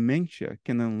progression of dementia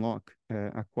can unlock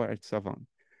acquired savant.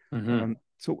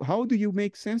 So how do you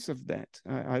make sense of that?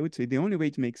 I would say the only way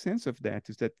to make sense of that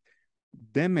is that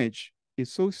damage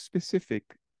is so specific.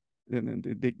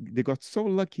 They got so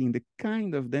lucky in the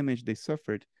kind of damage they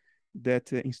suffered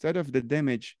that instead of the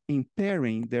damage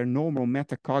impairing their normal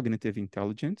metacognitive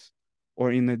intelligence,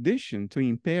 or in addition to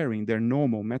impairing their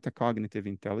normal metacognitive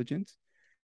intelligence,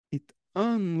 it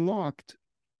unlocked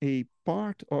a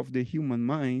part of the human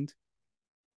mind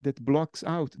that blocks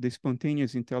out the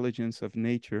spontaneous intelligence of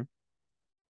nature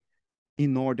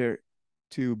in order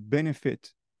to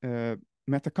benefit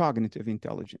metacognitive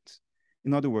intelligence.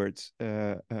 In other words,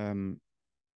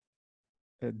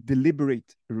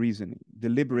 deliberate reasoning,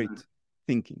 deliberate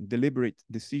thinking, deliberate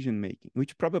decision-making,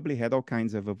 which probably had all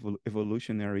kinds of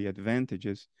evolutionary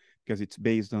advantages because it's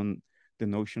based on the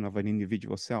notion of an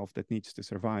individual self that needs to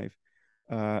survive.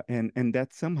 And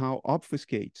that somehow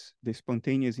obfuscates the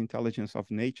spontaneous intelligence of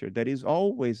nature that is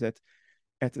always at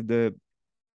the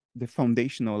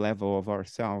foundational level of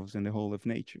ourselves and the whole of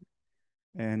nature.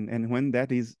 And when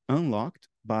that is unlocked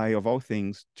by, of all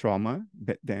things, trauma,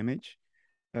 damage,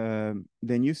 then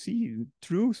you see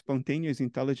true spontaneous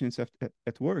intelligence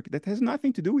at work that has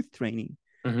nothing to do with training.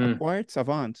 Acquired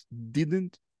savants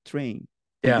didn't train.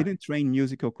 They didn't train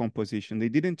musical composition. They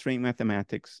didn't train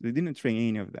mathematics. They didn't train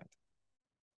any of that.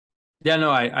 Yeah,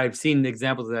 no, I've seen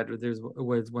examples of that. There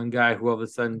was one guy who all of a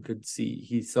sudden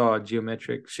he saw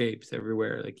geometric shapes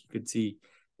everywhere. Like he could see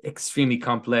extremely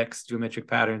complex geometric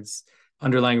patterns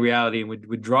underlying reality and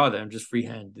would draw them just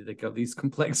freehand, like of these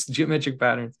complex geometric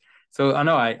patterns. So I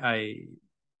know I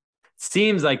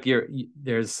seems like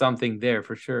there's something there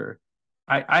for sure.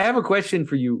 I have a question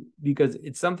for you because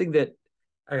it's something that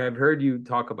I have heard you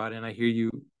talk about, and I hear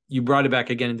you brought it back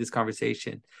again in this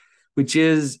conversation, which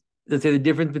is, let's say, the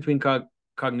difference between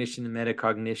cognition and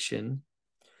metacognition,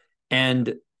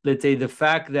 and let's say the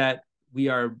fact that we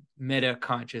are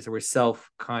meta-conscious or we're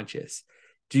self-conscious.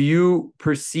 Do you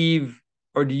perceive,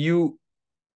 or do you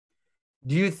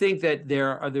think that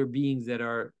there are other beings that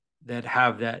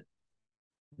have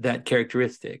that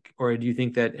characteristic, or do you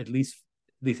think that at least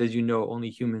as you know, only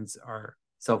humans are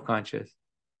self-conscious?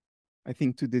 I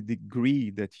think to the degree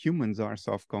that humans are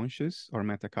self-conscious or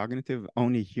metacognitive,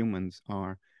 only humans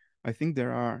are. I think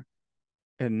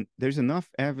there's enough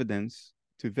evidence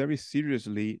to very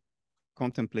seriously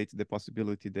contemplate the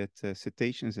possibility that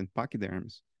cetaceans and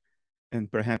pachyderms,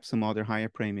 and perhaps some other higher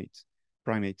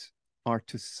primates are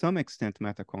to some extent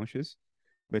metaconscious,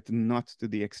 but not to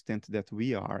the extent that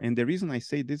we are. And the reason I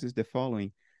say this is the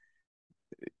following.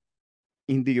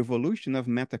 In the evolution of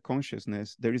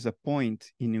metaconsciousness, there is a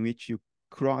point in which you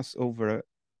cross over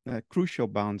a crucial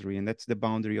boundary, and that's the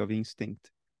boundary of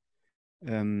instinct.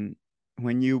 When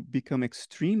you become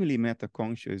extremely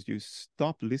metaconscious, you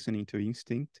stop listening to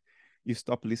instinct, you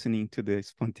stop listening to the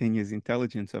spontaneous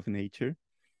intelligence of nature,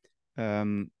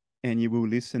 and you will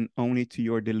listen only to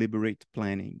your deliberate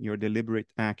planning, your deliberate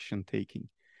action taking.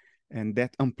 And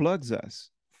that unplugs us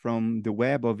from the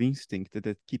web of instinct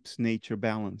that keeps nature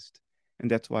balanced. And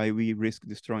that's why we risk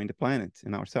destroying the planet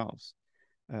and ourselves.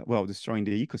 Destroying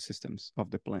the ecosystems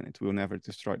of the planet. We'll never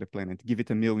destroy the planet. Give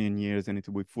it 1 million years and it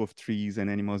will be full of trees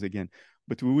and animals again.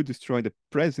 But we would destroy the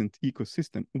present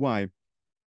ecosystem. Why?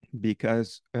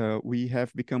 Because we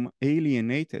have become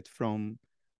alienated from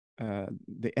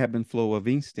the ebb and flow of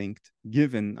instinct,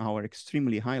 given our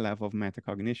extremely high level of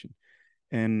metacognition.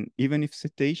 And even if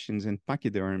cetaceans and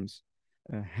pachyderms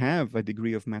have a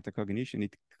degree of metacognition,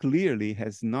 it clearly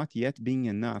has not yet been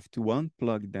enough to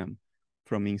unplug them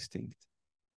from instinct.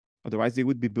 Otherwise, they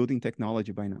would be building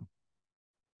technology by now.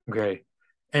 Okay.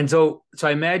 And so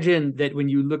I imagine that when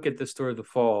you look at the story of the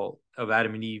fall of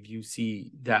Adam and Eve, you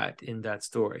see that in that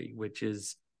story, which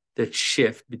is the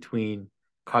shift between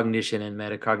cognition and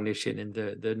metacognition and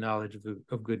the knowledge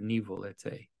of good and evil, let's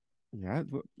say. Yeah,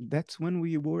 that's when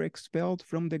we were expelled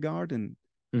from the garden.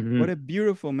 Mm-hmm. What a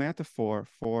beautiful metaphor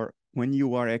for when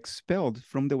you are expelled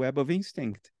from the web of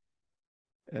instinct.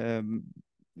 I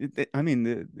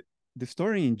mean, the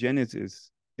story in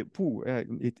Genesis,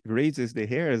 it raises the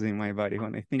hairs in my body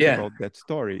when I think about that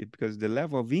story, because the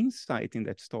level of insight in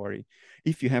that story,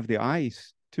 if you have the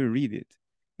eyes to read it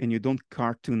and you don't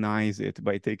cartoonize it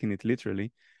by taking it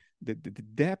literally, the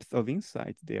depth of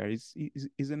insight there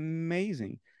is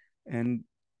amazing. And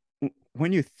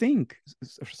when you think,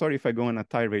 sorry if I go on a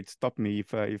tirade, stop me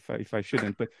if I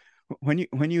shouldn't, but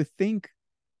when you think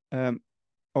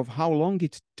of how long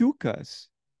it took us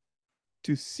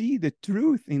to see the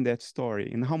truth in that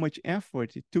story and how much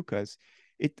effort it took us,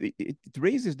 it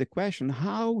raises the question: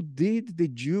 how did the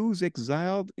Jews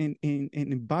exiled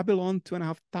in Babylon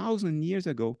 2,500 years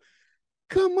ago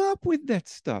come up with that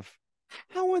stuff?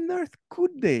 How on earth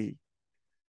could they?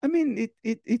 I mean,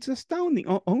 it's astounding.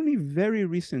 Only very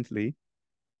recently,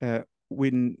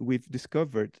 when we've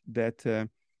discovered that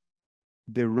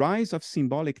the rise of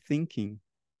symbolic thinking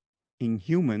in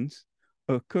humans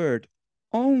occurred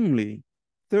only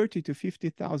 30 to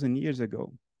 50,000 years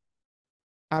ago.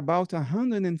 About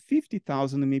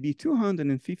 150,000, maybe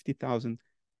 250,000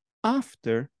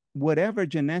 after whatever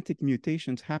genetic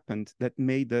mutations happened that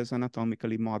made us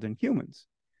anatomically modern humans.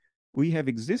 We have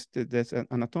existed as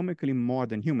anatomically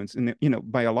modern humans, and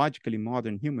biologically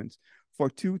modern humans, for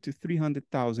 200,000 to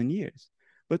 300,000 years.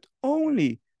 But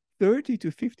only 30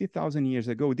 to 50,000 years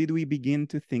ago did we begin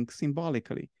to think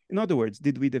symbolically. In other words,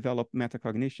 did we develop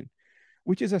metacognition,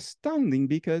 which is astounding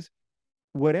because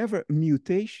whatever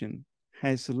mutation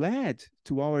has led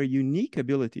to our unique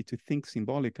ability to think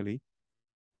symbolically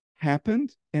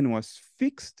happened and was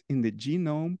fixed in the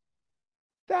genome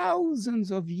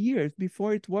thousands of years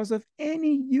before it was of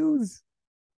any use.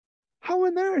 How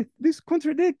on earth? This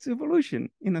contradicts evolution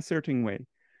in a certain way.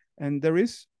 And there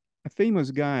is a famous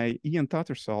guy, Ian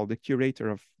Tattersall, the curator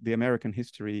of the American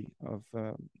history of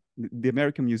the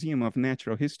American Museum of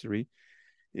Natural History.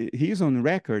 He's on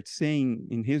record saying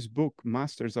in his book,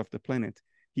 Masters of the Planet,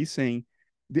 he's saying,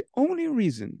 the only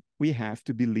reason we have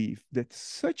to believe that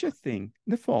such a thing,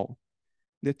 the fall,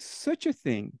 that such a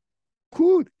thing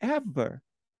could ever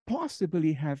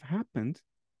possibly have happened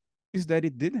is that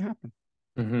it did happen.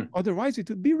 Mm-hmm. Otherwise, it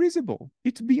would be risible.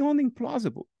 It's beyond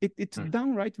implausible. It's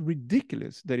downright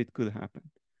ridiculous that it could happen.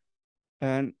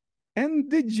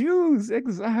 And the Jews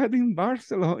exiled in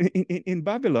Barcelona, in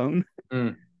Babylon,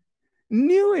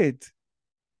 knew it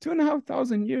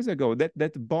 2,500 years ago.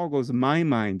 That boggles my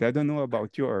mind. I don't know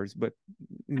about yours, but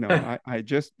I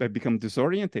become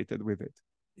disorientated with it.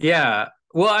 Yeah.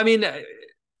 Well, I mean,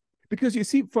 because you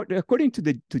see, according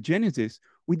to Genesis,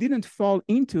 we didn't fall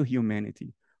into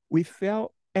humanity. We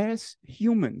fell as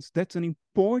humans. That's an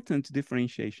important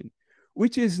differentiation,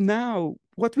 which is now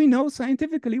what we know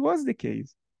scientifically was the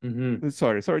case. Mm-hmm.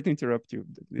 Sorry to interrupt you.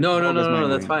 No,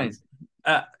 that's fine.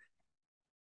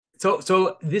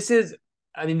 So this is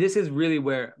really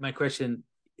where my question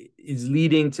is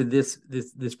leading to this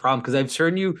problem, because I've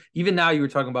heard you, even now you were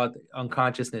talking about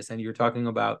unconsciousness, and you're talking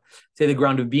about, say, the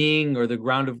ground of being or the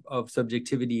ground of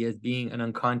subjectivity as being an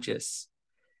unconscious.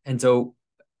 And so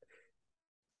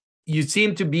you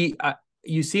seem to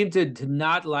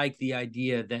not like the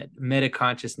idea that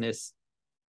metaconsciousness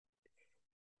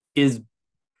is.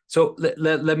 So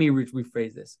let me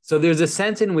rephrase this. So there's a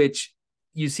sense in which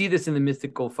you see this in the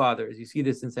mystical fathers. You see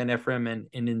this in St. Ephrem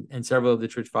and several of the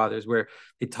church fathers, where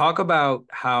they talk about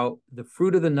how the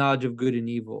fruit of the knowledge of good and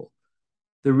evil,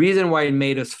 the reason why it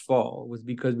made us fall was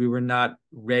because we were not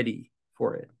ready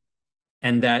for it.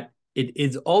 And that it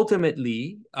is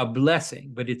ultimately a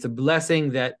blessing, but it's a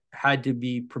blessing that had to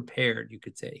be prepared, you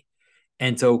could say.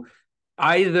 And so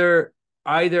either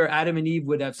Adam and Eve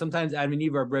would have, sometimes Adam and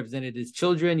Eve are represented as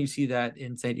children. You see that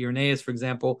in St. Irenaeus, for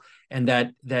example, and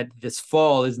that this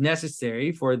fall is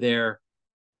necessary for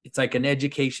it's like an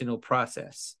educational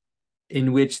process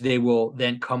in which they will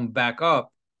then come back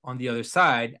up on the other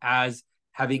side as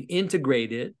having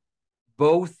integrated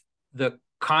both the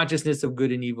consciousness of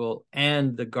good and evil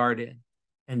and the garden.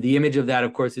 And the image of that,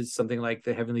 of course, is something like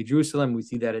the heavenly Jerusalem. We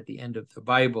see that at the end of the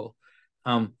Bible.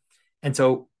 And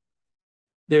so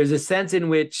there's a sense in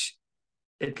which,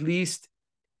 at least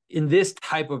in this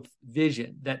type of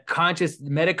vision, that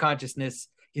metaconsciousness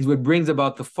is what brings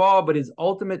about the fall, but is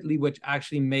ultimately what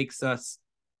actually makes us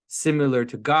similar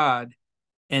to God.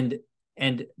 And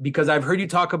And because I've heard you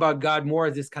talk about God more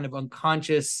as this kind of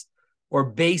unconscious or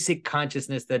basic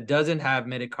consciousness that doesn't have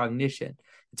metacognition.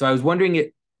 So I was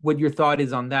wondering what your thought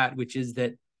is on that, which is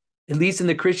that, at least in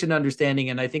the Christian understanding,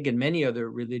 and I think in many other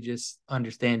religious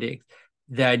understandings,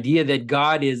 the idea that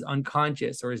God is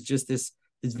unconscious or is just this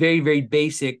very, very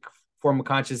basic form of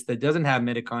consciousness that doesn't have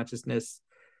metaconsciousness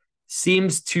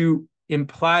seems to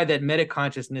imply that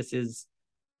metaconsciousness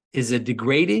is a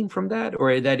degrading from that,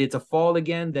 or that it's a fall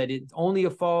again, that it's only a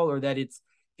fall, or that it's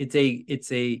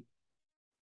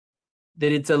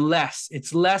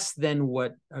less than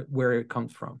what where it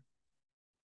comes from.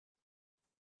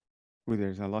 Well,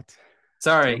 there's a lot to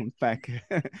Sorry. unpack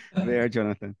there,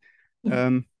 Jonathan.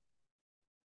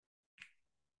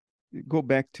 Go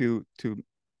back to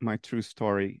my true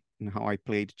story and how I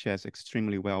played chess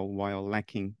extremely well while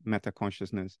lacking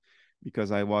meta-consciousness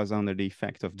because I was under the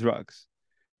effect of drugs.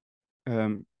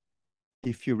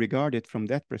 If you regard it from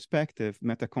that perspective,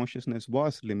 meta-consciousness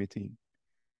was limiting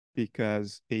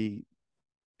because a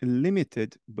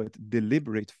limited but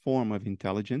deliberate form of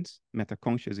intelligence,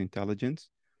 meta-conscious intelligence,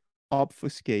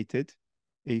 obfuscated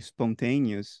a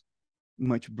spontaneous,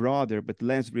 much broader but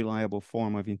less reliable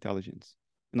form of intelligence.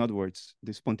 In other words,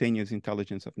 the spontaneous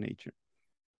intelligence of nature.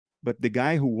 But the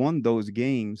guy who won those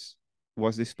games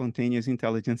was the spontaneous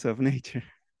intelligence of nature.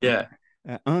 Yeah.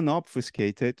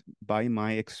 Unobfuscated by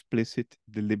my explicit,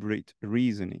 deliberate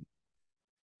reasoning.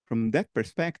 From that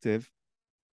perspective,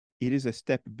 it is a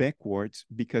step backwards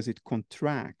because it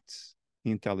contracts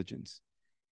intelligence.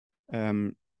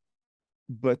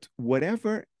 But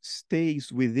whatever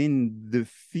stays within the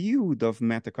field of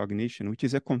metacognition, which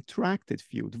is a contracted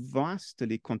field,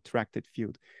 vastly contracted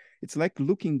field, it's like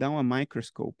looking down a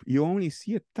microscope. You only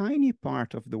see a tiny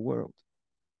part of the world,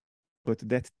 but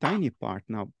that tiny part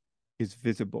now is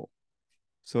visible.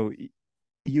 So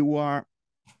you are,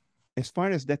 as far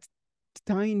as that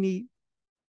tiny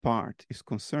part is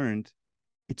concerned,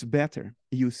 it's better.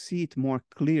 You see it more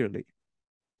clearly.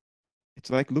 It's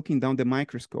like looking down the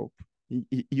microscope.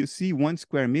 You see 1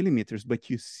 square millimeters, but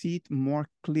you see it more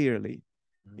clearly.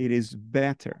 It is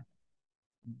better,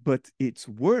 but it's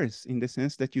worse in the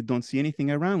sense that you don't see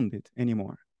anything around it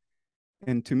anymore.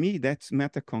 And to me, that's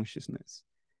meta-consciousness.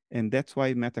 And that's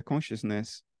why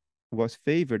meta-consciousness was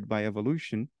favored by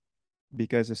evolution,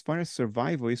 because as far as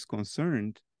survival is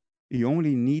concerned, you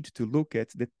only need to look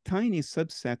at the tiny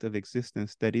subset of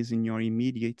existence that is in your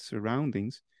immediate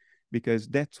surroundings, because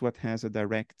that's what has a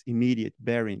direct, immediate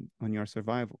bearing on your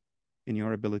survival and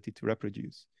your ability to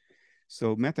reproduce.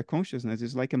 So meta-consciousness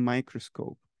is like a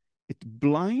microscope. It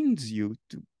blinds you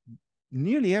to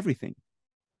nearly everything,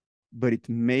 but it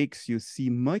makes you see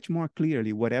much more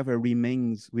clearly whatever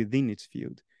remains within its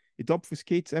field. It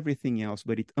obfuscates everything else,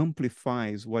 but it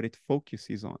amplifies what it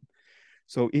focuses on.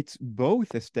 So it's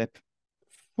both a step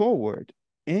forward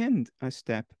and a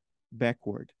step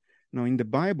backward. Now, in the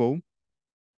Bible,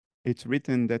 it's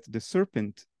written that the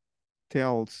serpent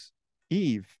tells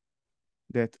Eve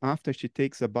that after she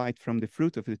takes a bite from the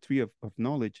fruit of the tree of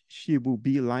knowledge, she will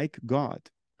be like God.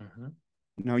 Mm-hmm.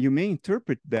 Now, you may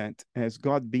interpret that as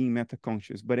God being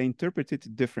meta-conscious, but I interpret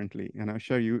it differently, and I'll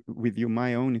share with you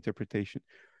my own interpretation.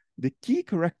 The key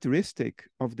characteristic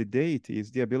of the deity is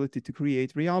the ability to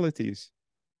create realities.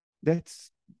 That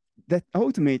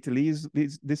ultimately is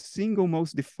the single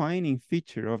most defining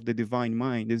feature of the divine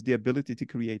mind, is the ability to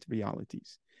create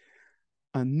realities.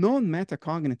 A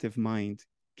non-metacognitive mind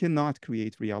cannot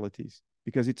create realities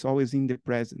because it's always in the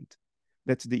present.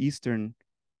 That's the Eastern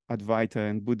Advaita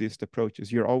and Buddhist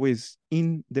approaches. You're always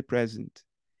in the present.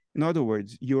 In other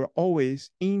words, you're always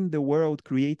in the world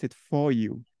created for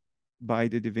you by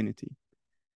the divinity.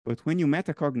 But when you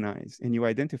metacognize and you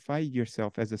identify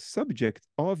yourself as a subject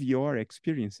of your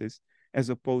experiences, as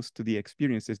opposed to the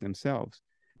experiences themselves,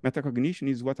 metacognition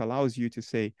is what allows you to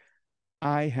say,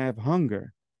 I have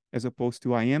hunger, as opposed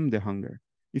to I am the hunger.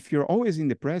 If you're always in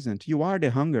the present, you are the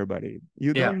hunger, buddy.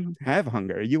 You don't have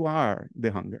hunger. You are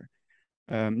the hunger.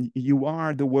 You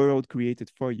are the world created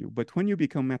for you. But when you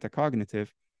become metacognitive,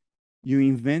 you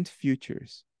invent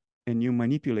futures and you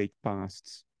manipulate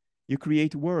pasts. You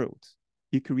create worlds.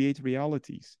 You create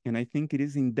realities. And I think it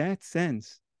is in that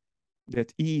sense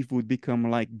that Eve would become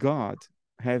like God,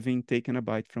 having taken a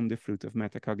bite from the fruit of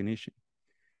metacognition.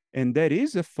 And that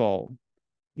is a fall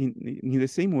in the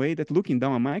same way that looking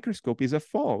down a microscope is a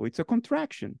fall. It's a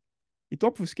contraction. It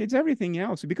obfuscates everything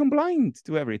else. You become blind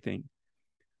to everything.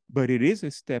 But it is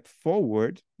a step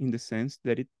forward in the sense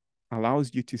that it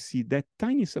allows you to see that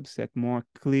tiny subset more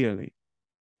clearly.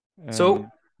 So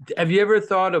have you ever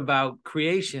thought about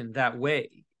creation that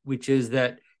way, which is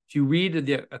that if you read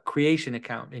a creation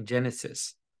account in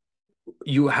Genesis,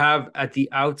 you have at the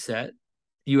outset,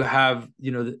 you have,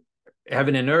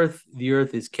 heaven and earth. The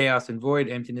earth is chaos and void,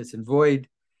 emptiness and void.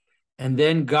 And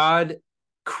then God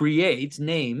creates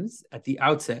names at the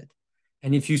outset.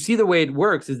 And if you see the way it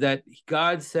works, is that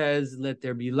God says, let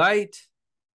there be light.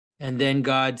 And then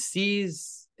God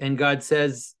sees, and God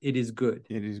says, it is good.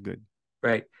 It is good.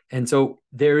 Right. And so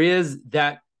there is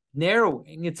that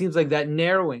narrowing. It seems like that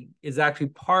narrowing is actually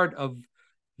part of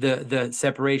the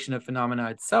separation of phenomena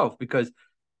itself, because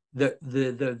the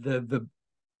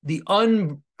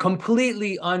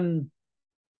completely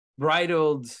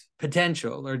unbridled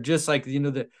potential, or just like,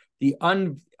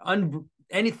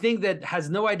 anything that has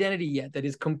no identity yet, that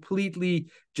is completely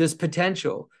just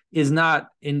potential, is not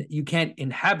in, you can't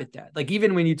inhabit that. Like,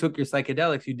 even when you took your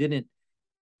psychedelics, you didn't,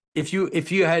 if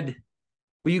you had,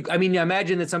 I mean,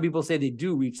 imagine that some people say they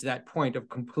do reach that point of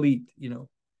complete,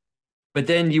 but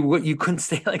then you couldn't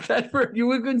stay like that you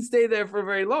couldn't stay there for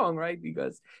very long, right?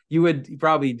 Because you would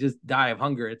probably just die of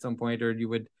hunger at some point, or you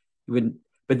would,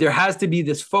 but there has to be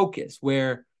this focus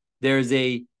where there's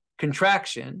a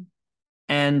contraction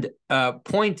and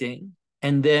pointing,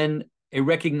 and then a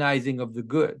recognizing of the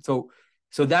good. So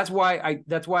that's why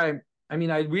I mean,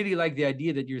 I really like the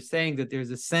idea that you're saying that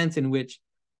there's a sense in which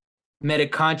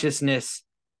metaconsciousness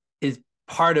is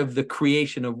part of the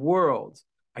creation of worlds.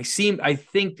 I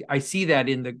think I see that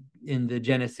in the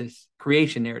Genesis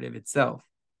creation narrative itself.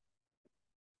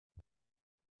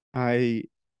 I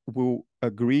will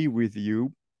agree with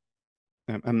you.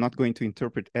 I'm not going to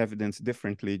interpret evidence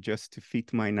differently just to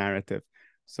fit my narrative.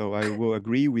 So I will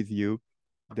agree with you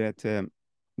that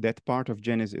that part of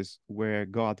Genesis where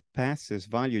God passes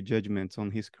value judgments on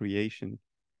his creation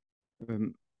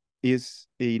is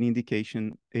an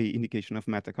indication of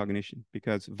metacognition,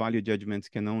 because value judgments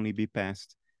can only be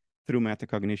passed through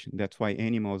metacognition. That's why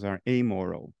animals are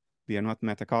amoral. They are not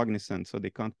metacognizant, so they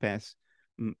can't pass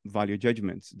value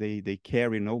judgments. They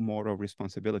carry no moral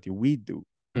responsibility. We do.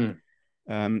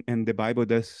 And the Bible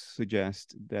does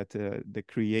suggest that the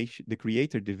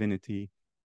creator divinity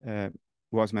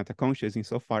was metaconscious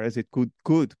insofar as it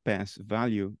could pass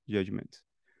value judgments.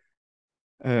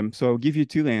 So I'll give you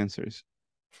two answers.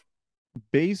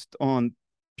 Based on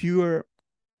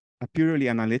a purely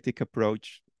analytic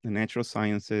approach, the natural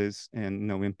sciences and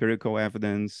empirical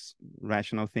evidence,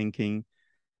 rational thinking,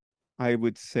 I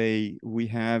would say we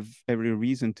have every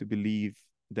reason to believe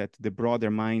that the broader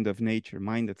mind of nature,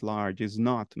 mind at large, is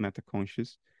not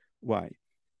metaconscious. Why?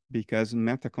 Because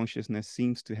metaconsciousness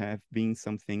seems to have been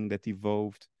something that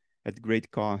evolved at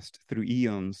great cost through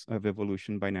eons of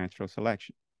evolution by natural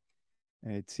selection.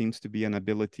 It seems to be an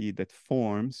ability that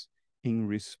forms in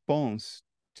response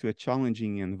to a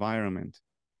challenging environment,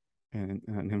 and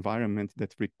an environment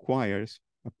that requires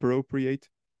appropriate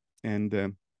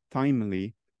and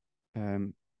timely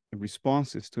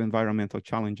responses to environmental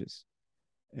challenges.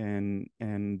 And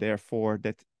therefore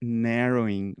that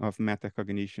narrowing of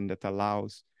metacognition that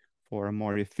allows for a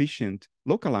more efficient,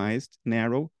 localized,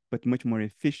 narrow, but much more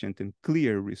efficient and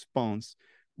clear response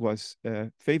was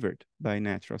favored by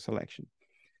natural selection.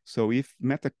 So if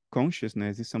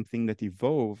metaconsciousness is something that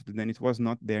evolved, then it was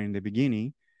not there in the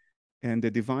beginning. And the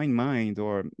divine mind,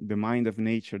 or the mind of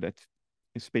nature, that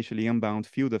especially unbound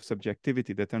field of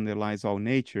subjectivity that underlies all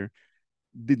nature,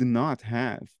 did not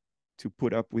have to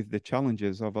put up with the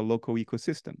challenges of a local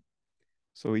ecosystem.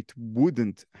 So it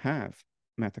wouldn't have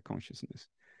metaconsciousness.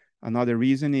 Another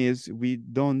reason is we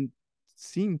don't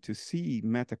seem to see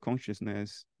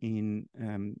metaconsciousness in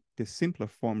the simpler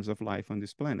forms of life on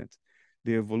this planet.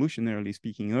 The evolutionarily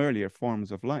speaking, earlier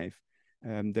forms of life,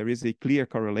 there is a clear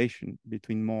correlation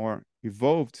between more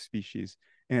evolved species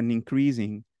and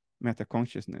increasing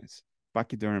metaconsciousness.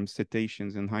 Pachyderms,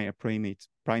 cetaceans, and higher primates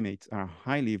are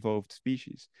highly evolved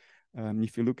species.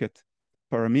 If you look at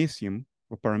Paramecium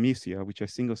or Paramecia, which are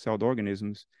single-celled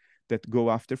organisms that go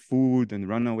after food and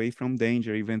run away from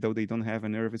danger, even though they don't have a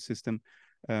nervous system,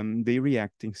 they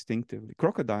react instinctively.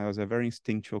 Crocodiles are very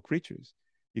instinctual creatures.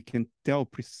 You can tell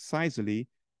precisely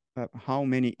how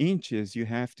many inches you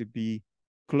have to be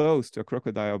close to a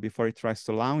crocodile before it tries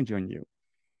to lounge on you.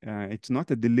 It's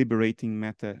not a deliberating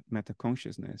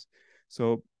meta-consciousness.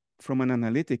 So from an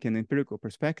analytic and empirical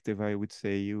perspective, I would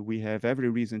say we have every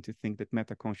reason to think that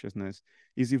meta-consciousness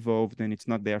is evolved, and it's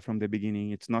not there from the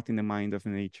beginning. It's not in the mind of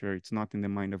nature. It's not in the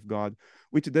mind of God,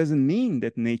 which doesn't mean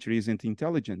that nature isn't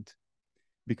intelligent,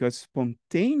 because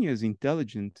spontaneous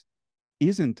intelligence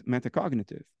isn't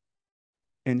metacognitive.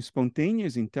 And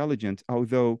spontaneous intelligence,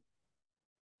 although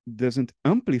doesn't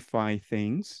amplify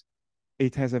things,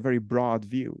 it has a very broad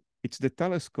view. It's the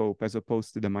telescope as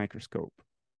opposed to the microscope.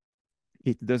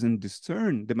 It doesn't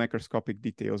discern the microscopic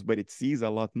details, but it sees a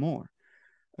lot more.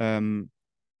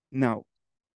 Now,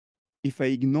 if I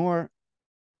ignore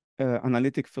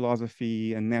analytic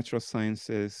philosophy and natural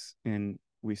sciences, and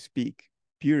we speak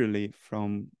purely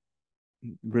from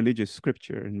religious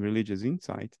scripture and religious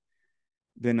insight,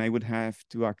 then I would have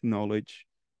to acknowledge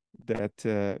that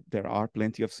there are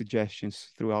plenty of suggestions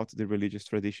throughout the religious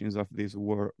traditions of this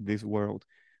world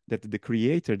that the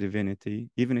creator divinity,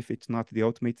 even if it's not the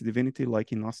ultimate divinity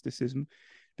like in Gnosticism,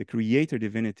 the creator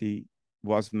divinity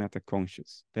was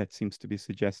metaconscious. That seems to be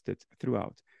suggested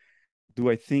throughout. Do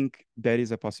I think that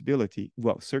is a possibility?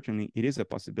 Well, certainly it is a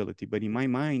possibility, but in my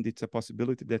mind, it's a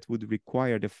possibility that would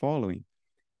require the following.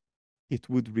 It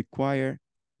would require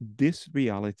this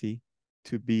reality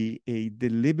to be a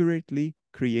deliberately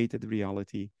created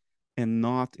reality and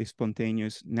not a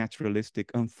spontaneous,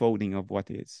 naturalistic unfolding of what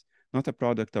is. Not a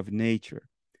product of nature,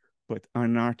 but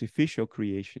an artificial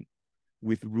creation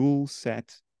with rules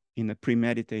set in a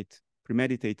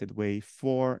premeditated way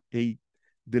for a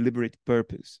deliberate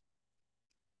purpose.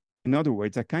 In other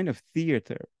words, a kind of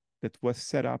theater that was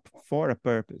set up for a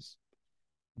purpose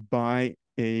by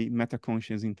a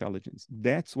metaconscious intelligence.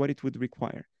 That's what it would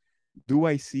require. Do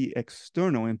I see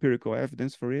external empirical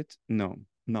evidence for it? No,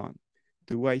 none.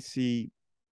 Do I see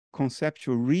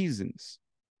conceptual reasons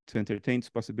to entertain this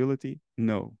possibility?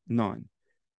 No, none.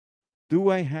 Do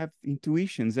I have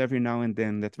intuitions every now and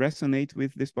then that resonate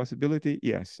with this possibility?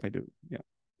 Yes, I do. Yeah.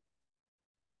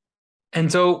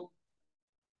 And so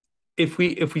if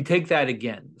we take that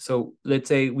again, so let's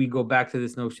say we go back to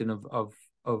this notion of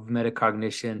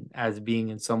metacognition as being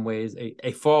in some ways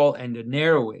a fall and a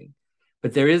narrowing,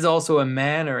 but there is also a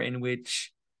manner in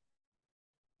which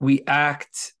we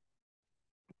act.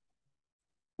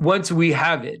 Once we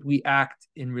have it, we act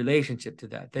in relationship to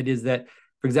that. That is that,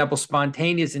 for example,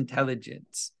 spontaneous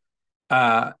intelligence.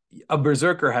 A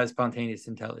berserker has spontaneous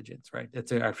intelligence, right?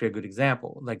 That's actually a good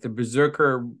example. Like the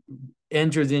berserker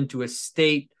enters into a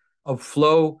state of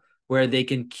flow where they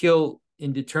can kill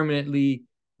indeterminately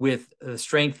with the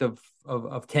strength of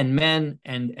 10 men,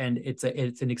 and it's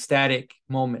an ecstatic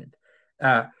moment.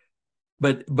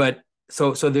 But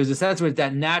so there's a sense where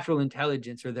that natural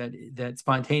intelligence, or that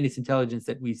spontaneous intelligence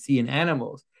that we see in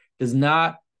animals, does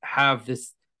not have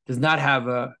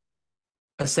a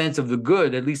sense of the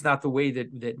good, at least not the way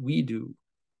that we do.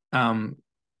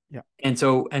 Yeah. And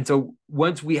so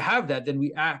once we have that, then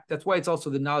we act. That's why it's also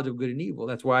the knowledge of good and evil.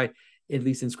 That's why, at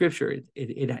least in scripture,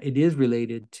 it is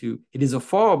related to, it is a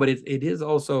fall, but it is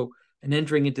also an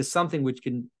entering into something which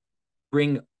can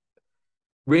bring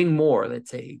more, let's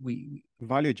say, we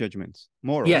value judgments,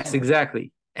 morals. Yes,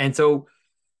 exactly. And so,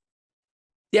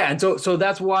 yeah, and so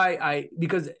that's why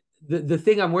because the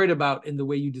thing I'm worried about in the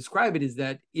way you describe it is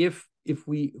that if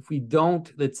we don't,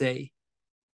 let's say,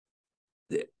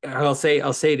 I'll say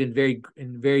it in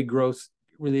very gross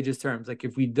religious terms, like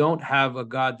if we don't have a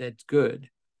God that's good,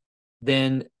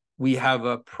 then we have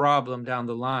a problem down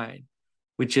the line,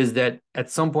 which is that at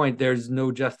some point there's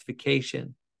no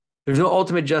justification. There's no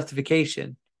ultimate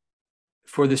justification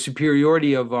for the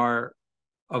superiority of our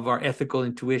ethical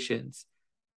intuitions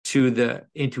to the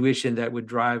intuition that would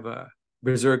drive a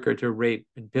berserker to rape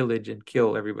and pillage and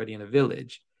kill everybody in a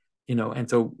village, and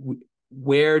so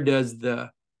where does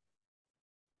the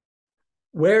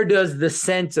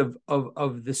sense of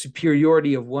the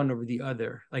superiority of one over the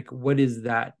other, like what is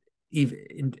that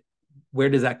even, where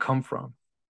does that come from?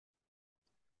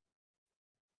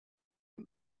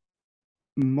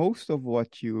 Most of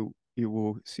what you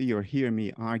will see or hear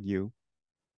me argue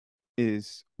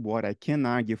is what I can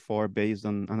argue for based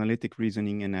on analytic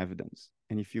reasoning and evidence.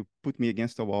 And if you put me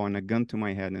against a wall and a gun to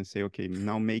my head and say, okay,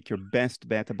 now make your best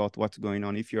bet about what's going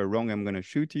on. If you're wrong, I'm going to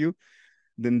shoot you.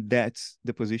 Then that's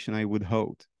the position I would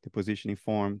hold, the position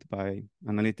informed by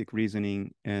analytic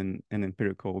reasoning and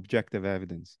empirical objective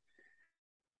evidence.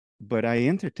 But I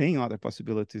entertain other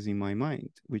possibilities in my mind,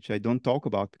 which I don't talk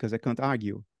about because I can't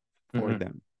argue for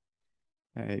them.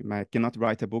 I cannot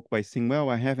write a book by saying, well,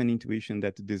 I have an intuition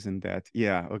that this and that.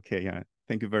 Yeah, okay,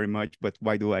 thank you very much. But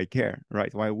why do I care,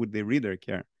 right? Why would the reader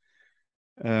care?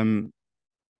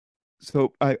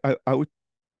 So I would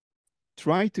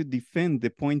try to defend the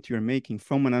point you're making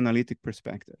from an analytic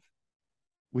perspective,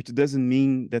 which doesn't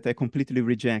mean that I completely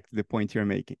reject the point you're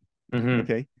making,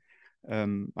 okay?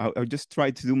 I'll just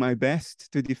try to do my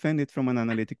best to defend it from an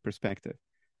analytic perspective.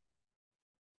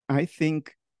 I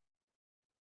think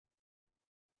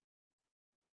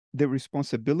the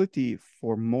responsibility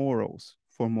for morals,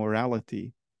 for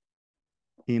morality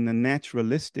in a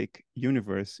naturalistic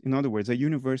universe, in other words, a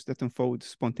universe that unfolds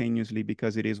spontaneously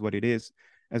because it is what it is,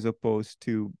 as opposed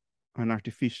to an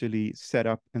artificially set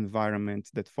up environment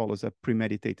that follows a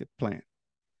premeditated plan.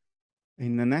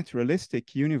 In a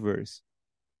naturalistic universe,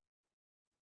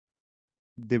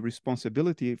 the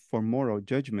responsibility for moral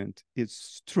judgment is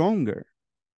stronger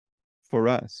for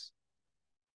us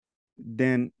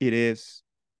than it is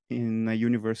in a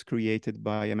universe created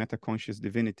by a metaconscious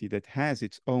divinity that has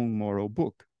its own moral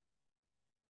book.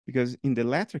 Because in the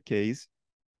latter case,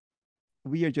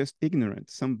 we are just ignorant.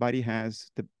 Somebody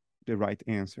has the right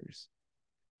answers.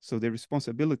 So the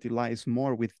responsibility lies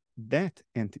more with that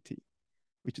entity,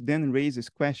 which then raises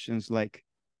questions like,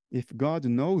 if God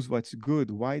knows what's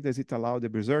good, why does it allow the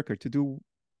berserker to do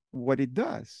what it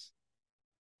does?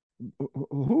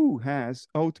 Who has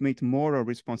ultimate moral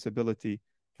responsibility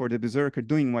for the berserker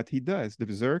doing what he does? The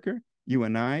berserker, you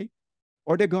and I,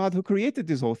 or the God who created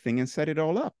this whole thing and set it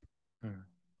all up?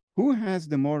 Who has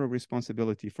the moral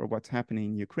responsibility for what's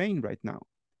happening in Ukraine right now,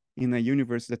 in a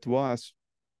universe that was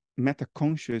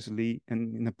metaconsciously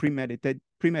and in a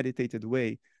premeditated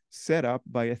way set up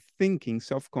by a thinking,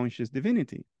 self-conscious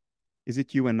divinity? Is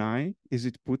it you and I? Is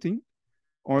it Putin?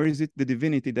 Or is it the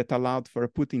divinity that allowed for a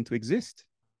Putin to exist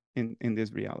in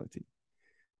this reality?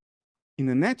 In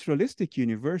a naturalistic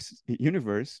universe,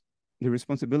 the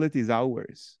responsibility is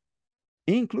ours,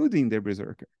 including the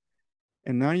berserker.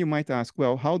 And now you might ask,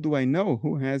 well, how do I know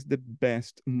who has the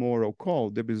best moral call,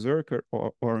 the berserker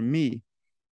or me?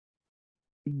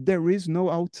 There is no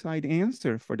outside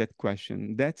answer for that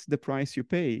question. That's the price you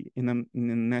pay in a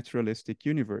naturalistic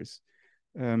universe.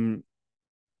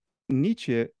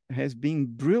 Nietzsche has been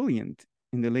brilliant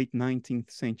in the late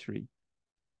 19th century,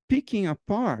 picking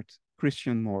apart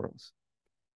Christian morals.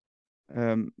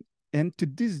 And to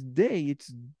this day,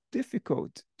 it's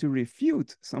difficult to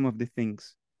refute some of the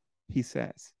things he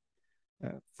says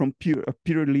from a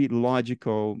purely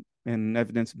logical and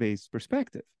evidence-based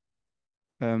perspective.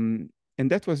 And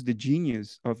that was the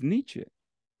genius of Nietzsche,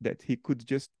 that he could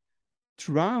just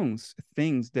trounce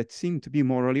things that seem to be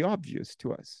morally obvious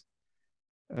to us.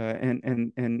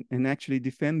 And actually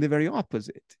defend the very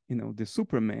opposite, the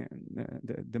Superman,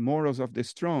 the morals of the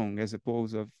strong as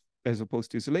opposed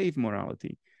to slave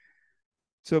morality.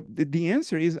 So the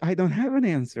answer is, I don't have an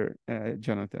answer,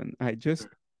 Jonathan. I just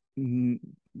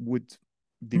would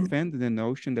defend the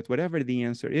notion that whatever the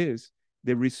answer is,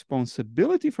 the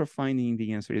responsibility for finding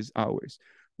the answer is ours.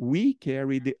 We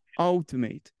carry the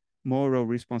ultimate moral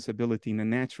responsibility in a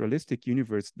naturalistic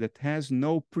universe that has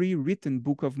no pre-written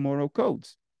book of moral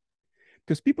codes.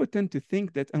 Because people tend to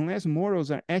think that unless morals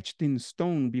are etched in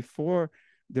stone before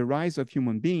the rise of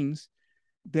human beings,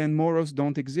 then morals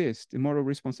don't exist. The moral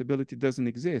responsibility doesn't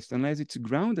exist unless it's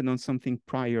grounded on something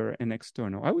prior and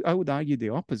external. I would argue the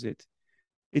opposite.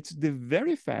 It's the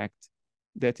very fact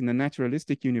that in a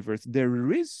naturalistic universe,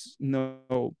 there is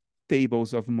no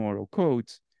tables of moral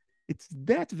codes. It's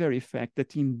that very fact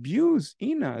that imbues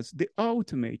in us the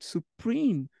ultimate,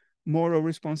 supreme moral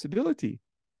responsibility.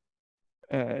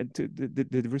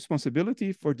 The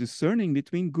responsibility for discerning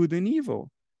between good and evil,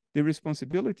 the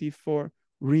responsibility for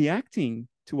reacting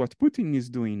to what Putin is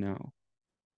doing now.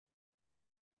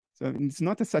 So it's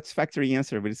not a satisfactory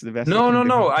answer, but it's the best.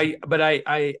 No.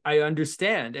 I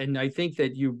understand, and I think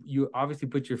that you obviously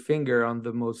put your finger on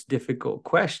the most difficult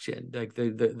question. Like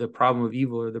the problem of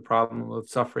evil or the problem of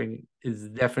suffering is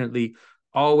definitely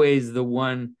always the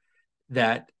one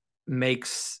that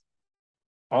makes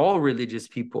all religious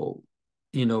people,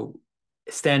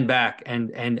 stand back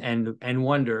and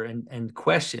wonder and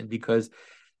question, because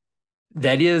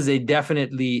that is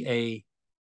definitely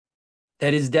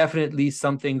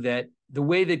something that the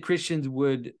way that Christians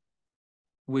would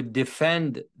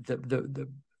defend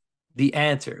the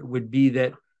answer would be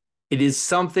that it is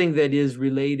something that is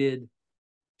related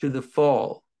to the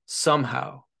fall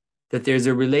somehow, that there's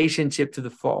a relationship to the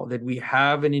fall, that we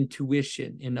have an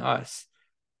intuition in us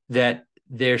that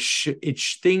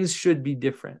things should be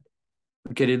different.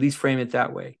 We could at least frame it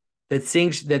that way.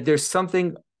 That there's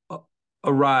something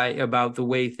awry about the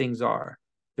way things are.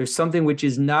 There's something which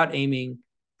is not aiming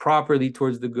properly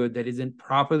towards the good, that isn't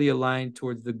properly aligned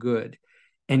towards the good,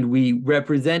 and we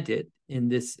represent it in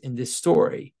this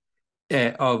story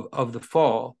of the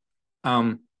fall.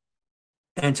 And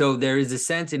so there is a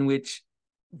sense in which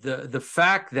the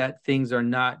fact that things are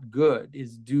not good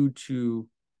is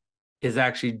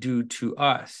actually due to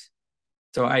us.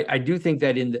 So I do think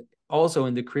that also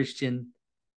in the Christian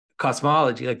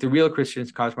cosmology, like the real Christian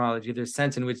cosmology, there's a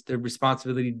sense in which the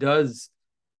responsibility does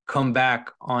come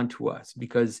back onto us,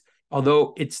 because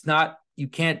although it's not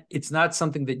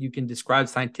something that you can describe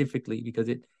scientifically, because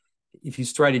if you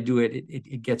try to do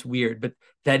it gets weird, but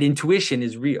that intuition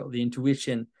is real, the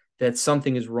intuition that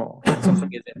something is wrong,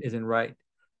 something isn't right.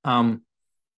 And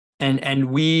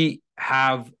we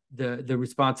have the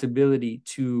responsibility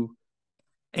to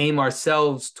aim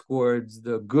ourselves towards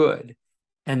the good,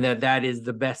 and that is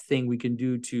the best thing we can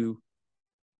do to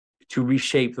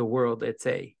reshape the world, let's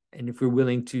say. And if we're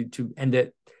willing to and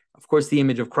that, of course, the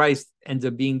image of Christ ends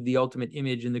up being the ultimate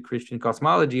image in the Christian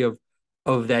cosmology of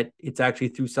that it's actually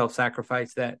through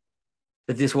self-sacrifice that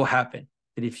this will happen.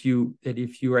 That if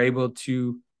you are able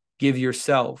to give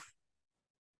yourself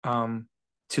to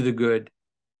the good,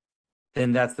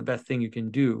 then that's the best thing you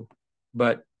can do.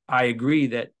 But I agree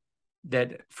that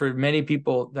for many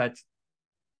people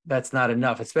that's not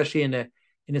enough, especially in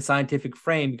a scientific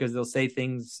frame, because they'll say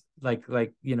things like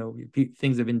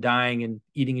things have been dying and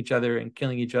eating each other and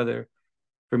killing each other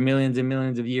for millions and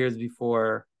millions of years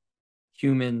before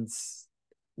humans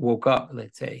woke up,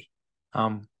 let's say.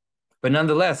 But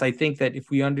nonetheless, I think that if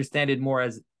we understand it more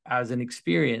as an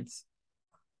experience,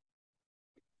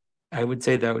 I would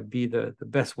say that would be the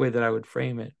best way that I would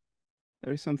frame it.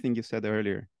 There is something you said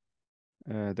earlier,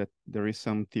 that there is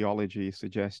some theology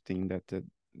suggesting that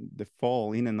the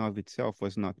fall in and of itself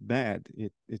was not bad.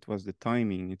 It was the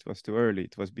timing. It was too early.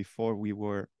 It was before we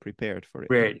were prepared for it.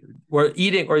 Right. Or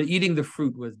eating the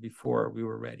fruit was before we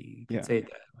were ready. You could say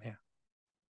that. Yeah.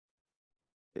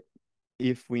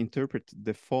 If we interpret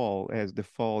the fall as the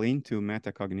fall into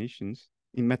metacognition,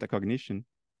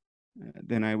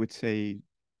 then I would say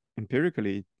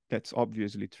empirically that's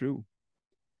obviously true.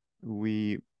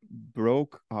 We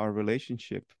broke our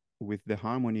relationship with the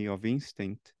harmony of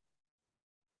instinct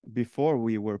before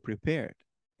we were prepared.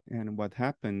 And what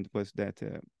happened was that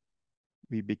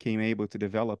we became able to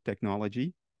develop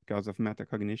technology because of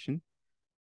metacognition,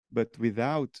 but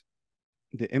without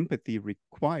the empathy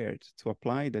required to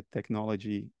apply that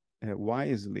technology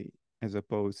wisely, as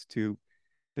opposed to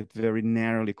that very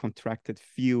narrowly contracted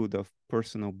field of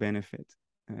personal benefit,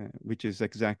 which is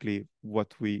exactly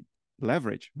what we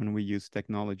leverage when we use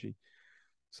technology.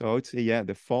 So I would say, yeah,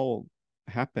 the fall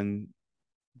happened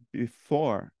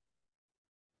before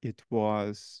it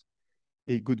was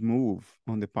a good move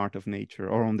on the part of nature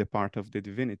or on the part of the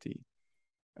divinity.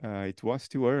 It was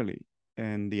too early.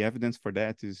 And the evidence for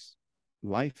that is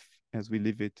life as we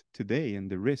live it today and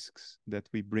the risks that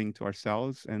we bring to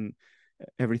ourselves and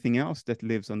everything else that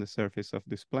lives on the surface of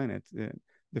this planet.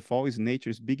 The fall is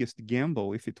nature's biggest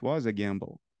gamble, if it was a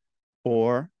gamble,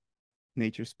 or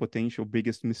nature's potential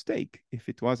biggest mistake, if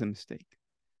it was a mistake.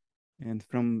 And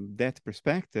from that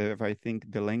perspective, I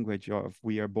think the language of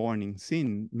we are born in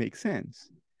sin makes sense,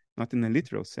 not in a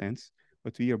literal sense,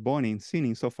 but we are born in sin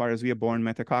insofar as we are born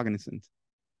metacognizant.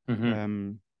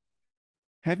 Mm-hmm.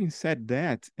 Having said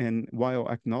that, and while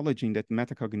acknowledging that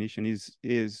metacognition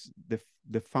is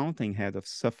the fountainhead of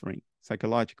suffering,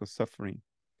 psychological suffering,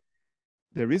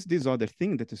 there is this other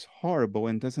thing that is horrible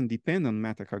and doesn't depend on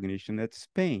metacognition, that's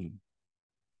pain.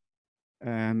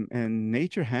 And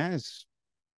nature has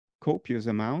copious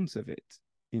amounts of it.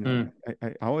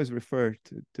 I always refer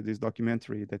to this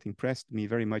documentary that impressed me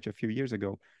very much a few years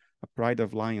ago. A pride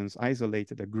of lions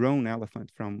isolated a grown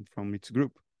elephant from its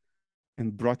group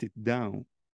and brought it down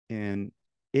and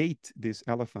ate this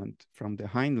elephant from the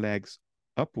hind legs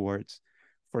upwards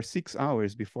for 6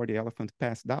 hours before the elephant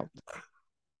passed out.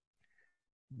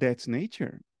 That's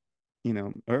nature.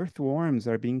 Earthworms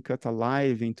are being cut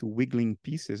alive into wiggling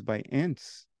pieces by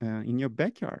ants in your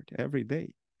backyard every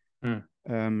day.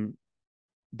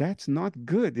 That's not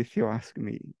good, if you ask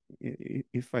me.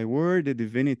 If I were the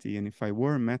divinity and if I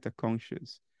were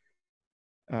meta-conscious,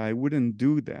 I wouldn't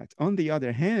do that. On the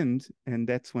other hand, and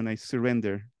that's when I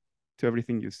surrender to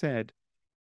everything you said,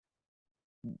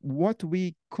 what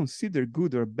we consider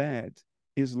good or bad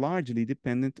is largely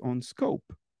dependent on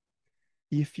scope.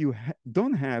 If you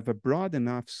don't have a broad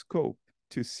enough scope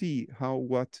to see how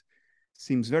what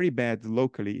seems very bad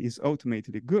locally is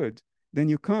ultimately good, then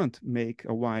you can't make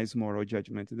a wise moral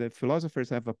judgment. The philosophers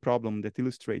have a problem that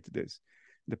illustrates this.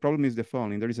 The problem is the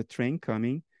following. There is a train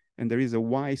coming, and there is a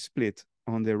Y split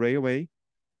on the railway.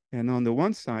 And on the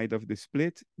one side of the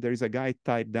split, there is a guy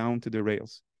tied down to the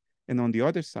rails. And on the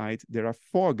other side, there are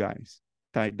 4 guys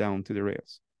tied down to the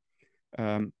rails.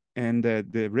 And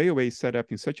the railway is set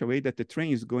up in such a way that the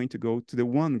train is going to go to the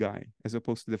 1 guy as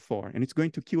opposed to the 4. And it's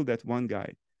going to kill that 1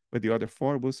 guy, but the other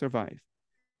 4 will survive.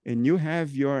 And you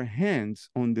have your hands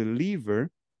on the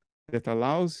lever that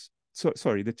allows,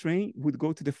 the train would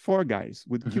go to the 4 guys,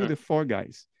 would kill the 4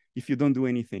 guys if you don't do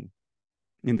anything.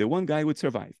 And the 1 guy would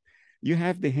survive. You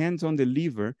have the hands on the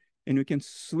lever and you can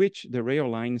switch the rail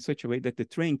line in such a way that the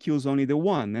train kills only the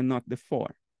 1 and not the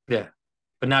 4. Yeah,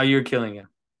 but now you're killing him.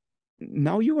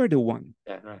 Now you are the 1.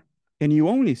 Yeah, right. And you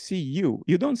only see you.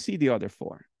 You don't see the other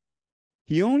 4.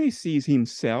 He only sees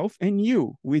himself and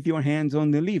you with your hands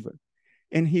on the lever.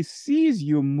 and he sees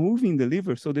you moving the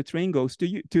lever, so the train goes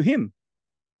to him.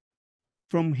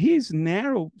 From his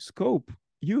narrow scope,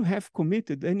 you have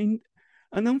committed an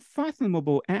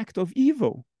unfathomable act of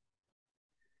evil.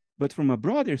 But from a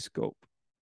broader scope,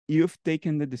 you've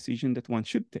taken the decision that one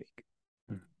should take.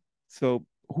 So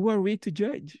who are we to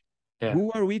judge? Yeah.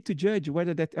 Who are we to judge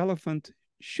whether that elephant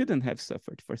shouldn't have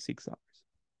suffered for 6 hours?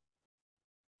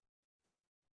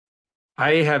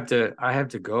 I have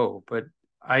to go, but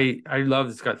I love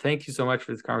this guy. Thank you so much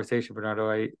for this conversation, Bernardo.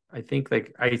 I think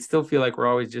like I still feel like we're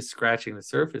always just scratching the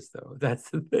surface though. That's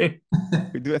the thing.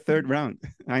 We do a third round.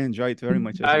 I enjoy it very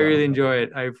much as I well. really enjoy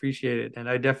it. I appreciate it. And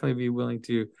I'd definitely be willing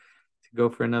to go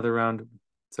for another round.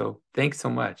 So thanks so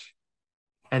much.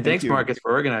 And Thank thanks, you. Marcus,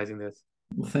 for organizing this.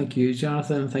 Well, thank you,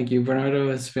 Jonathan. Thank you, Bernardo.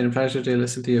 It's been a pleasure to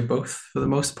listen to you both for the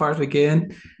most part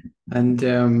again. And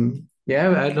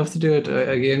yeah, I'd love to do it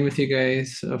again with you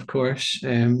guys, of course.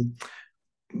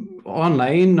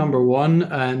 Online, number one,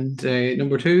 and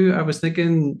number two, I was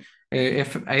thinking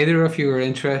if either of you are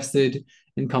interested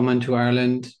in coming to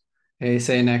Ireland,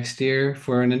 say next year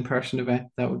for an in-person event,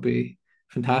 that would be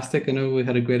fantastic. I know we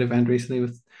had a great event recently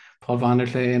with Paul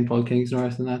Vanderklay and Paul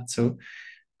Kingsnorth and that, so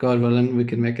God willing, we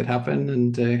can make it happen.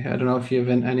 And I don't know if you have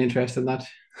any interest in that.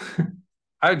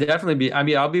 I would definitely be. I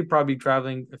mean, I'll be probably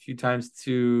traveling a few times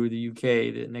to the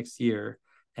UK the next year.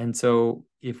 And so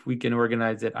if we can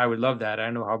organize it, I would love that.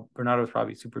 I know how Bernardo's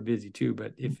probably super busy too,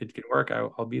 but if it can work,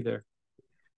 I'll be there.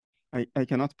 I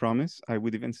cannot promise. I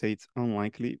would even say it's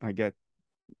unlikely. I get,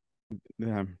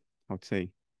 I would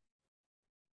say,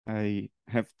 I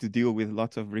have to deal with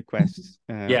lots of requests,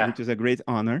 Yeah. which is a great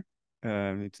honor.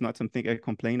 It's not something I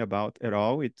complain about at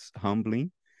all. It's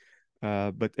humbling.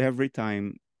 But every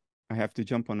time I have to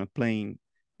jump on a plane,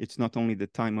 it's not only the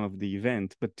time of the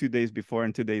event, but 2 days before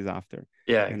and 2 days after.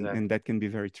 Yeah, and, exactly. and that can be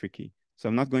very tricky. So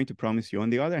I'm not going to promise you.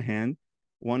 On the other hand,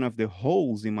 one of the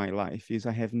holes in my life is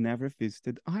I have never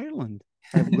visited Ireland.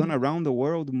 I've gone around the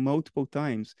world multiple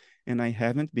times, and I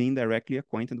haven't been directly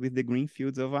acquainted with the green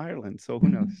fields of Ireland. So who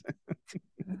knows?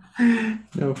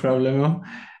 No problem.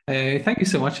 Thank you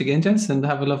so much again, gents, and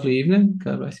have a lovely evening.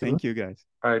 God bless you. Thank you, guys.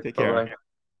 All right. Take Bye-bye. care.